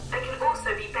they can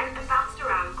also be bent and bounced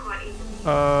around quite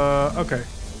easily. Okay.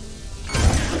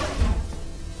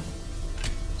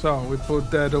 So we put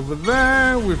that over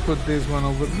there. We put this one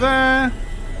over there.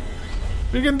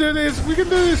 We can do this. We can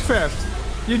do this fast.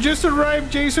 You just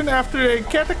arrived, Jason, after a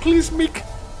cataclysmic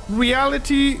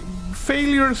reality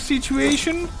failure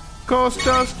situation caused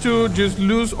us to just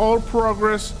lose all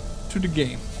progress to the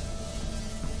game.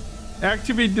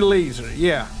 Activate the laser.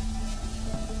 Yeah.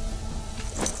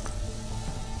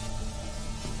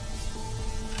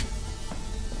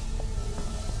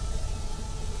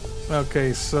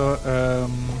 Okay, so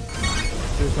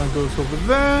this one goes over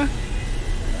there.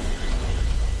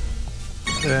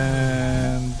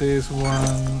 And this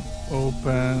one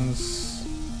opens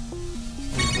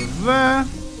over there.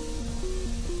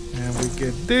 And we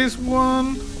get this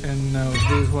one. And now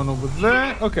this one over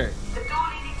there. Okay. The door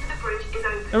leading to the bridge is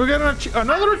open. And we got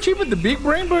another achievement, the big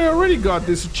brain, but I already got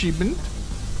this achievement.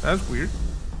 That's weird.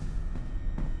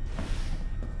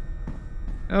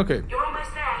 Okay. You're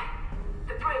almost there.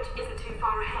 The bridge isn't too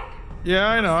far ahead. Yeah,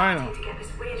 I know, I know. To get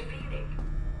this weird feeling.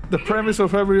 The premise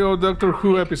of every old Doctor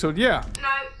Who episode, yeah. No,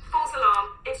 false alarm.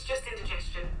 It's just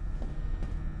indigestion.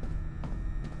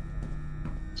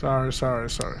 Sorry.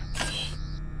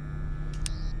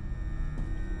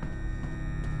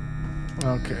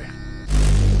 Okay.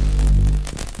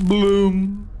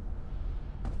 Bloom.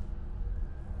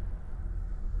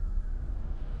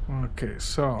 Okay,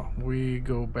 so we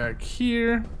go back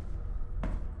here.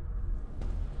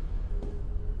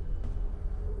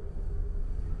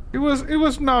 It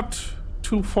was not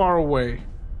too far away.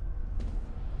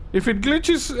 If it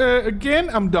glitches again,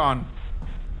 I'm done.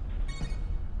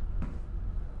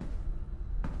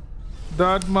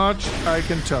 That much I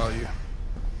can tell you.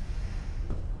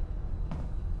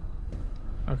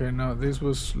 Okay, now this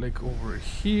was like over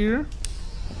here.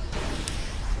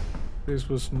 This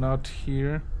was not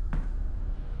here.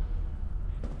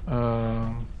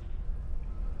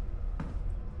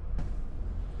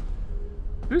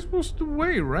 This was the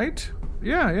way, right?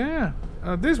 Yeah.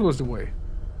 This was the way.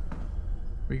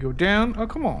 We go down. Oh,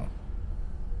 come on.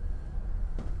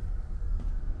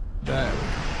 There.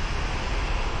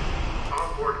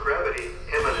 Onboard gravity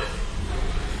imminent.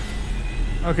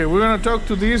 Okay, we're gonna talk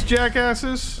to these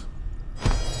jackasses.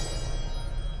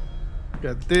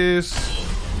 Got this.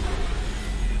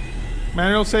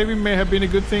 Manual saving may have been a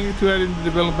good thing to add in the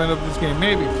development of this game.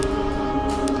 Maybe. We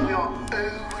are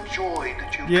overjoyed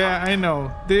that you Yeah, I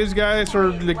know. These guys are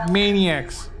like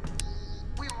maniacs.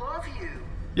 We love you.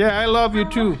 Yeah, I love you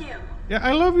too. Yeah,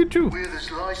 I love you too. We're the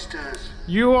Slicers.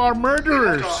 You are We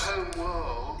murderers left our home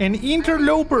world and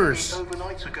interlopers.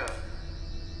 overnight ago.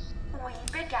 We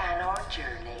began our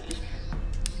journey.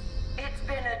 It's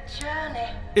been a journey.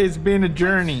 It's been a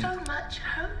journey. So much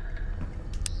hope.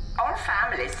 Our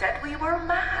family said we were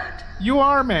mad, You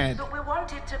are mad. but we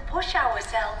wanted to push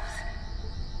ourselves,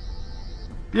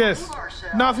 Yes,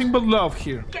 nothing but love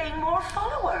here. gain more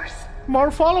followers. More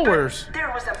followers.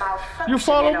 There was a malfunction. You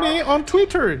follow in me our, on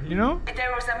Twitter, you know?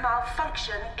 There was a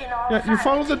malfunction in our Yeah, you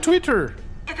follow the vanity. Twitter.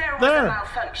 There was a There.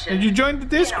 malfunction And you join the in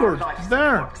Discord. our life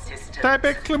There. support system. Type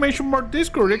exclamation mark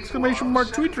Discord, exclamation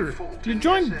mark Twitter. You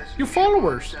join, you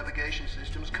followers. Navigation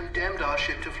systems condemned our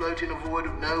ship to float in a void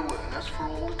of nowhereness for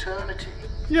all eternity.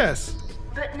 Yes.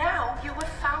 But now you have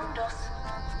found us.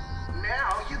 Now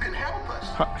you can help us.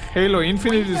 Halo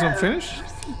Infinite We is know unfinished? you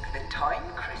seek the time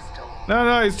crystal.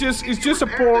 No, it's just a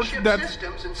repair port the ship's that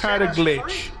systems and had a set us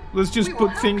glitch. free, Let's just we will put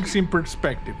help things you. in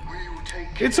perspective. We will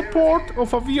take It's a care port you.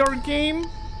 of a VR game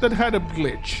that had a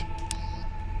glitch.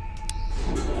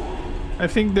 I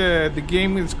think the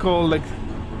game is called, like,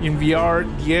 in VR,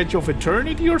 The Edge of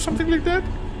Eternity or something like that.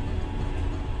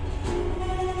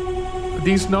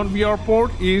 This non-VR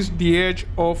port is The Edge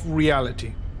of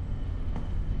Reality.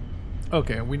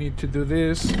 Okay, we need to do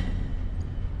this.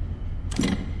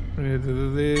 We need to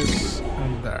do this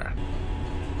and that.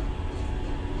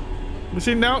 You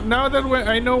see, now that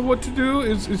I know what to do,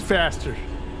 it's faster.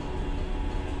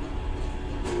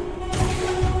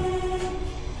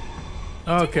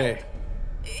 Okay.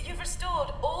 You've restored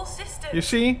all systems. You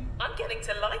see? I'm getting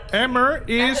to like you. Emma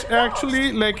is And at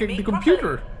actually last, like we the meet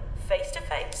computer. properly, face to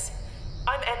face.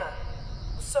 I'm Emma.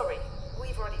 Sorry,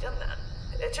 we've already done that.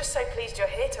 Just so pleased you're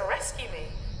here to rescue me.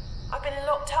 I've been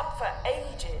locked up for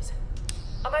ages.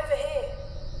 I'm over here.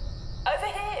 Over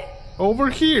here. Over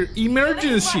here, You're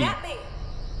emergency. looking right at me.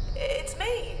 It's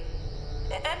me.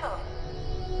 Emma.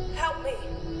 Help me.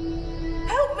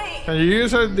 Help me. And you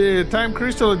use the time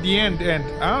crystal at the end, and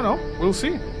I don't know, we'll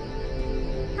see.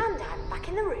 And I'm back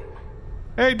in the room.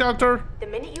 Hey, Doctor. The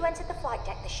minute you entered the flight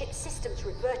deck, the ship's systems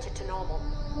reverted to normal.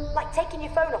 Like taking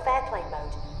your phone off airplane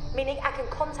mode, meaning I can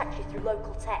contact you through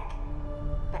local tech.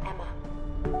 But Emma,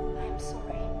 I am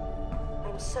sorry.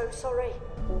 I'm so sorry.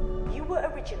 You were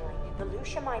originally the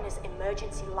Lucia Miner's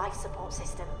emergency life support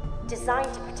system,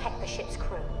 designed to protect the ship's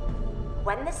crew.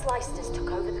 When the Slicers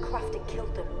took over the craft and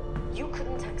killed them, you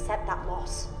couldn't accept that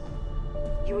loss.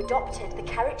 You adopted the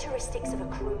characteristics of a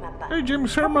crew member. Hey,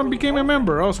 James Herman became a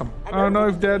member. Awesome. I don't know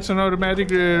if that's an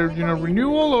automatic,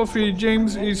 renewal or if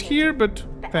James is here, but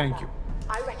thank you.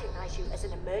 I recognize you as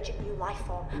an emergent new life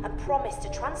form and promise to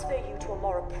transfer you to a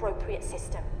more appropriate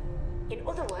system. In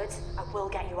other words, I will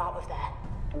get you out of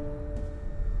there.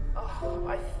 Oh,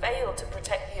 I failed to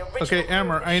protect the original. Okay, crew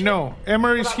Emma, of the I ship, know.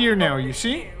 Emma is but here I'm now, not you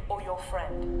see? You or your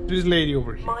friend. This lady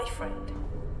over here. My friend.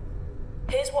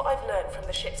 Here's what I've learned from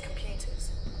the ship's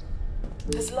computers.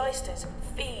 The Zlysters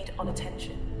feed on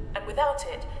attention, and without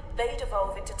it, they'd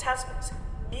evolve into Tasmans,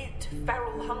 mute,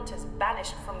 feral hunters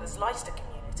banished from the Zlyster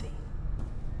community.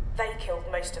 They killed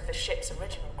most of the ship's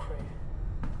original crew.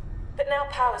 But now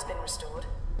power's been restored.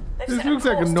 They've This set looks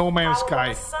like a course to No Man's power Sky. on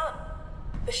the sun.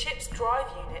 The ship's drive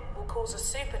unit will cause a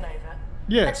supernova.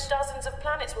 Yes. And dozens of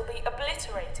planets will be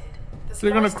obliterated. The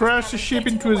They're gonna Zlysters crash can the be ship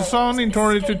getting into the away sun in with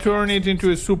order to escape turn it into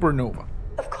a supernova.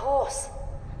 Of course.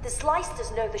 The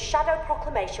Zlysters know the Shadow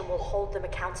Proclamation will hold them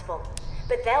accountable.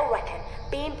 But they'll reckon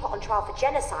being put on trial for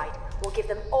genocide will give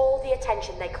them all the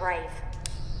attention they crave.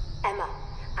 Emma,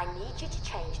 I need you to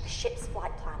change the ship's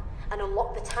flight plan and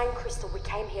unlock the time crystal we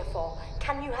came here for.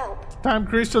 Can you help? Time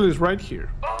crystal is right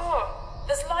here. Oh,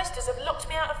 the Zlysters have locked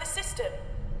me out of the system.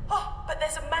 Oh, but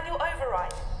there's a manual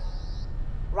override.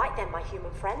 Right then, my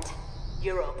human friend.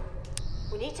 You're up.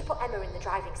 We need to put Emma in the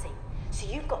driving seat. So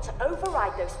you've got to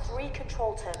override those 3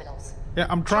 control terminals. Yeah,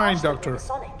 I'm trying, Charge them Doctor. with the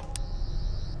Sonic.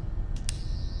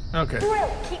 Okay.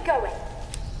 Brill, keep going.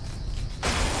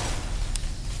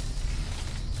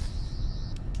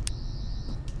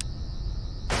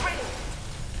 Brilliant.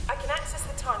 I can access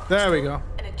the time There we crystal go.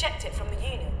 and eject it from the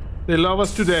unit. They love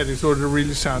us to death is what it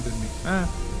really sounded me.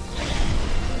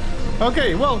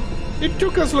 Okay, well, it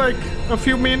took us like a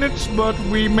few minutes, but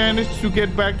we managed to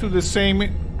get back to the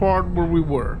same part where we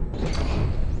were.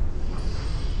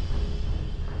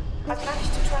 I've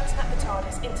managed to transmit the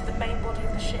TARDIS into the main body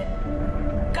of the ship.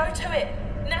 Go to it,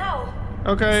 now!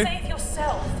 Okay. Save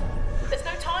yourself. There's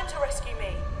no time to rescue me.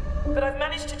 But I've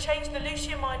managed to change the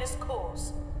Lucia Miner's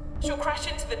course. She'll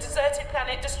crash into the deserted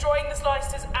planet, destroying the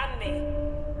Zlysters and me.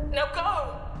 Now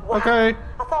go! Wow. Okay.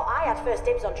 I thought I had first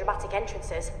dibs on dramatic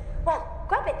entrances. Well,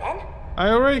 grab it then. I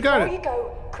already got Before it. you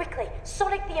go, quickly,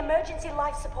 Sonic the emergency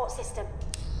life support system.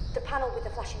 The panel with the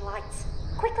flashing lights.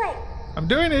 Quickly! I'm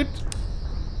doing it.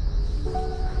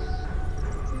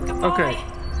 Goodbye. Okay.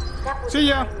 That was See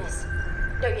ya. kindness.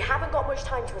 No, you haven't got much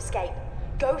time to escape.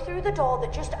 Go through the door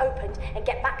that just opened and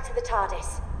get back to the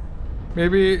TARDIS.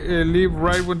 Maybe leave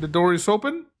right when the door is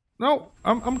open? No,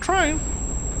 I'm trying.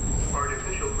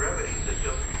 Artificial gravity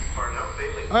systems are now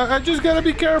failing. I just gotta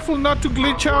be careful not to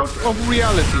glitch out of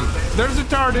reality. There's the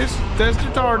TARDIS. There's the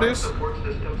Life TARDIS. support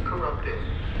systems corrupted.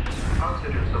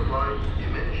 Oxygen supply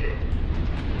diminishing.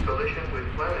 Collision with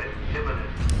planet imminent.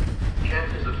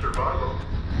 Chances of survival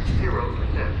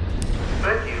 0%.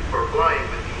 Thank you for flying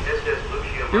with the SS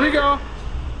Lucia. Here we go.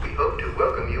 We hope to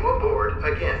welcome you aboard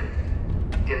again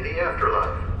in the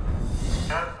afterlife.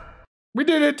 We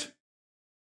did it.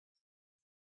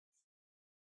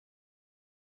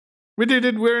 We did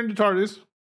it. We're in the TARDIS.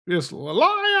 Yes,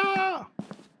 liar.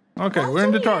 Okay, we're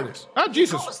in the TARDIS. Ah,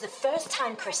 Jesus. That was the first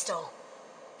time crystal.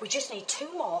 We just need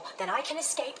 2 more, then I can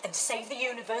escape and save the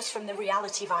universe from the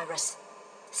reality virus.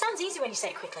 Sounds easy when you say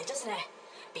it quickly, doesn't it?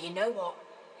 But you know what?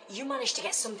 You managed to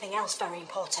get something else very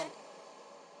important.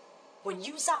 When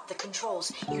you zapped the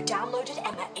controls, you downloaded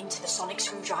Emma into the sonic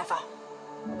screwdriver.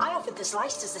 I offered the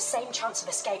Slicers the same chance of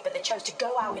escape, but they chose to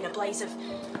go out in a blaze of...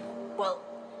 well,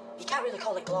 you can't really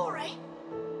call it glory.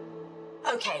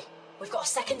 Okay, we've got a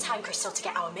second time crystal to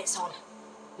get our mitts on.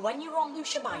 When you were on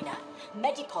Lucia Minor,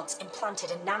 Medipods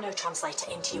implanted a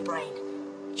nanotranslator into your brain.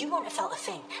 You won't have felt a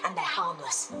thing, and they're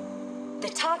harmless. The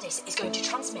TARDIS is going to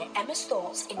transmit Emma's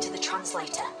thoughts into the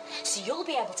translator, so you'll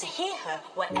be able to hear her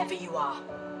wherever you are.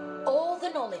 All the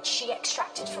knowledge she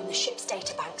extracted from the ship's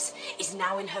databanks is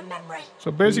now in her memory.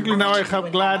 So basically now I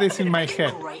have Gladys in my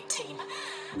head. Great team.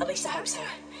 At least I hope so.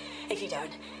 If you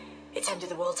don't, it's end of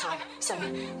the world time, so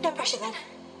no pressure then.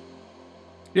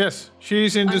 Yes,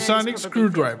 she's in the sonic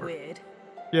screwdriver. Weird.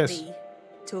 Yes. Me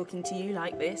talking to you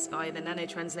like this via the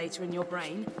nanotranslator in your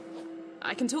brain.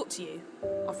 I can talk to you,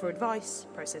 offer advice,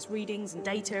 process readings and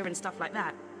data and stuff like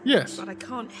that. Yes. But I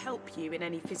can't help you in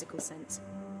any physical sense.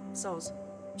 Soz.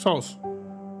 Soz.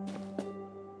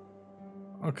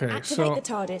 Okay, Activate so... the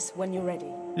TARDIS when you're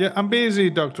ready. Yeah, I'm busy,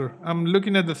 Doctor. I'm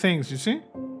looking at the things, you see?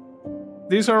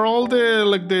 These are all the,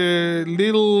 like, the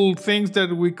little things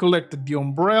that we collected. The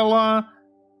umbrella,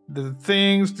 the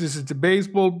things, this is the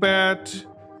baseball bat,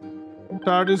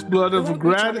 TARDIS, blood of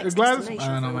Gladys. I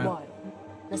don't know, man.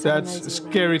 That's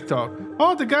scary talk.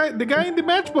 Oh, the guy in the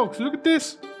matchbox. Look at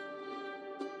this.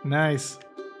 Nice.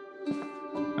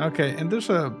 Okay, and there's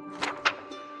a...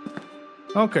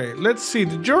 Okay, let's see.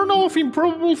 The Journal of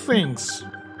Improbable Things.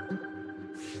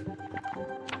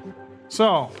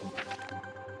 So,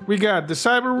 we got the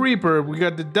Cyber Reaper, we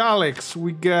got the Daleks,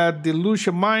 we got the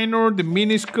Lucia Minor, the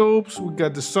Miniscopes, we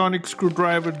got the Sonic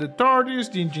Screwdriver, the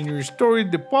TARDIS, the Engineer Story,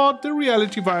 the Pod, the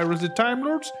Reality Virus, the Time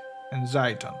Lords, and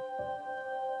Zyton.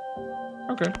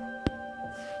 Okay.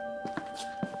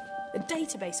 The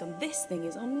database on this thing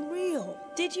is unreal.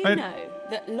 Did you know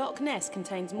that Loch Ness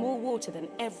contains more water than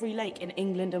every lake in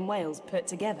England and Wales put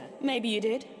together? Maybe you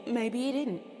did, maybe you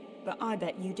didn't. But I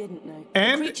bet you didn't know.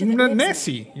 And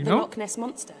Nessie, you know? The Loch Ness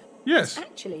Monster. Yes. It's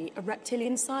actually a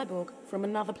reptilian cyborg from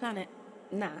another planet,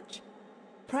 Natch.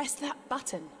 Press that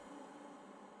button.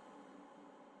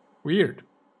 Weird.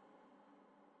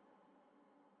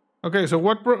 Okay, so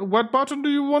what button do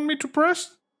you want me to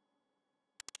press?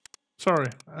 Sorry,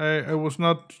 I was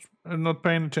not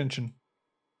paying attention.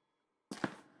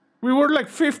 We were like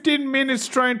 15 minutes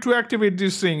trying to activate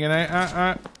this thing, and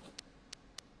I...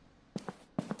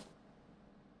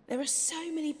 There are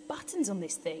so many buttons on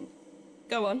this thing.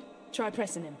 Go on, try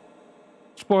pressing him.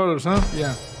 Spoilers, huh?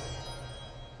 Yeah.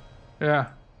 Yeah.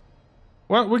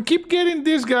 Well, we keep getting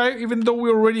this guy even though we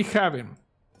already have him.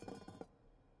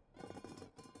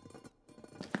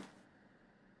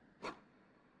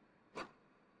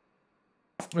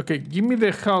 Okay, give me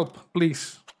the help,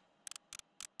 please.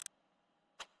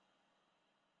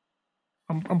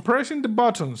 I'm pressing the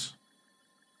buttons.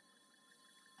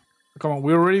 Come on,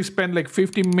 we already spent like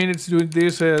 15 minutes doing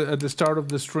this at the start of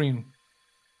the stream.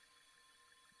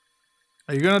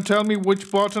 Are you gonna tell me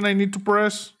which button I need to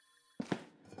press?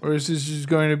 Or is this just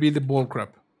going to be the bullcrap?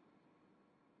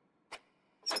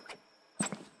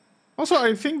 Also,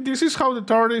 I think this is how the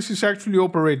TARDIS is actually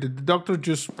operated. The Doctor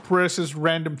just presses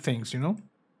random things, you know?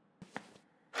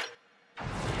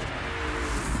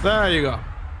 There you go.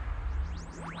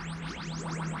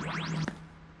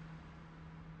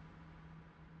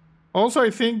 Also,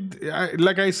 I think,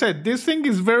 like I said, this thing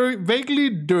is very vaguely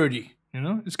dirty, you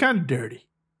know? It's kind of dirty.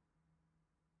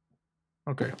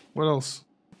 Okay, what else?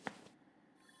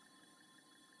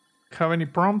 Have any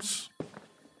prompts?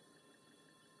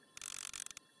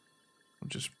 I'll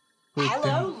just put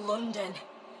Hello, London.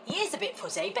 Year's a bit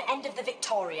fuzzy, but end of the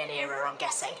Victorian era, I'm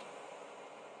guessing.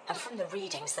 And from the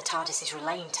readings the TARDIS is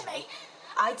relaying to me,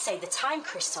 I'd say the time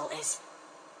crystal is...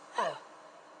 Oh,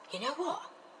 you know what?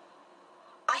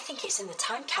 I think it's in the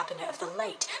time cabinet of the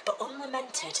late but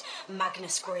unlamented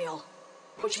Magnus Greel,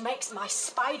 which makes my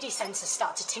spidey senses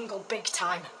start to tingle big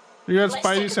time. You got Let's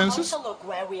spidey take senses? a closer look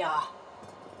where we are.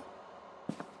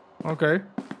 Okay.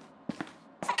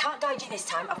 I can't guide you this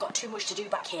time, I've got too much to do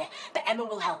back here, but Emma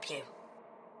will help you.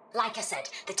 Like I said,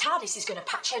 the TARDIS is going to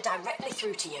patch her directly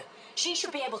through to you. She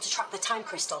should be able to track the time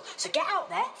crystal, so get out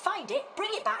there, find it, bring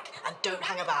it back, and don't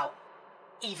hang about.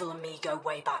 Evil and me go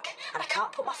way back, and I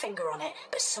can't put my finger on it,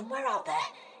 but somewhere out there,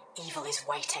 evil is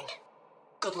waiting.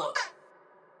 Good luck.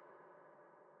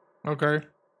 Okay.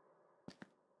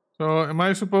 So, am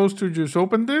I supposed to just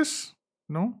open this?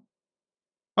 No?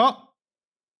 Oh!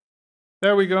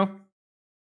 There we go.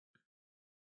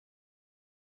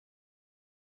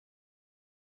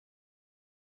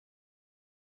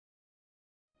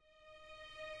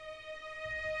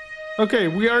 Okay,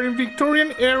 we are in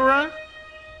Victorian era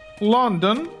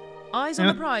London. Eyes on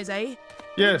the prize, eh?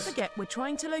 Yes. Don't forget, we're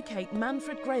trying to locate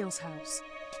Manfred Grail's house.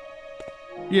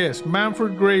 Yes,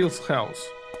 Manfred Grail's house.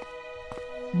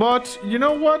 But you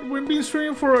know what? We've been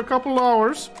streaming for a couple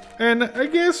hours, and I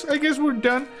guess we're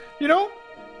done. You know,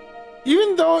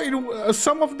 even though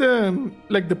some of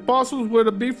the puzzles were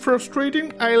a bit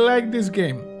frustrating, I like this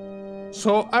game.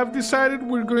 So I've decided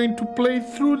we're going to play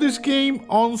through this game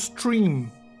on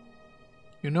stream.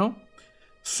 You know?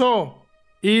 So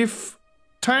if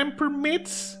time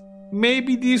permits,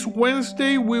 maybe this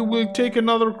Wednesday we will take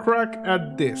another crack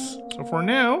at this. So for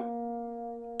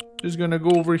now, just gonna go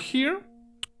over here.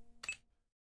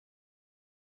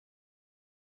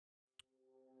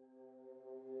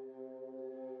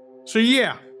 So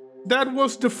yeah, that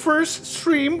was the first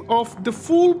stream of the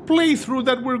full playthrough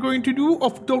that we're going to do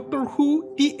of Doctor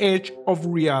Who: The Edge of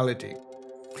Reality.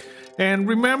 And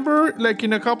remember, like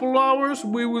in a couple hours,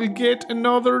 we will get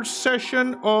another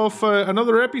session of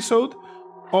another episode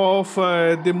of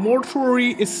the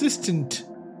Mortuary Assistant.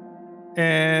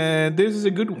 And this is a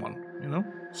good one, you know?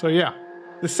 So yeah,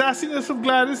 the sassiness of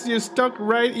Gladys just stuck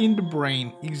right in the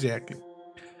brain. Exactly.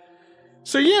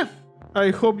 So yeah, I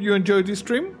hope you enjoyed this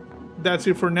stream. That's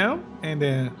it for now,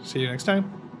 and see you next time.